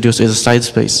to introduce is a side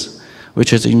space,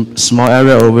 which is a small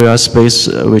area of real space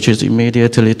which is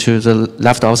immediately to the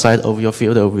left outside of your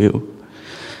field of view.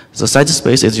 The side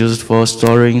space is used for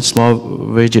storing small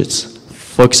widgets.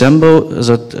 For example,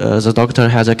 the doctor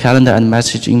has a calendar and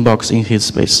message inbox in his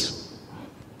space.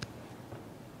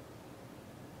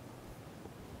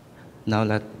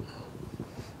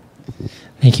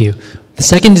 Thank you. The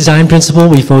second design principle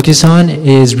we focus on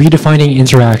is redefining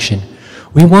interaction.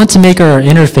 We want to make our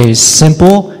interface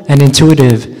simple and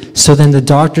intuitive so then the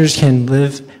doctors can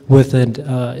live with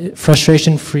a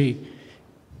frustration-free.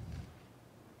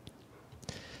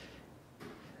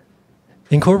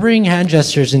 Incorporating hand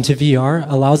gestures into VR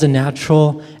allows a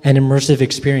natural and immersive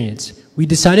experience. We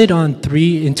decided on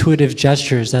 3 intuitive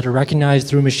gestures that are recognized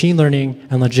through machine learning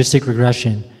and logistic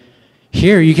regression.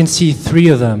 Here you can see 3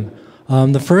 of them.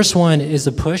 The first one is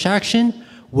the push action,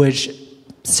 which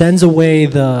sends away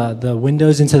the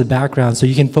windows into the background so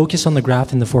you can focus on the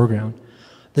graph in the foreground.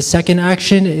 The second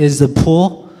action is the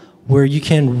pull, where you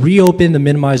can reopen the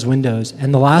minimized windows.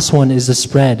 And the last one is the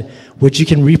spread, which you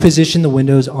can reposition the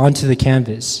windows onto the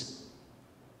canvas.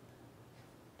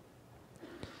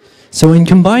 So in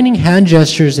combining hand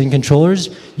gestures and controllers,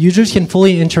 users can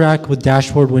fully interact with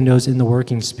dashboard windows in the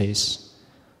working space.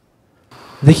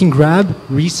 They can grab,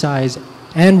 resize,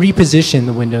 and reposition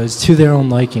the windows to their own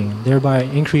liking, thereby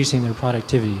increasing their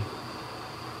productivity.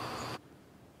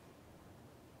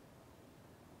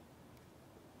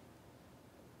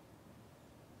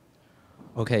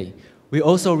 Okay, we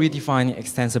also redefine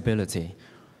extensibility.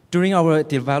 During our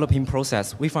developing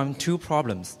process, we found 2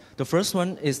 problems. The first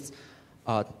one is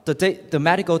the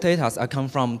medical data come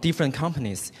from different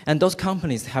companies, and those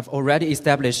companies have already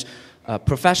established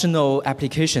professional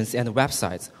applications and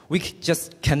websites. We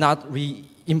just cannot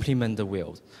re-implement the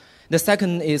wheel. The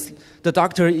second is the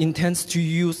doctor intends to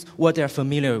use what they're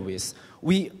familiar with.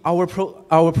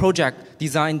 Our project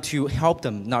designed to help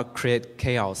them not create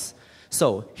chaos.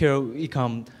 So here we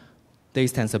come the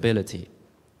extensibility.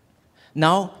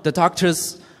 Now the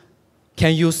doctors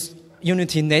can use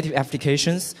Unity native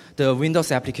applications, the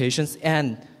Windows applications,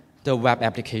 and the web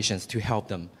applications to help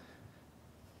them.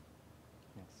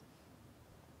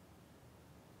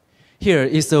 Here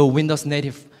is the Windows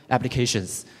native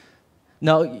applications.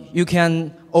 Now you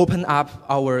can open up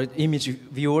our image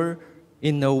viewer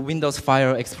in the Windows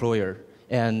File Explorer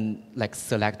and like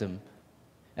select them.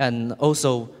 And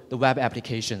also the web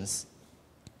applications.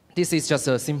 This is just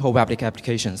a simple web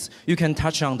applications. You can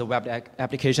touch on the web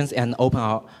applications and open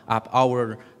up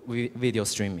our video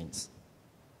streamings.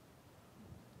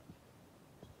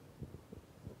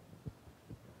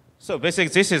 So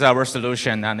basically, this is our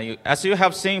solution. And as you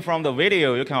have seen from the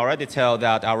video, you can already tell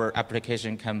that our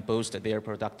application can boost their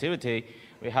productivity.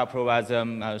 We have provided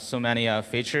them so many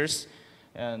features.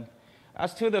 And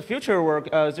as to the future work,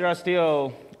 there are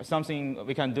still something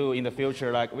we can do in the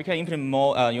future. Like we can implement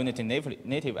more Unity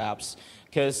native apps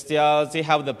because they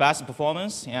have the best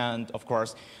performance, and of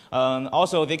course,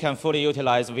 also they can fully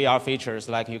utilize VR features.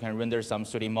 Like you can render some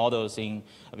 3D models in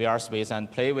VR space and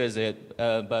play with it.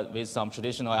 But with some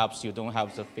traditional apps, you don't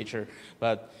have the feature.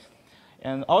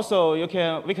 And also, we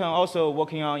can also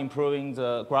working on improving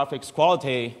the graphics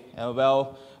quality.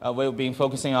 We've been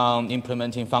focusing on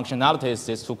implementing functionalities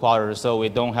these 2 quarters, so we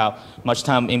don't have much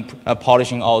time in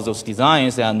polishing all those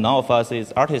designs, and none of us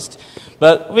is artists.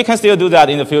 But we can still do that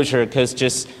in the future, because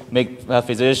just make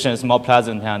physicians more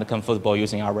pleasant and comfortable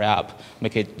using our app.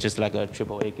 Make it just like a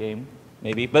AAA game,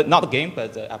 maybe, but not a game,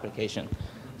 but the application.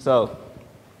 So,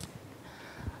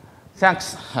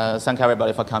 thanks. Thank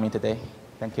everybody for coming today.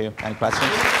 Thank you. Any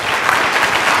questions?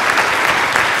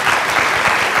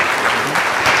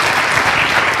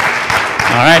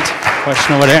 All right,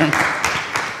 question over there.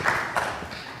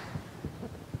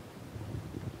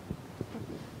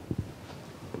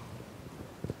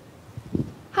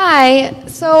 Hi,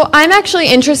 so I'm actually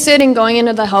interested in going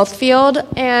into the health field,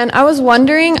 and I was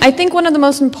wondering, I think one of the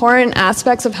most important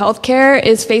aspects of healthcare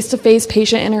is face-to-face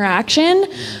patient interaction,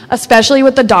 especially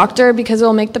with the doctor, because it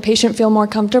will make the patient feel more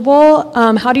comfortable.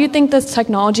 How do you think this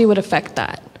technology would affect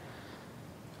that?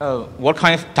 What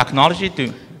kind of technology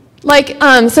do? Like,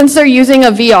 since they're using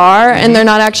a VR and they're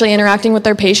not actually interacting with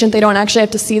their patient, they don't actually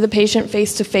have to see the patient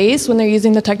face-to-face when they're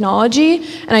using the technology,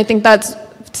 and I think that's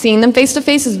seeing them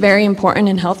face-to-face is very important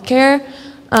in healthcare.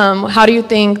 How do you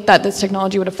think that this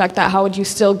technology would affect that? How would you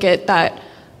still get that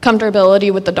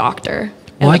comfortability with the doctor?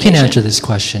 Well, I can answer this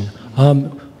question.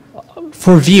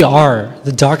 For VR,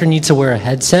 the doctor needs to wear a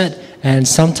headset, and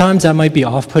sometimes that might be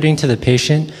off-putting to the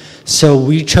patient. So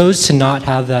we chose to not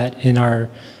have that in our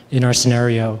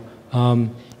scenario.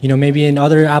 You know, maybe in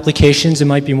other applications it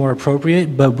might be more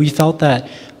appropriate, but we felt that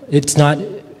it's not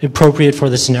appropriate for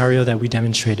the scenario that we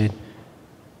demonstrated.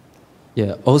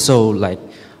 Yeah, also like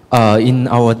in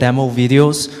our demo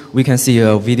videos, we can see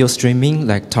a video streaming,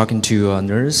 like talking to a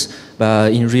nurse,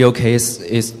 but in real case,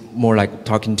 it's more like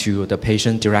talking to the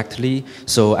patient directly.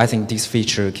 So I think this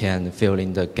feature can fill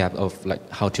in the gap of like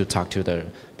how to talk to the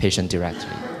patient directly.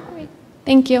 Great.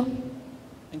 Thank you.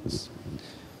 Thanks.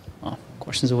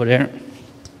 Questions over there?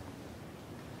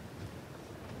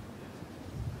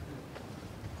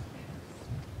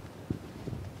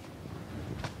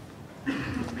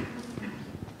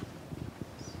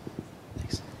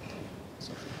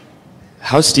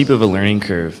 How steep of a learning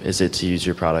curve is it to use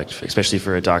your product, especially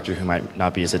for a doctor who might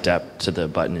not be as adept to the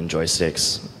button and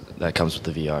joysticks that comes with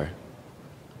the VR?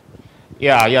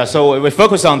 Yeah, so we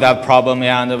focus on that problem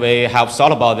and we have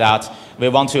thought about that. We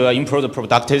want to improve the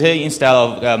productivity instead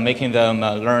of making them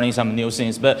learning some new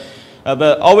things. But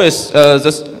always,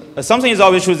 something is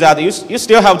always true that you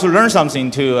still have to learn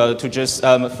something to just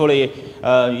fully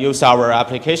use our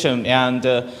application. And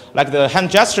like the hand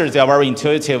gestures, they are very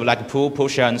intuitive, like pull,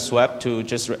 push, and swipe to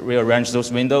just rearrange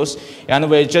those windows. And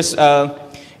we just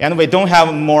and we don't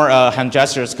have more hand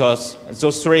gestures because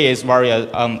those 3 is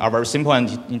are very simple and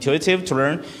intuitive to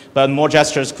learn. But more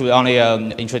gestures could only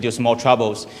introduce more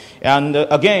troubles. And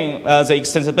again, the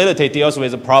extensibility deals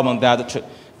with the problem that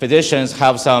physicians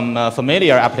have some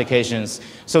familiar applications,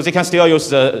 so they can still use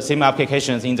the same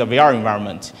applications in the VR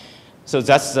environment. So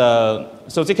that's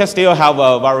so they can still have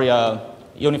a very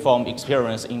uniform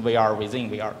experience in VR,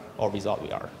 within VR, or without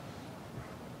VR.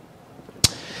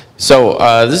 So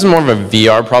this is more of a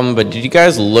VR problem, but did you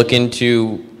guys look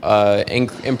into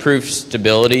improve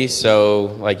stability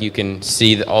so like you can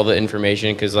see all the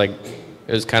information? Because like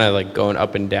it was kind of like going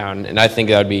up and down, and I think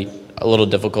that would be a little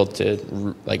difficult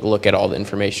to like look at all the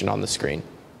information on the screen.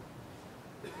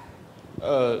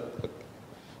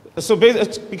 So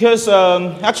because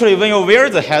actually when you wear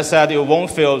the headset, you won't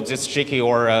feel this shaky,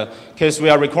 or because we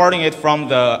are recording it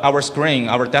from our screen,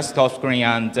 our desktop screen,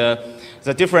 and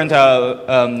the different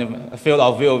field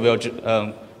of view will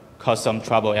cause some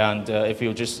trouble. And if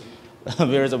you just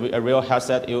wear a real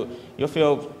headset, you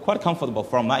feel quite comfortable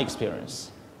from my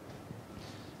experience.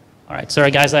 All right,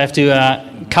 sorry guys, I have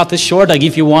to cut this short. I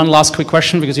give you one last quick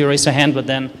question because you raised your hand, but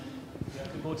then you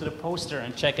have to go to the poster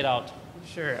and check it out.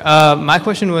 Sure. My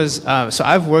question was, so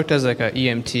I've worked as like an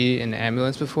EMT in the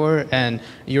ambulance before, and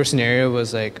your scenario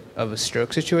was like of a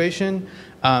stroke situation.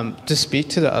 To speak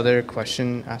to the other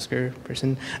question asker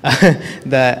person,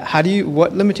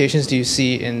 what limitations do you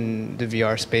see in the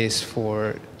VR space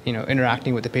for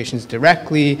interacting with the patients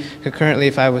directly? Currently,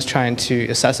 if I was trying to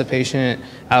assess a patient,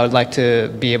 I would like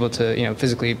to be able to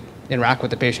physically interact with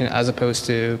the patient as opposed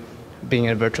to being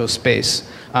in a virtual space.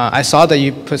 I saw that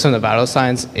you put some of the vital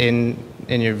signs in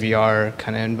your VR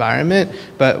kind of environment,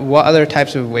 but what other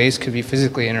types of ways could we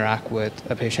physically interact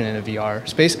with a patient in a VR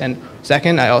space? And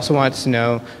second, I also wanted to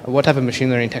know what type of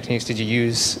machine learning techniques did you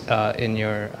use in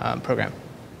your program?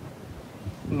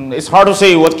 It's hard to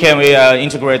say what can we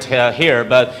integrate here,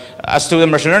 but as to the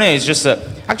machine learning, it's just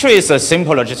actually it's a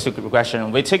simple logistic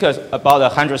regression. We take about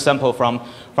 100 samples from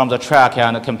the track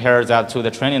and compare that to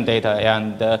the training data.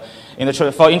 And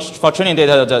for training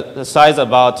data, the size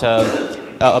about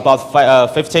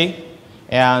 50,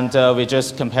 and we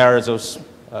just compare those.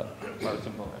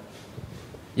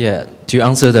 Yeah, to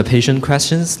answer the patient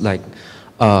questions, like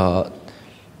our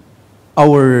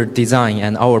design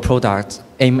and our product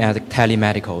aim at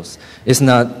telemedicals. It's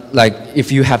not like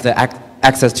if you have the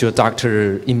access to a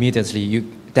doctor immediately, you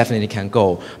definitely can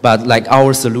go. But like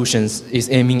our solutions is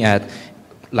aiming at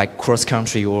like cross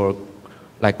country or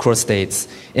like cross states.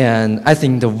 And I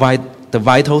think the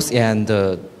vitals and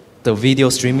the video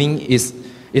streaming is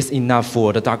enough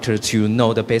for the doctor to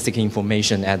know the basic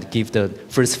information and give the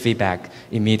first feedback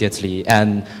immediately.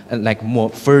 And like more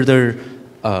further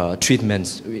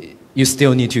treatments, you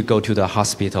still need to go to the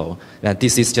hospital. And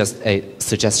this is just a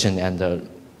suggestion and a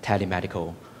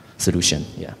telemedical solution.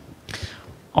 Yeah.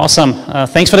 Awesome.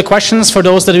 Thanks for the questions. For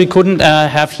those that we couldn't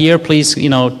have here, please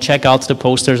check out the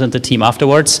posters and the team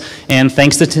afterwards. And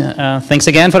thanks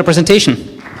again for the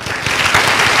presentation.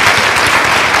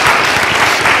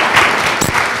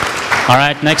 All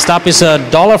right, next up is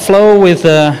Dollar Flow with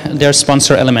their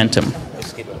sponsor Elementum.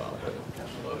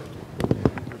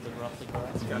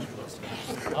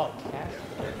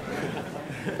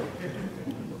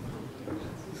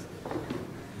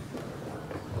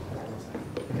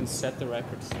 You can set the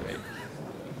record straight.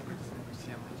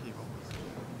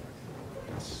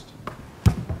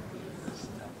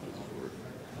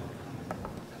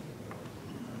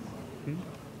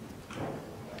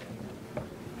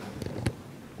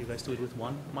 You guys do it with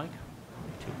one mic?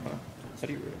 How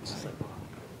do you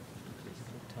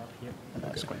Tab here.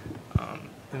 That's great.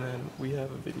 And then we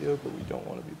have a video, but we don't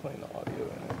want to be playing the audio in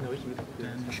it. No,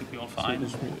 then you should be all fine.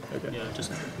 So okay. Yeah,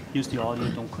 just use the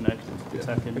audio, don't connect.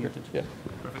 Exactly muted. Yeah.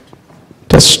 Perfect.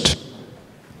 Test.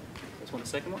 Let's want the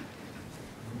second one?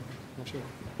 Not sure.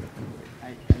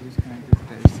 I just connected to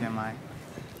the HDMI.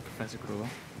 Professor Krull.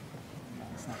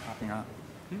 It's not popping up.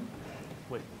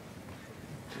 Wait.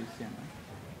 HDMI.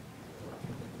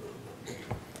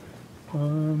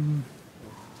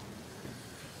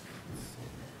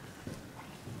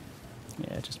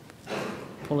 Yeah, just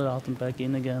pull it out and back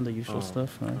in again, the usual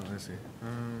stuff, right? Oh, I see.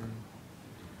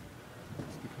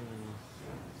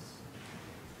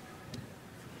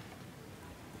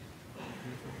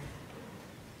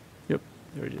 Yep,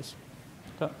 there it is.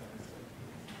 Cut.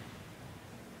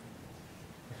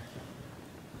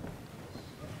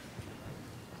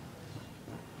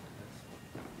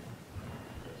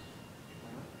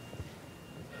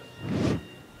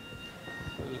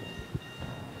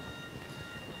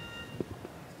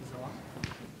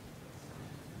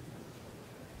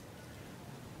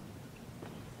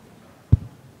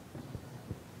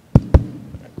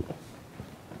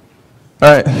 All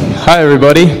right. Hi,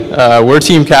 everybody. We're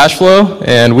Team Cashflow,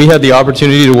 and we had the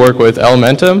opportunity to work with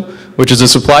Elementum, which is a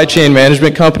supply chain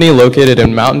management company located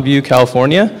in Mountain View,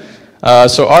 California.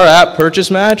 So our app,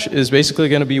 Purchase Match, is basically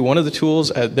going to be one of the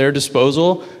tools at their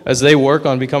disposal as they work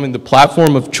on becoming the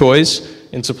platform of choice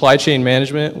in supply chain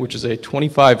management, which is a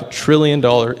 $25 trillion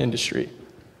industry.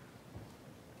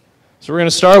 So we're going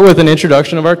to start with an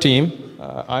introduction of our team.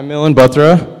 I'm Milan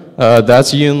Batra.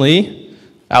 That's Yoon Lee,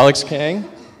 Alex Kang,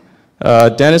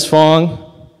 Dennis Fong,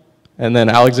 and then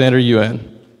Alexander Yuan.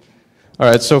 All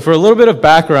right, so for a little bit of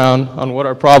background on what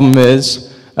our problem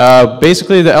is,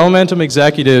 basically the Elementum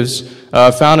executives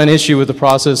found an issue with the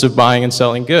process of buying and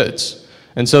selling goods.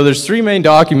 And so there's three main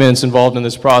documents involved in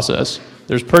this process.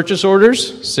 There's purchase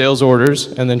orders, sales orders,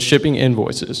 and then shipping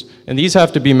invoices. And these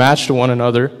have to be matched to one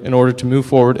another in order to move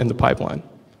forward in the pipeline.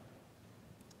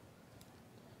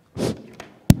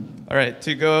 All right,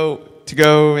 to go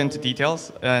into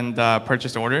details and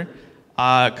purchase order,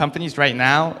 companies right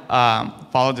now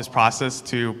follow this process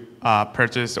to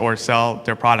purchase or sell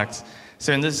their products.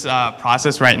 So in this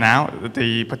process right now,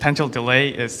 the potential delay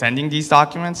is sending these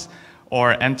documents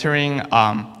or entering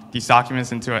these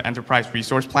documents into an enterprise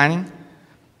resource planning.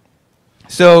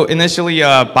 So initially,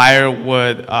 a buyer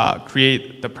would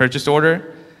create the purchase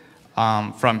order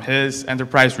from his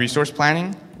enterprise resource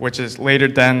planning, which is later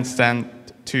then sent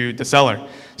to the seller.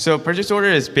 So purchase order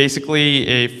is basically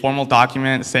a formal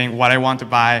document saying what I want to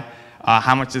buy,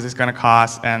 how much is this going to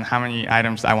cost, and how many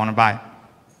items I want to buy.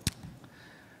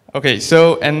 Okay,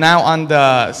 so and now on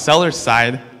the seller's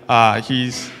side,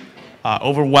 he's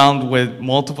overwhelmed with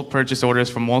multiple purchase orders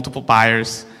from multiple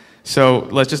buyers. So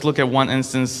let's just look at one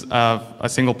instance of a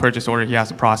single purchase order he has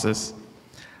to process.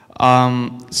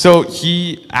 So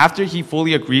after he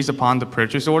fully agrees upon the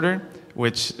purchase order,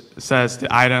 which says the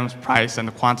items, price, and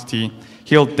the quantity,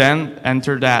 he'll then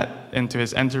enter that into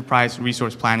his enterprise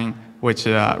resource planning, which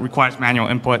requires manual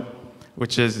input,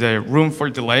 which is the room for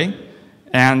delay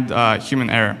and human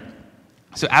error.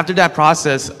 So after that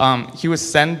process, he would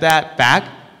send that back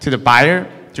to the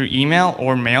buyer through email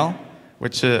or mail,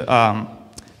 which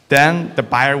then the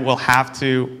buyer will have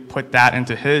to put that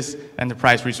into his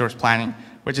enterprise resource planning,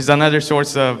 which is another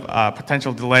source of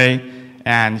potential delay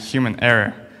and human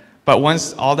error. But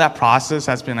once all that process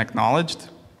has been acknowledged,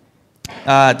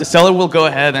 the seller will go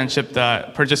ahead and ship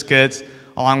the purchase goods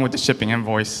along with the shipping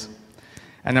invoice.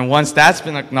 And then once that's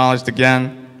been acknowledged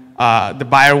again, the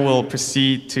buyer will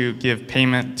proceed to give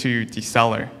payment to the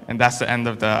seller. And that's the end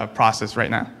of the process right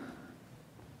now.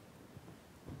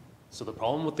 So the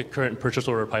problem with the current purchase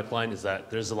order pipeline is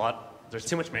that there's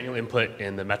too much manual input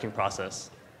in the matching process.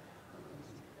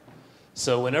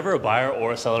 So whenever a buyer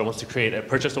or a seller wants to create a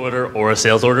purchase order or a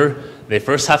sales order, they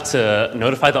first have to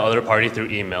notify the other party through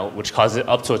email, which causes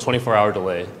up to a 24-hour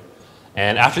delay.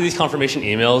 And after these confirmation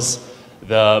emails,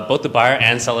 both the buyer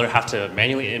and seller have to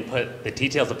manually input the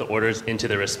details of the orders into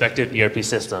their respective ERP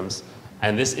systems,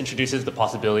 and this introduces the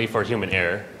possibility for human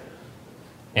error.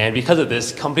 And because of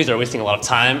this, companies are wasting a lot of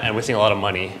time and wasting a lot of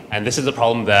money, and this is the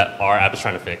problem that our app is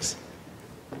trying to fix.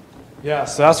 Yeah,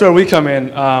 so that's where we come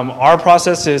in. Our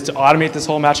process is to automate this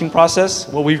whole matching process.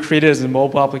 What we've created is a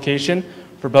mobile application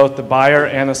for both the buyer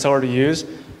and the seller to use,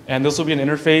 and this will be an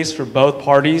interface for both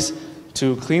parties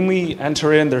to cleanly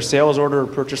enter in their sales order or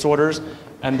purchase orders,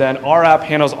 and then our app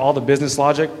handles all the business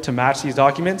logic to match these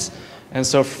documents. And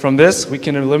so from this, we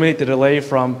can eliminate the delay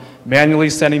from manually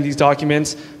sending these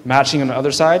documents, matching on the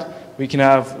other side. We can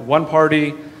have one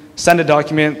party send a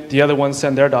document, the other one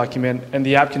send their document, and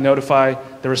the app can notify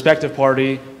the respective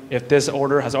party if this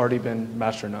order has already been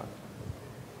matched or not.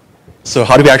 So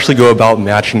how do we actually go about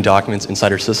matching documents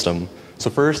inside our system? So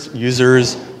first,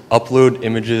 users upload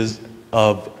images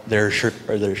of their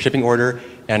shipping order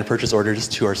and purchase orders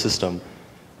to our system.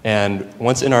 And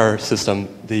once in our system,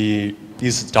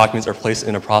 these documents are placed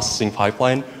in a processing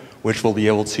pipeline, which will be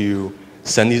able to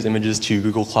send these images to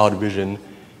Google Cloud Vision.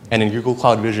 And in Google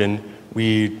Cloud Vision,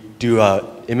 we do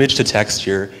image to text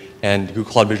here, and Google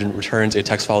Cloud Vision returns a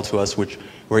text file to us, which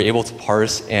we're able to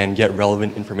parse and get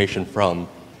relevant information from.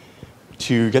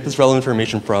 To get this relevant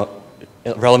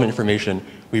information,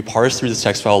 we parse through this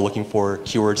text file looking for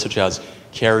keywords such as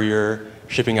carrier,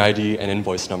 shipping ID, and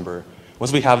invoice number.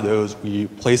 Once we have those, we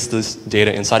place this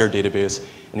data inside our database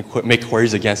and make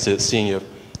queries against it, seeing if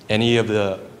any of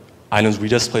the items we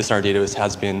just placed in our database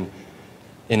has been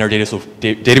in our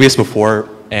database before.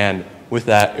 And with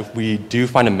that, if we do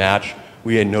find a match,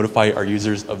 we notify our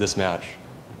users of this match.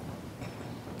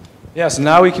 Yeah, so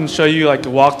now we can show you like the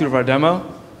walkthrough of our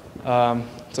demo.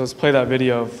 So let's play that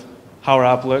video of how our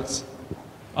app looks.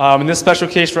 In this special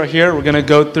case right here, we're going to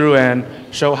go through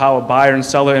and show how a buyer and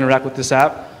seller interact with this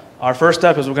app. Our first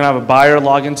step is we're going to have a buyer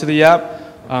log into the app.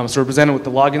 So we're presented with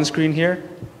the login screen here.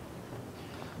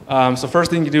 So first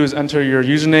thing you do is enter your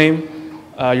username,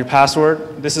 your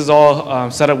password. This is all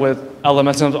set up with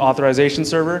LMSM's authorization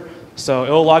server. So it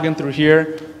will log in through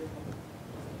here.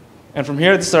 And from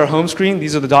here, this is our home screen.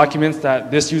 These are the documents that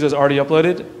this user has already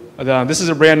uploaded. This is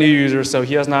a brand new user, so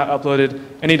he has not uploaded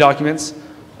any documents.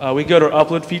 We go to our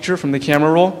upload feature from the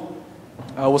camera roll.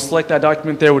 We'll select that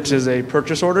document there, which is a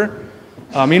purchase order.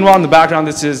 Meanwhile, in the background,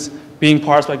 this is being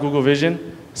parsed by Google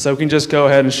Vision. So we can just go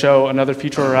ahead and show another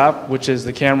feature of our app, which is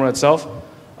the camera itself.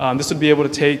 This would be able to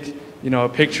take a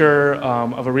picture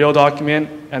of a real document,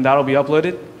 and that'll be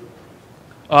uploaded.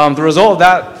 The result of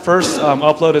that first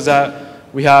upload is that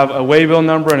we have a waybill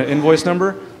number and an invoice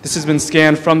number. This has been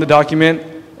scanned from the document,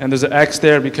 and there's an X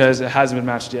there because it hasn't been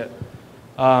matched yet.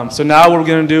 So now what we're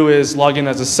going to do is log in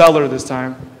as a seller this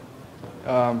time.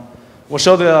 We'll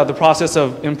show the process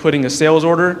of inputting a sales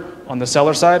order on the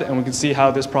seller side, and we can see how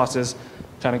this process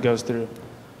kind of goes through.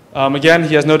 Again,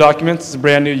 he has no documents. It's a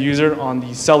brand new user on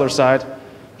the seller side.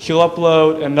 He'll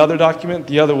upload another document,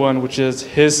 the other one, which is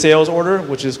his sales order,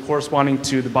 which is corresponding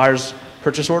to the buyer's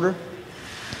purchase order.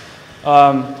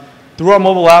 Through our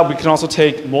mobile app, we can also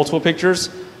take multiple pictures.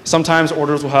 Sometimes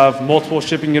orders will have multiple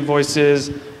shipping invoices,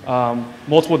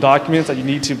 multiple documents that you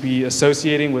need to be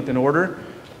associating with an order.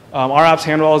 Our apps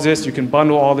handle all this. You can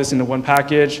bundle all this into one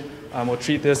package. We'll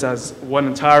treat this as one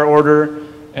entire order.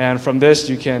 And from this,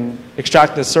 you can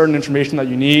extract the certain information that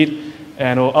you need,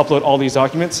 and it'll upload all these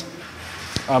documents.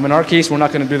 In our case, we're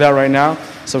not going to do that right now.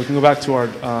 So we can go back to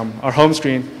our home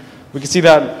screen. We can see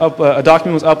that a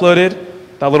document was uploaded.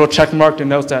 That little check mark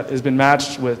denotes that it's been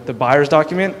matched with the buyer's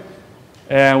document.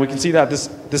 And we can see that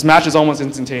this match is almost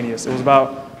instantaneous. It was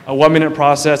about a 1-minute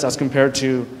process as compared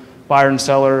to buyer and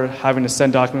seller having to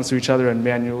send documents to each other and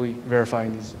manually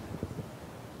verifying these.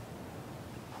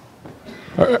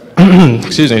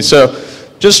 Excuse me. So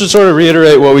just to sort of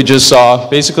reiterate what we just saw,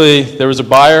 basically there was a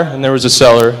buyer and there was a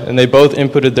seller, and they both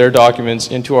inputted their documents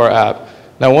into our app.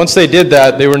 Now once they did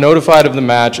that, they were notified of the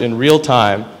match in real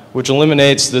time, which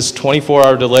eliminates this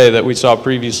 24-hour delay that we saw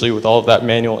previously with all of that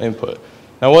manual input.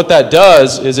 Now what that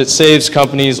does is it saves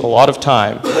companies a lot of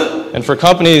time. And for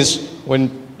companies,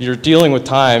 when you're dealing with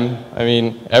time, I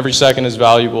mean, every second is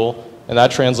valuable, and that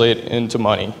translates into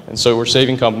money. And so we're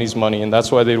saving companies money, and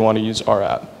that's why they'd want to use our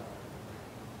app.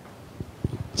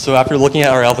 So after looking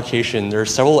at our application, there are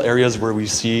several areas where we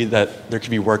see that there could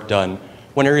be work done.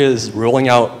 One area is rolling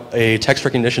out a text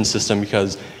recognition system,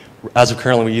 because as of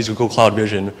currently we use Google Cloud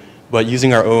Vision, but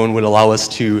using our own would allow us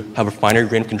to have a finer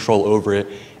grain of control over it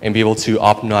and be able to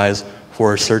optimize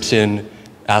for certain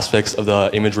aspects of the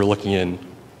image we're looking in.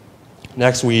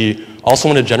 Next, we also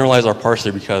want to generalize our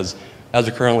parser, because as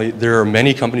of currently, there are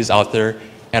many companies out there,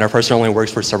 and our parser only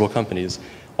works for several companies.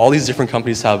 All these different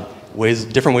companies have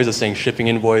different ways of saying shipping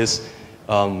invoice,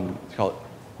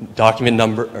 document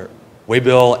number, or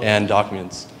waybill, and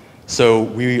documents. So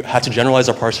we had to generalize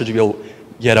our parser to be able to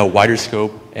get a wider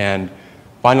scope. And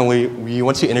finally, we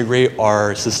want to integrate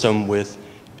our system with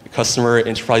customer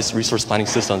enterprise resource planning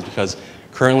systems, because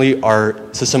currently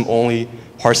our system only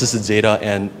parses the data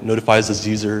and notifies the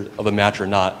user of a match or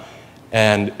not.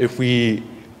 And if we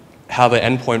have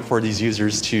an endpoint for these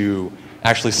users to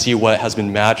actually see what has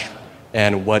been matched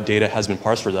and what data has been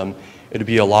parsed for them, it would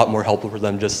be a lot more helpful for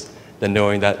them just than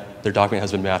knowing that their document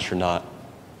has been matched or not.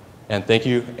 And thank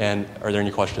you, and are there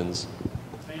any questions?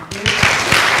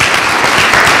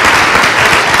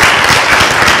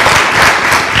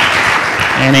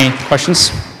 Any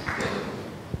questions?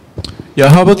 Yeah,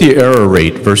 how about the error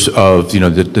rate versus of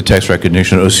the text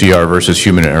recognition OCR versus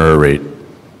human error rate?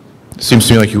 It seems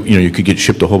to me like you could get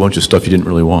shipped a whole bunch of stuff you didn't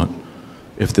really want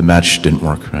if the match didn't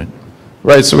work, right?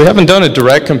 Right, so we haven't done a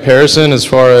direct comparison as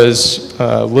far as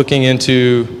looking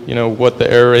into what the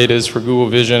error rate is for Google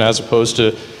Vision as opposed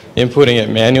to inputting it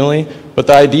manually. But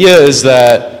the idea is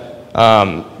that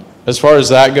as far as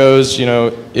that goes,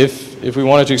 if we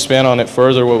wanted to expand on it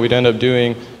further, what we'd end up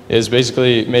doing is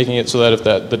basically making it so that if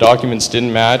the documents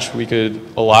didn't match, we could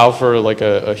allow for like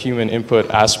a human input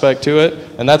aspect to it.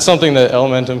 And that's something that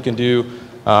Elementum can do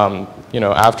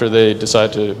after they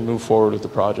decide to move forward with the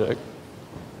project.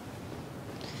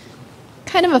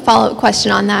 Kind of a follow-up question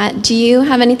on that. Do you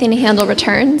have anything to handle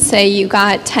returns? Say you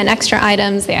got 10 extra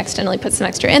items, they accidentally put some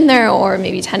extra in there, or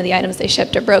maybe 10 of the items they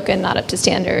shipped are broken, not up to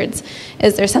standards.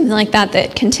 Is there something like that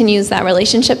that continues that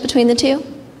relationship between the two?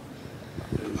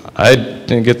 I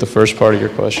didn't get the first part of your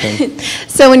question.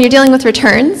 So when you're dealing with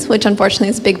returns, which unfortunately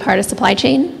is a big part of supply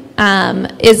chain,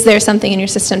 is there something in your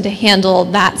system to handle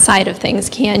that side of things?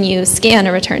 Can you scan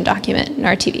a return document in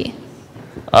RTV?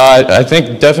 I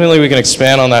think definitely we can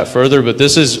expand on that further, but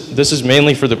this is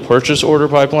mainly for the purchase order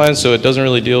pipeline, so it doesn't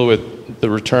really deal with the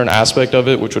return aspect of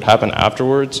it, which would happen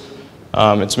afterwards.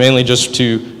 It's mainly just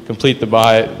to complete the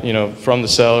buy, from the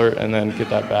seller and then get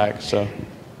that back. So.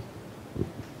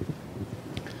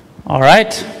 All right.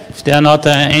 If there are not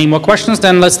any more questions,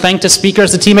 then let's thank the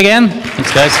speakers, the team again.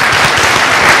 Thanks, guys.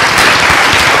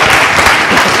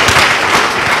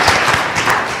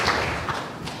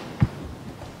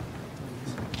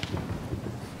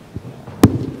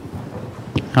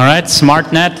 All right,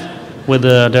 SmartNet with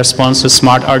their sponsor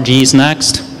Smart RG is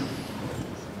next.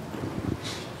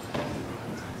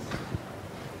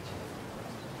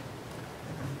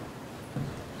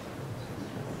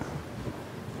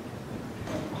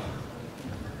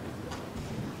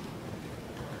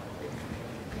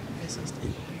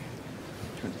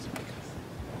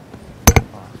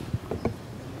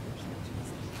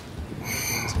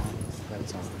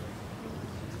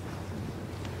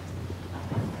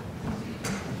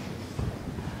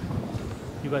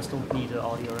 guys don't need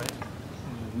audio, right?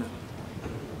 No.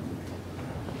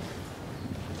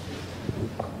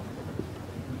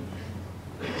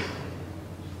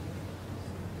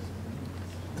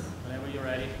 Whenever you're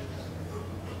ready.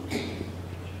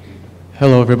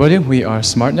 Hello, everybody. We are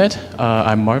SmartNet.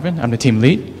 I'm Marvin. I'm the team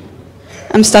lead.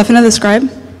 I'm Stefana, the scribe.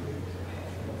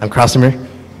 I'm Krasimir.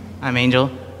 I'm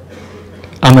Angel.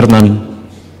 I'm Hernan.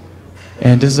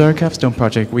 And this is our capstone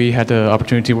project. We had the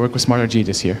opportunity to work with SmartRG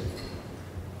this year.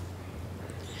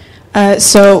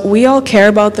 So we all care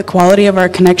about the quality of our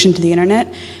connection to the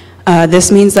internet.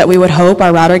 This means that we would hope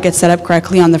our router gets set up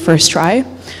correctly on the first try.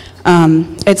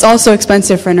 It's also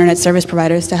expensive for internet service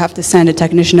providers to have to send a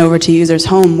technician over to users'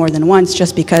 home more than once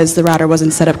just because the router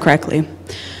wasn't set up correctly.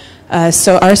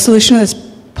 So our solution to this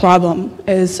problem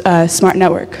is Smart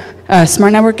Network.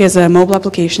 Smart Network is a mobile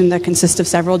application that consists of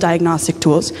several diagnostic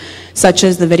tools, such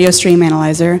as the video stream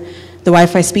analyzer, the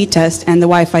Wi-Fi speed test, and the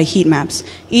Wi-Fi heat maps,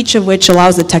 each of which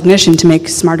allows the technician to make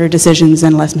smarter decisions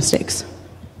and less mistakes.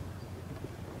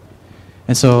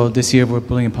 And so this year we're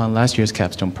building upon last year's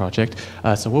capstone project.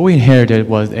 So what we inherited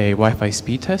was a Wi-Fi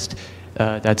speed test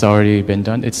that's already been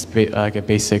done. It's like a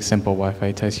basic, simple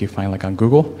Wi-Fi test you find like on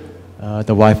Google.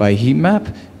 The Wi-Fi heat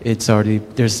map,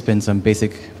 there's been some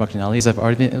basic functionalities that have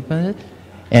already been implemented.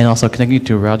 And also connecting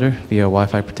to a router via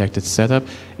Wi-Fi protected setup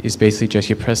is basically just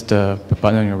you press the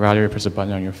button on your router, press the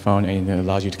button on your phone, and it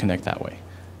allows you to connect that way.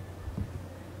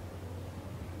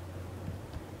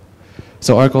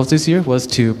 So our goals this year was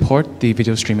to port the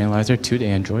video stream analyzer to the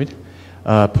Android,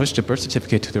 push the birth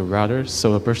certificate to the router.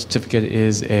 So a birth certificate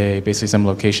is basically some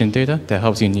location data that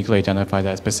helps uniquely identify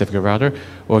that specific router.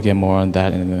 We'll get more on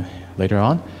that later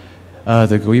on.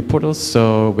 The GUI portals,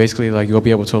 so basically like you'll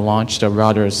be able to launch the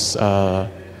router's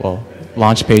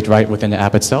launch page right within the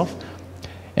app itself,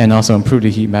 and also improve the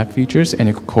heat map features and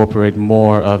incorporate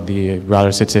more of the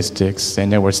router statistics and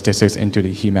network statistics into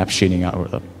the heat map shading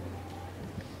algorithm.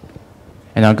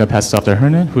 And I'm going to pass it off to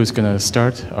Hernan, who's going to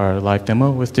start our live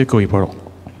demo with the GUI portal.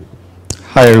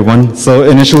 Hi, everyone. So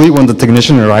initially, when the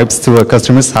technician arrives to a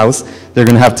customer's house, they're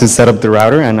going to have to set up the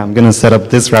router, and I'm going to set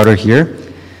up this router here.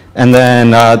 And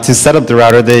then to set up the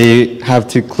router, they have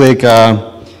to click,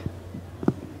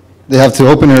 they have to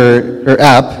open her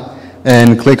app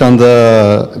and click on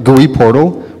the GUI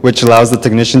portal, which allows the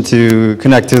technician to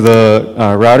connect to the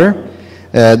router.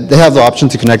 They have the option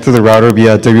to connect to the router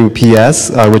via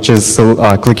WPS, which is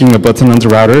clicking a button on the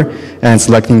router and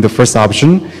selecting the first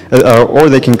option, or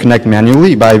they can connect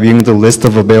manually by viewing the list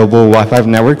of available Wi-Fi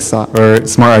networks or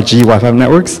SmartRG Wi-Fi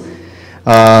networks.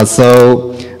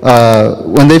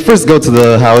 When they first go to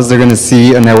the house, they're going to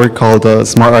see a network called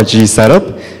SmartRG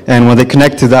Setup, and when they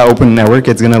connect to that open network,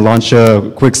 it's going to launch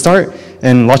a quick start,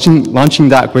 and launching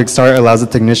that quick start allows the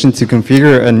technician to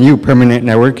configure a new permanent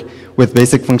network with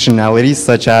basic functionalities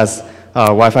such as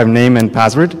Wi-Fi name and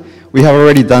password. We have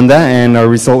already done that, and our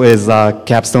result is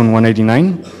Capstone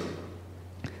 189.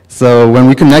 So when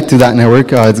we connect to that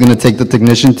network, it's going to take the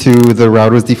technician to the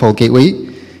router's default gateway.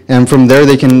 And from there,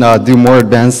 they can do more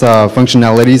advanced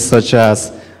functionalities such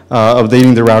as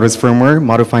updating the router's firmware,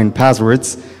 modifying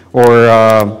passwords, or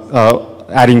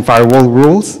adding firewall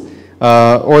rules.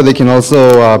 Or they can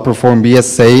also perform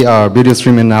BSA, video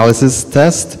stream analysis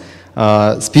test,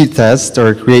 speed test,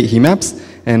 or create heat maps.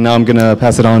 And now I'm going to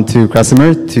pass it on to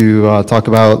Krasimir to talk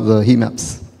about the heat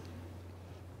maps.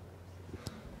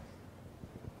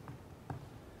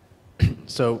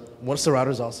 So once the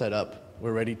router's all set up,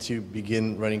 we're ready to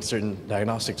begin running certain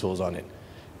diagnostic tools on it.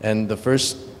 And the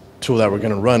first tool that we're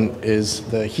going to run is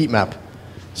the heat map.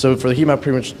 So for the heat map,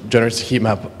 pretty much generates a heat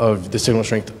map of the signal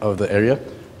strength of the area.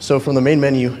 So from the main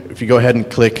menu, if you go ahead and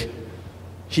click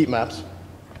heat maps,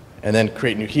 and then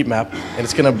create new heat map, and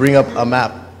it's going to bring up a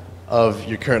map of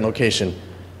your current location.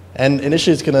 And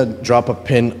initially, it's going to drop a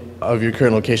pin of your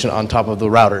current location on top of the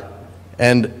router.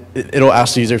 And it'll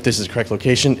ask the user if this is the correct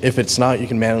location. If it's not, you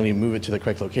can manually move it to the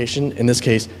correct location. In this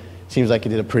case, it seems like it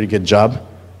did a pretty good job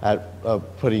at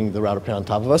putting the router pin on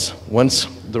top of us. Once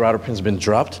the router pin's been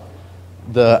dropped,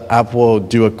 the app will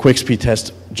do a quick speed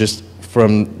test just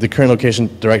from the current location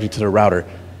directly to the router.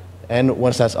 And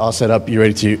once that's all set up, you're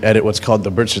ready to edit what's called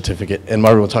the birth certificate. And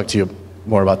Marvin will talk to you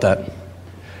more about that.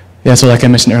 Yeah, so like I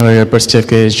mentioned earlier, birth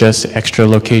certificate is just extra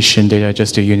location data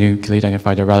just to uniquely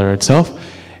identify the router itself.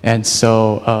 And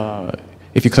so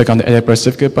if you click on the edit birth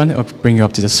certificate button, it'll bring you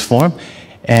up to this form.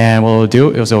 And what it'll do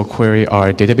is it'll query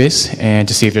our database and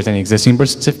to see if there's any existing birth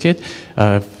certificate.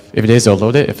 If it is, it'll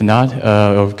load it. If not,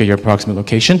 it'll get your approximate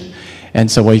location. And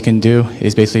so what you can do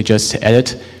is basically just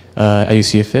edit as you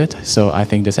see fit. So I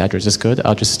think this address is good.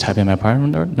 I'll just type in my prior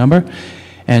number.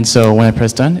 And so when I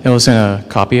press done, it will send a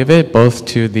copy of it both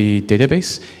to the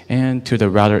database and to the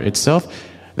router itself.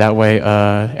 That way,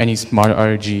 any smart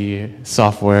RG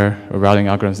software or routing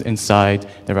algorithms inside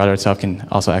the router itself can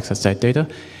also access that data.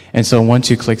 And so once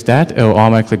you click that, it will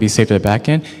automatically be saved to the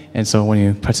backend. And so when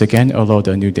you press again, it will load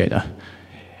the new data.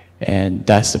 And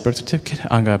that's the birth certificate.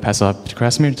 I'm going to pass it off to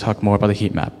Krasimir to talk more about the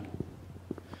heat map.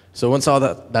 So once all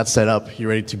that's set up, you're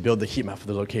ready to build the heat map for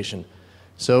the location.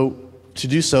 So to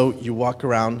do so, you walk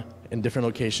around in different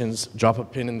locations, drop a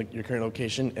pin in your current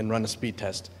location, and run a speed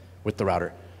test with the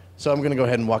router. So I'm going to go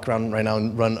ahead and walk around right now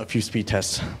and run a few speed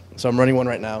tests. So I'm running one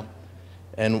right now.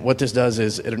 And what this does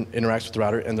is it interacts with the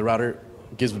router, and the router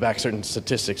gives back certain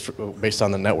statistics based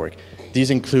on the network.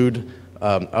 These include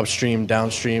upstream,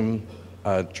 downstream,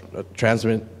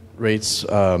 transmit rates,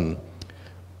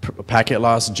 packet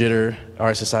loss, jitter,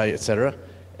 RSSI, etc.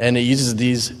 And it uses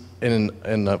these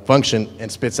in a function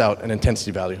and spits out an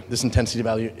intensity value. This intensity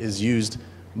value is used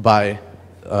by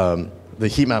the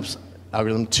heat maps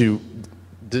algorithm to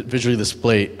visually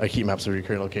display a heat map of your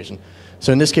current location.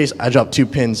 So in this case, I dropped 2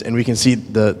 pins, and we can see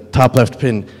the top left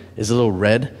pin is a little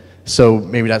red. So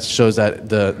maybe that shows that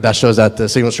the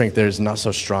signal strength there is not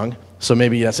so strong. So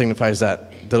maybe that signifies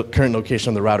that the current location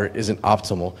of the router isn't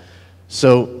optimal.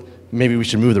 So maybe we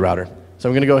should move the router. So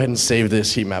I'm going to go ahead and save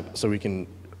this heat map so we can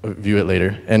view it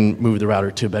later and move the router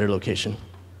to a better location.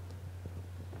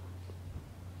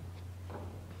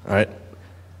 All right.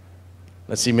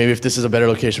 Let's see maybe if this is a better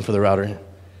location for the router.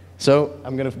 So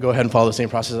I'm going to go ahead and follow the same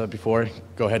process as before.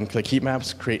 Go ahead and click heat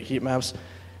maps, create heat maps.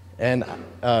 And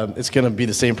it's going to be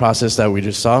the same process that we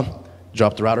just saw.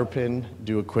 Drop the router pin,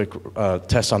 do a quick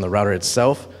test on the router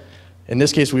itself. In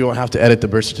this case, we won't have to edit the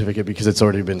birth certificate because it's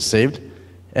already been saved.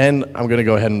 And I'm going to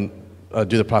go ahead and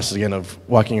do the process again of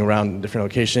walking around different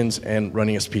locations and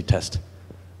running a speed test.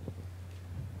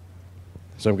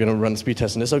 So I'm going to run the speed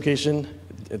test in this location.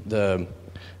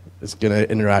 It's going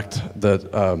to interact, the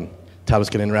tablet's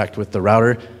going to interact with the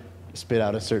router, spit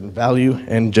out a certain value,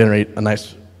 and generate a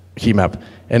nice heat map.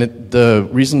 And the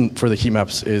reason for the heat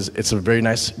maps is it's a very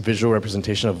nice visual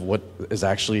representation of what is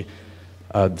actually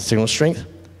the signal strength.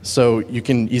 So you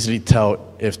can easily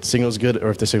tell if the signal is good or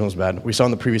if the signal is bad. We saw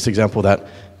in the previous example that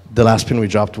the last pin we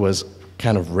dropped was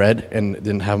kind of red and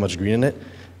didn't have much green in it.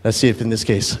 Let's see if in this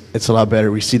case it's a lot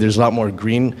better. We see there's a lot more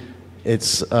green.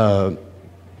 It's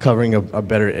covering a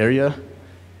better area.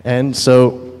 And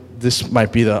so this is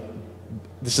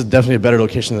definitely a better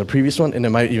location than the previous one, and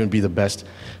it might even be the best.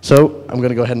 So I'm going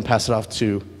to go ahead and pass it off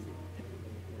to,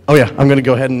 I'm going to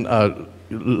go ahead and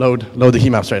load the heat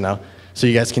maps right now so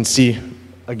you guys can see,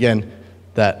 again,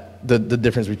 that the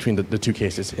difference between the two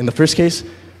cases. In the first case,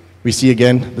 we see,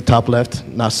 again, the top left,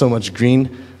 not so much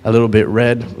green, a little bit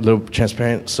red, a little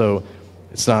transparent, so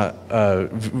it's not,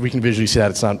 we can visually see that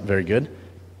it's not very good.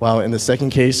 While in the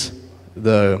second case,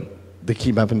 the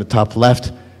heat map in the top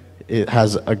left, it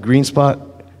has a green spot,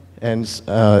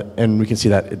 and we can see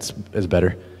that it's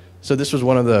better. So this was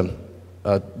one of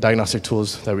the diagnostic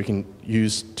tools that we can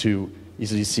use to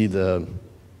easily see the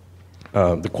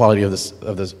quality of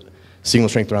this signal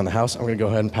strength around the house. I'm going to go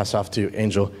ahead and pass off to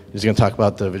Angel, who's going to talk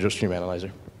about the Visual Stream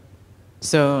Analyzer.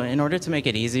 So in order to make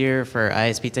it easier for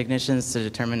ISP technicians to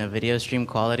determine a video stream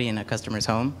quality in a customer's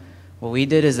home, what we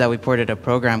did is that we ported a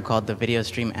program called the Video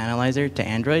Stream Analyzer to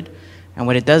Android. And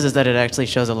what it does is that it actually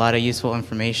shows a lot of useful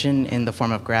information in the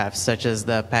form of graphs, such as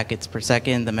the packets per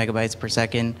second, the megabytes per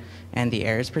second, and the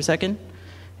errors per second.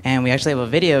 And we actually have a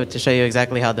video to show you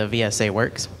exactly how the VSA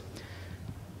works.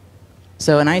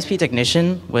 So an ISP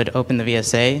technician would open the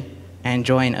VSA and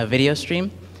join a video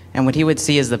stream, and what he would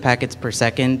see is the packets per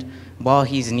second while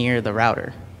he's near the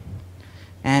router.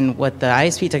 And what the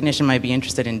ISP technician might be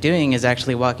interested in doing is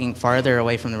actually walking farther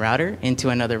away from the router into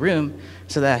another room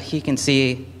so that he can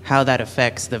see how that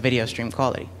affects the video stream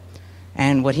quality.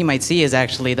 And what he might see is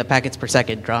actually the packets per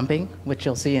second dropping, which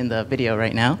you'll see in the video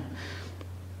right now.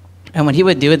 And what he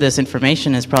would do with this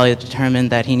information is probably determine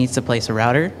that he needs to place a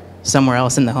router somewhere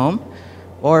else in the home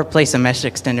or place a mesh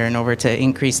extender in order to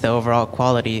increase the overall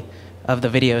quality of the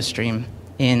video stream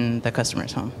in the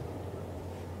customer's home.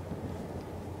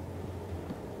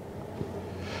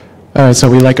 All right,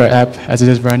 so we like our app as it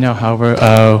is right now. However,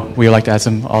 we like to add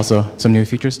some new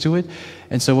features to it.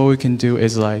 And so what we can do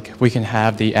is we can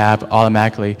have the app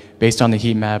automatically, based on the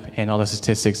heat map and all the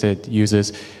statistics it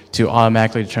uses, to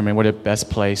automatically determine what the best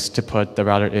place to put the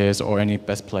router is or any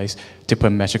best place to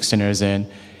put mesh extenders in.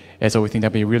 And so we think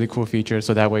that'd be a really cool feature.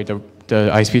 So that way the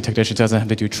ISP technician doesn't have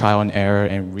to do trial and error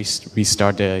and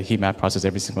restart the heat map process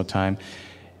every single time.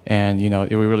 And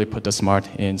it will really put the smart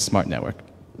in smart network.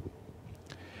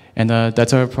 And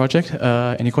that's our project.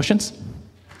 Any questions?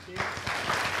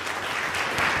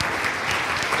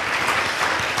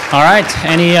 All right,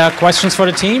 any questions for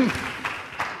the team?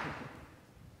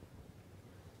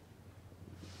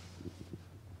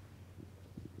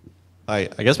 I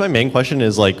guess my main question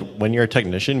is, like, when you're a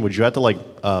technician, would you have to like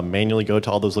manually go to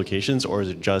all those locations, or is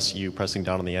it just you pressing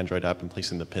down on the Android app and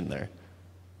placing the pin there?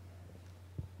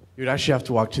 You'd actually have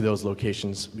to walk to those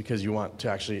locations because you want to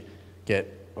actually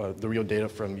get the real data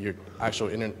from your actual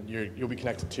internet. You'll be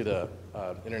connected to the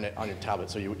internet on your tablet,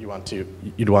 so you'd want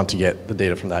to get the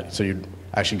data from that. So you'd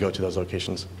actually go to those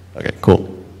locations. Okay,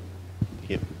 cool.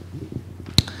 Thank you.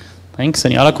 Thanks.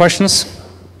 Any other questions?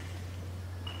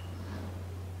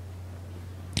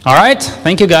 All right.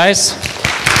 Thank you, guys.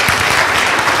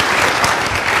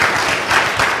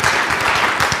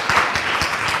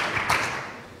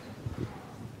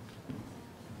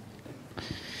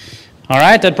 All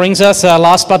right, that brings us,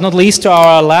 last but not least, to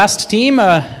our last team,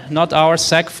 not our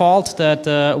SEC fault,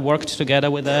 that worked together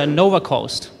with Nova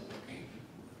Coast.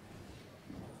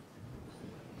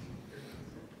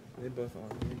 Are they both on?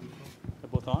 They're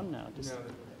both on now? Just, no.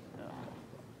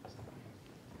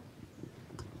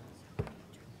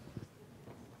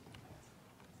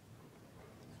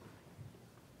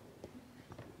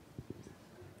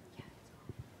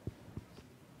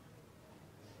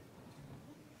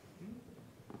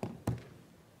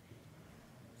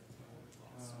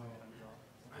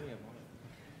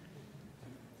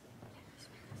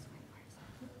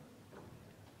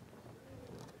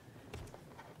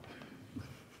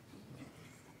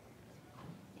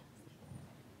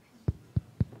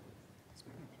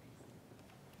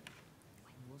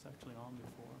 Actually on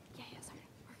before. Yeah, sorry.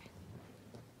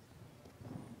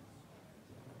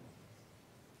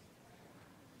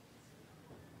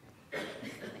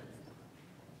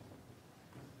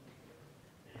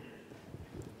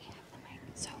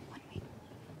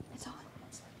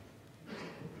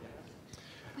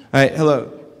 All right,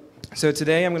 hello. So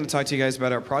today I'm going to talk to you guys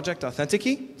about our project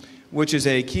AuthentiKey, which is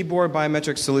a keyboard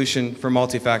biometric solution for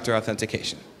multi-factor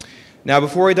authentication. Now,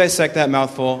 before we dissect that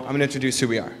mouthful, I'm going to introduce who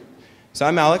we are. So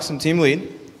I'm Alex, I'm team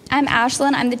lead. I'm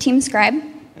Ashlyn, I'm the team scribe.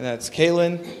 And that's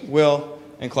Caitlin, Will,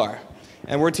 and Clara.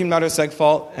 And we're Team Not Our Seg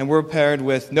Fault, and we're paired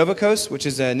with Nova Coast, which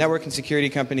is a network and security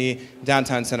company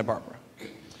downtown Santa Barbara.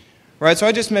 Right, so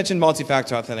I just mentioned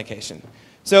multi-factor authentication.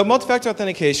 So multi-factor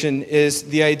authentication is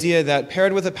the idea that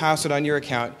paired with a password on your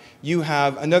account, you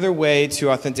have another way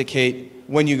to authenticate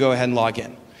when you go ahead and log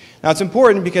in. Now it's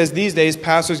important because these days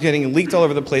passwords are getting leaked all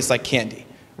over the place like candy,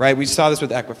 right? We saw this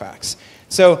with Equifax.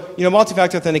 So,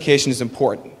 multi-factor authentication is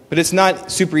important, but it's not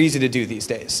super easy to do these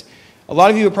days. A lot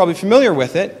of you are probably familiar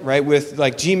with it, right, with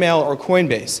like Gmail or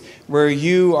Coinbase, where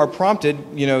you are prompted,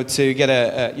 to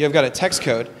get you've got a text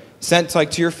code sent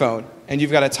to your phone, and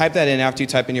you've got to type that in after you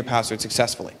type in your password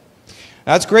successfully.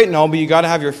 Now, that's great and all, but you got to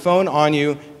have your phone on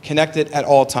you, connected at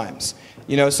all times.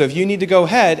 So if you need to go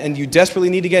ahead and you desperately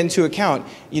need to get into an account,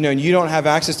 and you don't have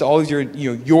access to all of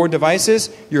your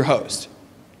devices, your host.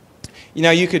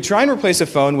 You could try and replace a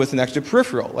phone with an extra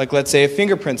peripheral, like let's say a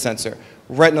fingerprint sensor,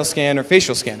 retinal scan, or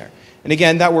facial scanner. And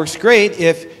again, that works great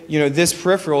if this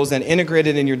peripheral is then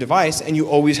integrated in your device and you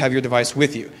always have your device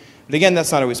with you. But again,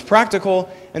 that's not always practical,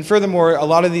 and furthermore, a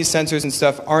lot of these sensors and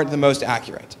stuff aren't the most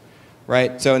accurate,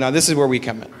 right? So now this is where we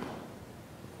come in.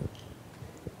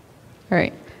 All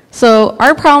right. So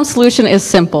our problem solution is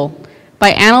simple.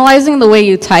 By analyzing the way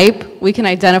you type, we can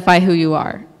identify who you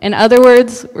are. In other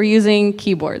words, we're using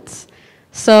keyboards.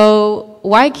 So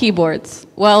why keyboards?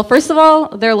 Well, first of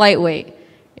all, they're lightweight.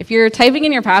 If you're typing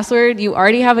in your password, you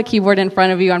already have a keyboard in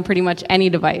front of you on pretty much any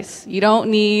device. You don't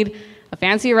need a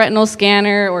fancy retinal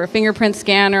scanner or a fingerprint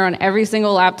scanner on every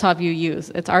single laptop you use.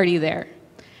 It's already there.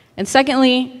 And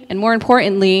secondly, and more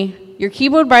importantly, your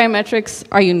keyboard biometrics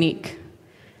are unique.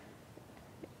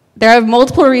 There are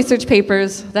multiple research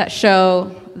papers that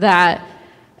show that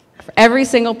every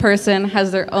single person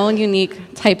has their own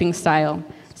unique typing style.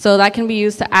 So that can be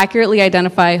used to accurately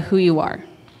identify who you are.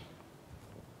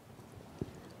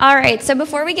 All right, so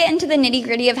before we get into the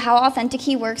nitty-gritty of how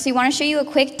AuthentiKey works, we want to show you a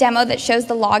quick demo that shows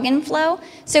the login flow.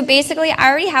 So basically, I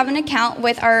already have an account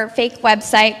with our fake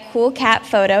website, Cool Cat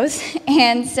Photos,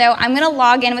 and so I'm going to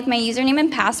log in with my username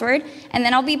and password, and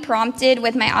then I'll be prompted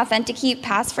with my AuthentiKey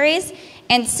passphrase.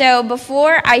 And so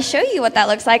before I show you what that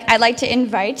looks like, I'd like to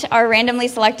invite our randomly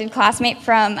selected classmate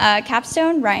from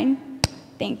Capstone, Ryan.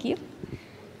 Thank you.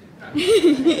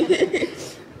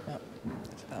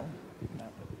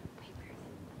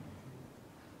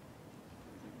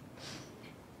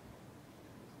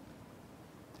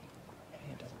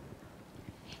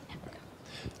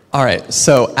 All right,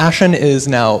 so Ashen is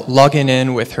now logging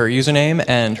in with her username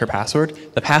and her password.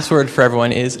 The password for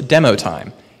everyone is demo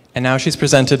time. And now she's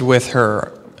presented with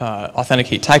her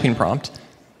AuthentiKey typing prompt.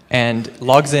 and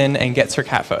logs in and gets her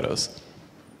cat photos.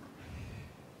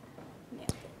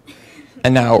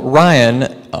 And now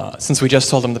Ryan, since we just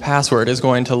told him the password, is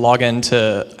going to log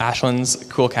into Ashlyn's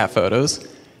cool cat photos,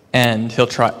 and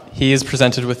he is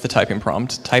presented with the typing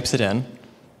prompt, types it in,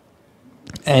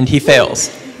 and he fails.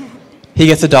 He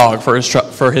gets a dog for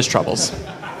his troubles.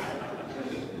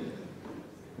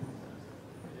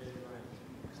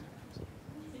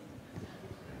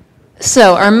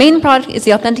 So our main product is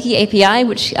the Authentikey API,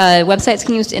 which websites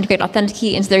can use to integrate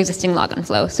Authentikey into their existing login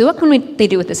flow. So what can they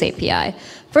do with this API?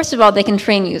 First of all, they can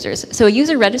train users. So a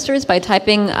user registers by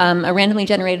typing a randomly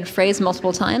generated phrase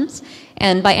multiple times,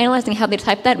 and by analyzing how they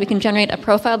type that, we can generate a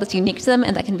profile that's unique to them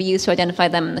and that can be used to identify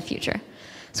them in the future.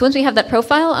 So once we have that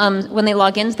profile, when they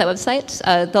log into that website,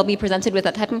 they'll be presented with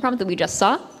that typing prompt that we just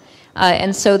saw.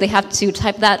 And so they have to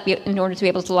type that in order to be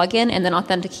able to log in, and then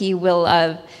Authentikey will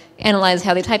analyze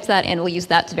how they typed that, and we'll use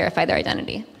that to verify their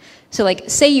identity. So like,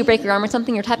 say you break your arm or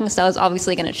something, your typing style is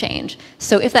obviously going to change.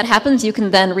 So if that happens, you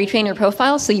can then retrain your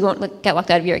profile so you won't get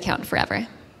locked out of your account forever.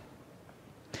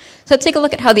 So let's take a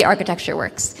look at how the architecture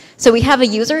works. So we have a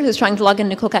user who's trying to log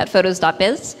into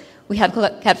coolcatphotos.biz. We have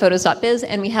coolcatphotos.biz,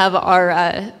 and we have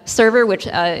our server, which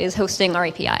is hosting our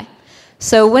API.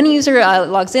 So when a user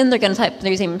logs in, they're going to type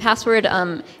their username and password,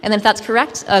 and then if that's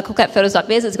correct,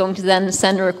 coolcatphotos.biz is going to then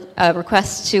send a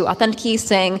request to Authentikey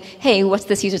saying, hey, what's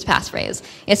this user's passphrase?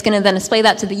 It's going to then display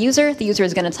that to the user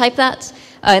is going to type that,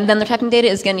 and then the typing data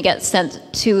is going to get sent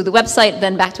to the website,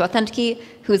 then back to Authentikey,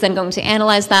 who is then going to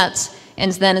analyze that,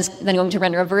 and then is then going to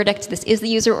render a verdict, this is the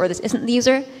user or this isn't the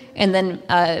user, and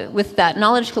then with that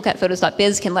knowledge,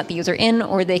 coolcatphotos.biz can let the user in,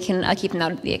 or they can keep them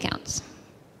out of the accounts.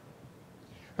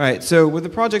 All right, so with a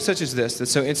project such as this, that's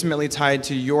so intimately tied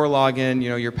to your login,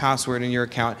 your password and your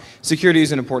account, security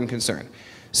is an important concern.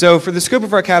 So for the scope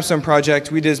of our Capstone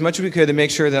project, we did as much as we could to make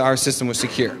sure that our system was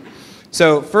secure.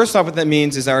 So first off, what that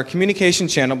means is our communication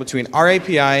channel between our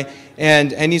API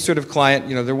and any sort of client,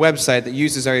 their website that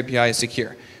uses our API is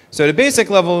secure. So at a basic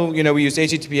level, we use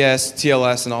HTTPS,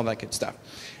 TLS, and all that good stuff.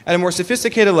 At a more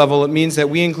sophisticated level, it means that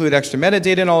we include extra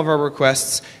metadata in all of our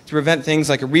requests to prevent things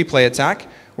like a replay attack,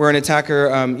 where an attacker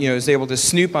is able to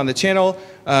snoop on the channel,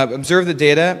 observe the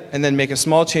data, and then make a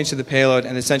small change to the payload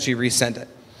and essentially resend it.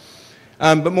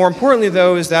 But more importantly,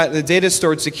 though, is that the data is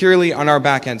stored securely on our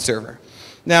backend server.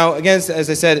 Now, again, as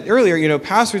I said earlier,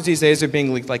 passwords these days are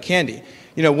being leaked like candy.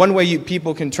 One way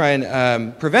people can try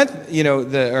and prevent,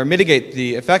 or mitigate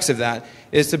the effects of that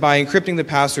is by encrypting the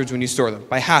passwords when you store them,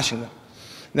 by hashing them.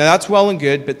 Now that's well and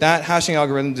good, but that hashing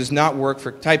algorithm does not work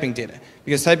for typing data,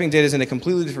 because typing data is in a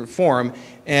completely different form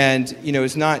and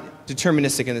is not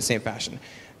deterministic in the same fashion.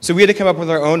 So we had to come up with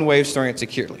our own way of storing it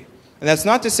securely. And that's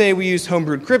not to say we used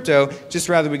homebrewed crypto, just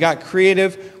rather we got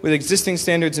creative with existing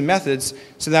standards and methods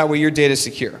so that way your data is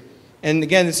secure. And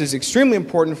again, this is extremely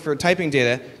important for typing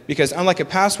data because unlike a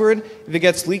password, if it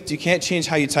gets leaked, you can't change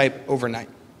how you type overnight.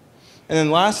 And then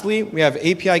lastly, we have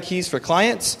API keys for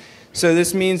clients. So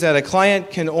this means that a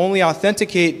client can only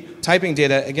authenticate typing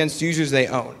data against users they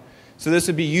own. So this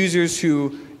would be users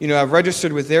who have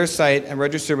registered with their site and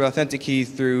registered with Authentikey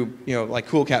through like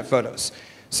Coolcat Photos.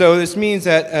 So this means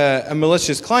that a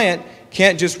malicious client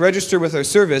can't just register with our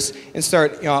service and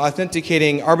start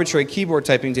authenticating arbitrary keyboard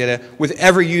typing data with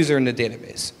every user in the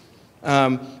database.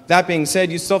 That being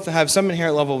said, you still have to have some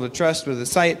inherent level of trust with the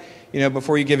site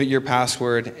before you give it your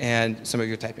password and some of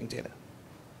your typing data.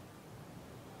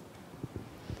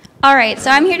 All right, so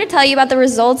I'm here to tell you about the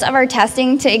results of our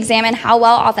testing to examine how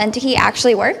well Authentikey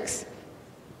actually works.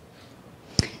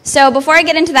 So before I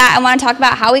get into that, I want to talk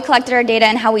about how we collected our data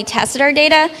and how we tested our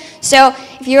data. So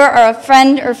if you're a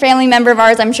friend or family member of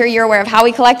ours, I'm sure you're aware of how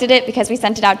we collected it because we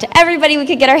sent it out to everybody we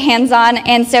could get our hands on.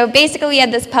 And so basically we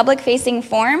had this public-facing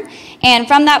form, and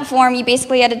from that form you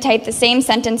basically had to type the same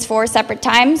sentence 4 separate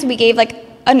times. We gave like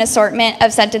an assortment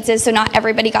of sentences so not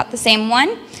everybody got the same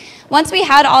one. Once we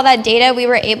had all that data, we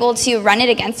were able to run it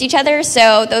against each other.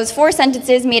 So those 4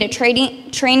 sentences made a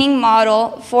training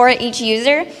model for each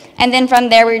user. And then from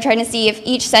there, we were trying to see if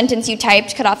each sentence you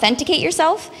typed could authenticate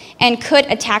yourself and could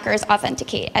attackers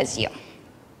authenticate as you.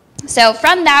 So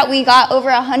from that, we got over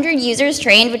 100 users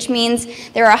trained, which means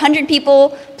there were 100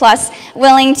 people plus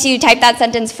willing to type that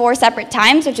sentence 4 separate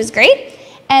times, which is great.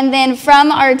 And then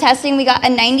from our testing, we got a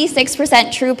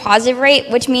 96% true positive rate,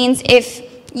 which means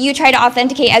if you try to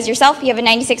authenticate as yourself, you have a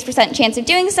 96% chance of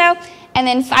doing so, and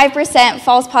then 5%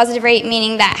 false positive rate,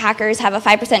 meaning that hackers have a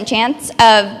 5% chance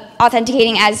of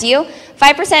authenticating as you.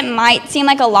 5% might seem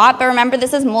like a lot, but remember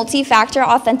this is multi-factor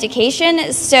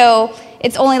authentication, so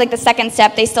it's only like the second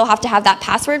step. They still have to have that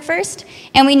password first.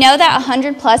 And we know that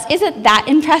 100 plus isn't that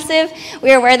impressive.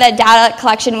 We are aware that data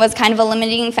collection was kind of a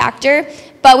limiting factor,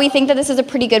 but we think that this is a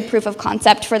pretty good proof of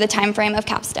concept for the time frame of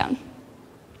Capstone.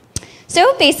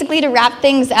 So basically, to wrap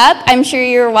things up, I'm sure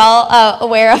you're well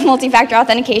aware of multi-factor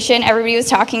authentication. Everybody was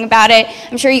talking about it.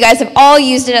 I'm sure you guys have all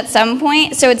used it at some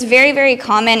point. So it's very, very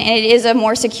common, and it is a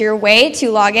more secure way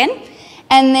to log in.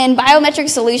 And then biometric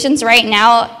solutions right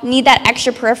now need that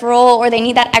extra peripheral, or they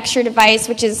need that extra device,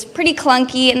 which is pretty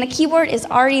clunky, and the keyboard is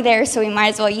already there, so we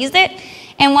might as well use it.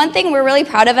 And one thing we're really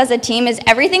proud of as a team is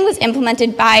everything was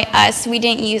implemented by us. We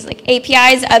didn't use like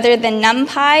APIs other than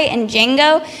NumPy and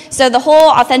Django. So the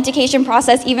whole authentication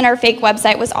process, even our fake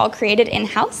website, was all created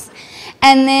in-house.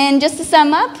 And then just to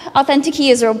sum up,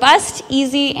 AuthentiKey is robust,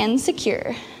 easy, and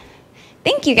secure.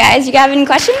 Thank you guys. You have any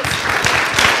questions?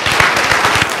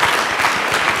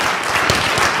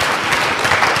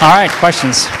 All right,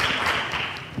 questions?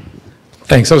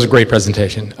 Thanks, that was a great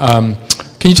presentation.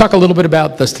 Can you talk a little bit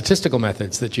about the statistical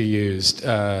methods that you used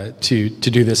to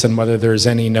do this, and whether there's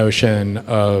any notion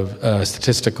of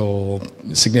statistical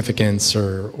significance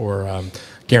or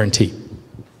guarantee?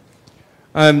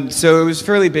 So it was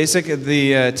fairly basic.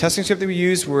 The testing script that we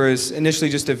used was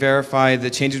initially just to verify the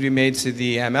changes we made to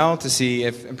the ML to see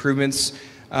if improvements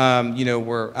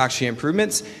were actually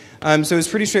improvements. So it was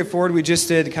pretty straightforward. We just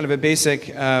did kind of a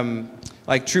basic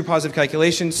like true positive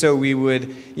calculation. So we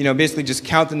would, basically just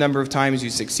count the number of times you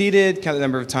succeeded, count the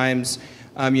number of times,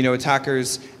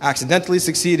 attackers accidentally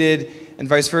succeeded, and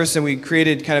vice versa. And we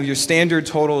created kind of your standard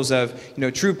totals of,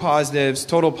 true positives,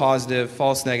 total positive,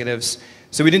 false negatives.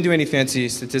 So we didn't do any fancy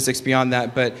statistics beyond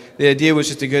that, but the idea was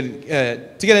just to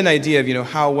get an idea of,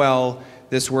 how well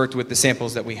this worked with the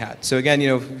samples that we had. So again,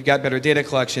 if you got better data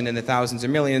collection in the thousands or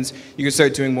millions, you could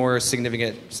start doing more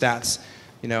significant stats,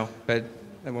 but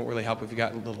that won't really help if you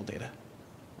got little data.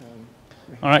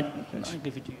 All right.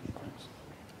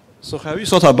 So have you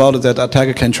thought about that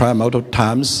attacker can try multiple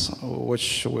times,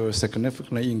 which will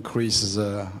significantly increase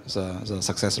the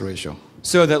success ratio?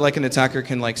 So that like an attacker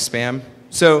can like spam?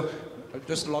 So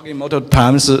just log in multiple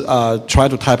times, try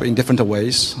to type in different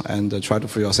ways, and try to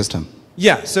fill your system.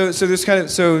 Yeah, so there's kind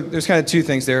of two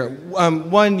things there.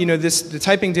 One, the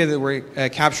typing data that we're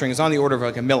capturing is on the order of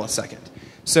like a millisecond.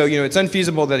 So it's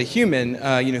unfeasible that a human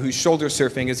who's shoulder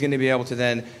surfing is going to be able to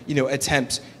then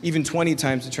attempt even 20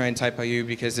 times to try and type by you,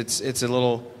 because it's a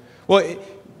little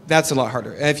that's a lot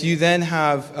harder. If you then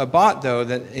have a bot though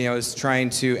that is trying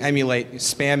to emulate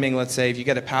spamming, let's say if you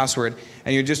get a password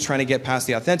and you're just trying to get past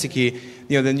the AuthentiKey,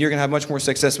 then you're going to have much more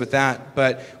success with that.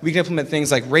 But we can implement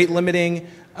things like rate limiting,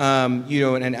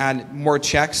 and add more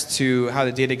checks to how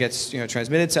the data gets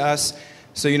transmitted to us.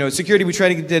 So security we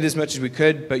tried to did as much as we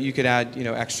could, but you could add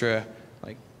extra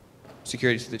like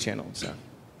security to the channel. So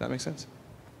that makes sense.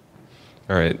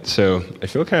 All right, so I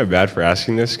feel kind of bad for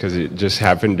asking this because it just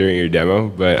happened during your demo,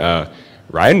 but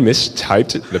Ryan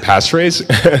mistyped the passphrase.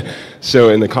 So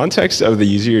in the context of the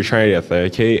user you're trying to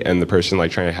authenticate and the person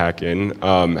like trying to hack in,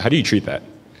 how do you treat that?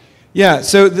 Yeah,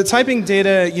 so the typing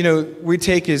data, we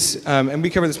take is, and we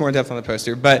cover this more in depth on the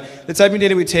poster, but the typing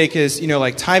data we take is,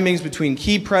 like timings between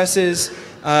key presses,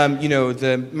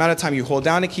 the amount of time you hold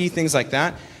down a key, things like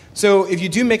that. So if you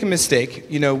do make a mistake,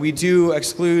 we do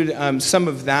exclude some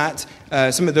of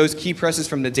those key presses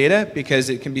from the data because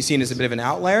it can be seen as a bit of an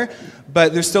outlier,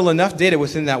 but there's still enough data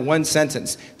within that one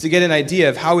sentence to get an idea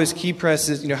of how his key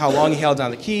presses, how long he held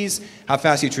down the keys, how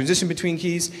fast he transitioned between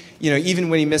keys, even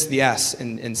when he missed the S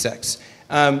in 6.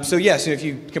 So yes, if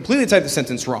you completely type the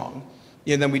sentence wrong,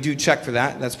 then we do check for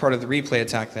that. That's part of the replay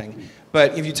attack thing.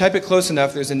 But if you type it close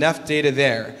enough, there's enough data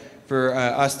there for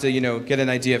us to get an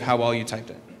idea of how well you typed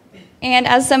it. And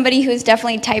as somebody who's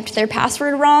definitely typed their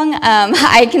password wrong,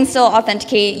 I can still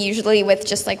authenticate usually with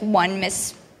just like one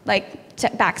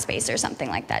backspace or something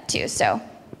like that too. So.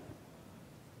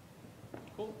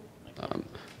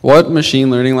 What machine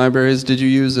learning libraries did you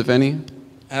use, if any?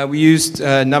 We used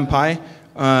NumPy,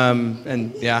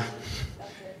 and yeah.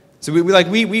 So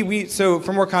so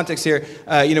for more context here,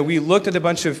 we looked at a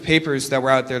bunch of papers that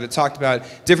were out there that talked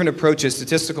about different approaches,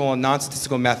 statistical and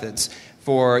non-statistical methods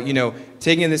for,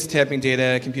 taking in this typing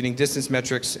data, computing distance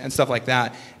metrics, and stuff like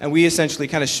that. And we essentially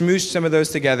kind of schmooshed some of those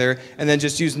together and then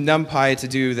just used NumPy to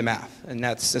do the math. And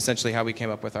that's essentially how we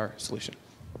came up with our solution.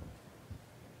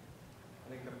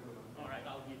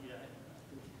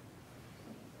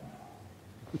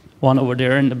 One over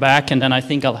there in the back, and then I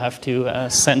think I'll have to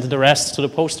send the rest to the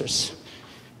posters.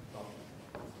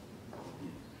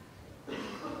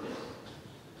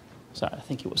 Sorry, I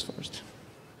think he was first.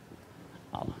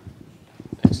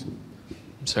 Thanks.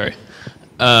 I'm sorry.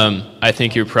 I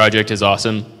think your project is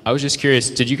awesome. I was just curious,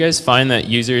 did you guys find that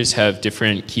users have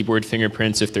different keyboard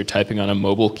fingerprints if they're typing on a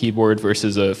mobile keyboard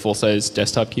versus a full-size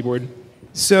desktop keyboard?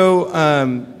 So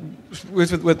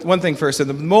with one thing first, so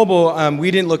the mobile,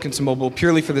 we didn't look into mobile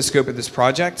purely for the scope of this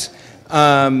project.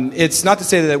 It's not to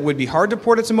say that it would be hard to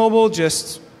port it to mobile,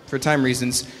 just for time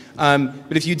reasons.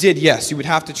 But if you did, yes, you would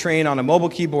have to train on a mobile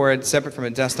keyboard separate from a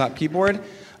desktop keyboard.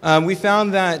 We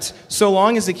found that so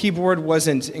long as the keyboard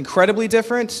wasn't incredibly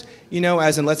different,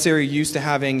 as in let's say you're used to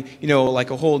having,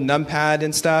 like a whole numpad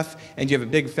and stuff, and you have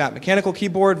a big fat mechanical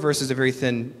keyboard versus a very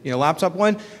thin, laptop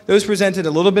one, those presented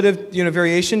a little bit of,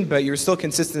 variation, but you're still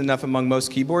consistent enough among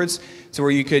most keyboards to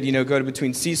where you could, go to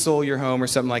between Cecil, your home, or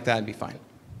something like that and be fine.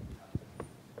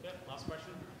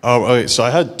 Oh, okay, so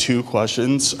I had 2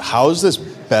 questions. How is this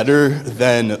better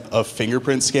than a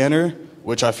fingerprint scanner,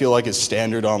 which I feel like is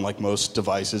standard on like most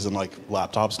devices and like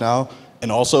laptops now?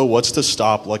 And also, what's to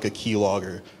stop like a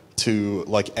keylogger to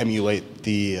like emulate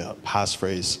the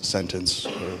passphrase sentence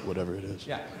or whatever it is?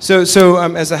 Yeah. So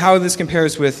as to how this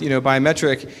compares with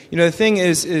biometric, the thing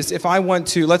is if I want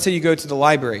to, let's say you go to the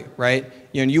library, right?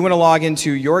 And you want to log into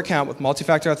your account with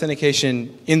multi-factor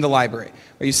authentication in the library.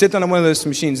 Or you sit down on one of those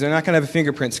machines, they're not going to have a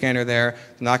fingerprint scanner there,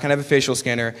 they're not going to have a facial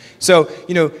scanner. So,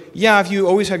 yeah, if you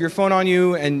always have your phone on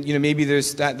you and, maybe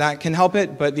there's that can help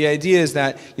it, but the idea is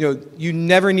that, you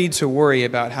never need to worry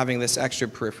about having this extra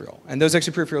peripheral. And those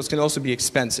extra peripherals can also be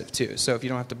expensive too. So if you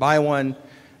don't have to buy one,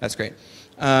 that's great.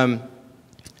 And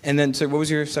then, so what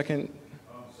was your second?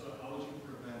 So how would you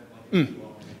prevent like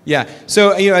Yeah,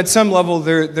 so at some level,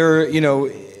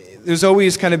 there's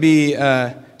always kind of be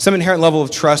some inherent level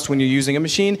of trust when you're using a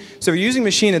machine. So if you're using a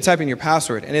machine and typing your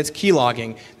password and it's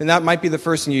keylogging, then that might be the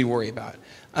first thing you'd worry about.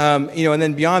 And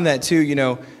then beyond that too,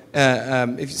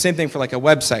 same thing for like a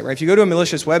website, right? If you go to a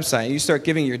malicious website and you start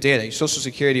giving your data, your social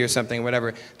security or something, whatever,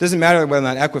 it doesn't matter whether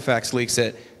or not Equifax leaks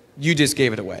it, you just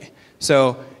gave it away.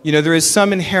 So, there is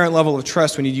some inherent level of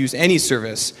trust when you use any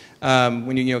service,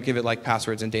 when you, give it like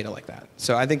passwords and data like that.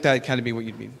 So I think that would kind of be what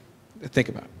you'd think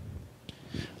about.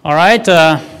 All right.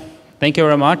 Thank you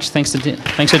very much. Thanks to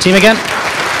the team again.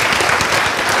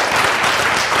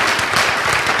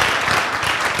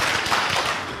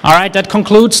 All right. That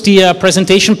concludes the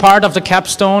presentation part of the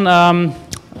capstone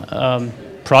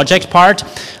project part.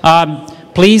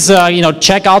 Please,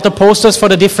 check out the posters for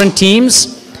the different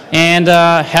teams. And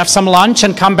have some lunch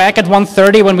and come back at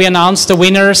 1:30 when we announce the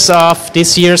winners of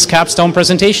this year's capstone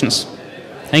presentations.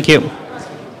 Thank you.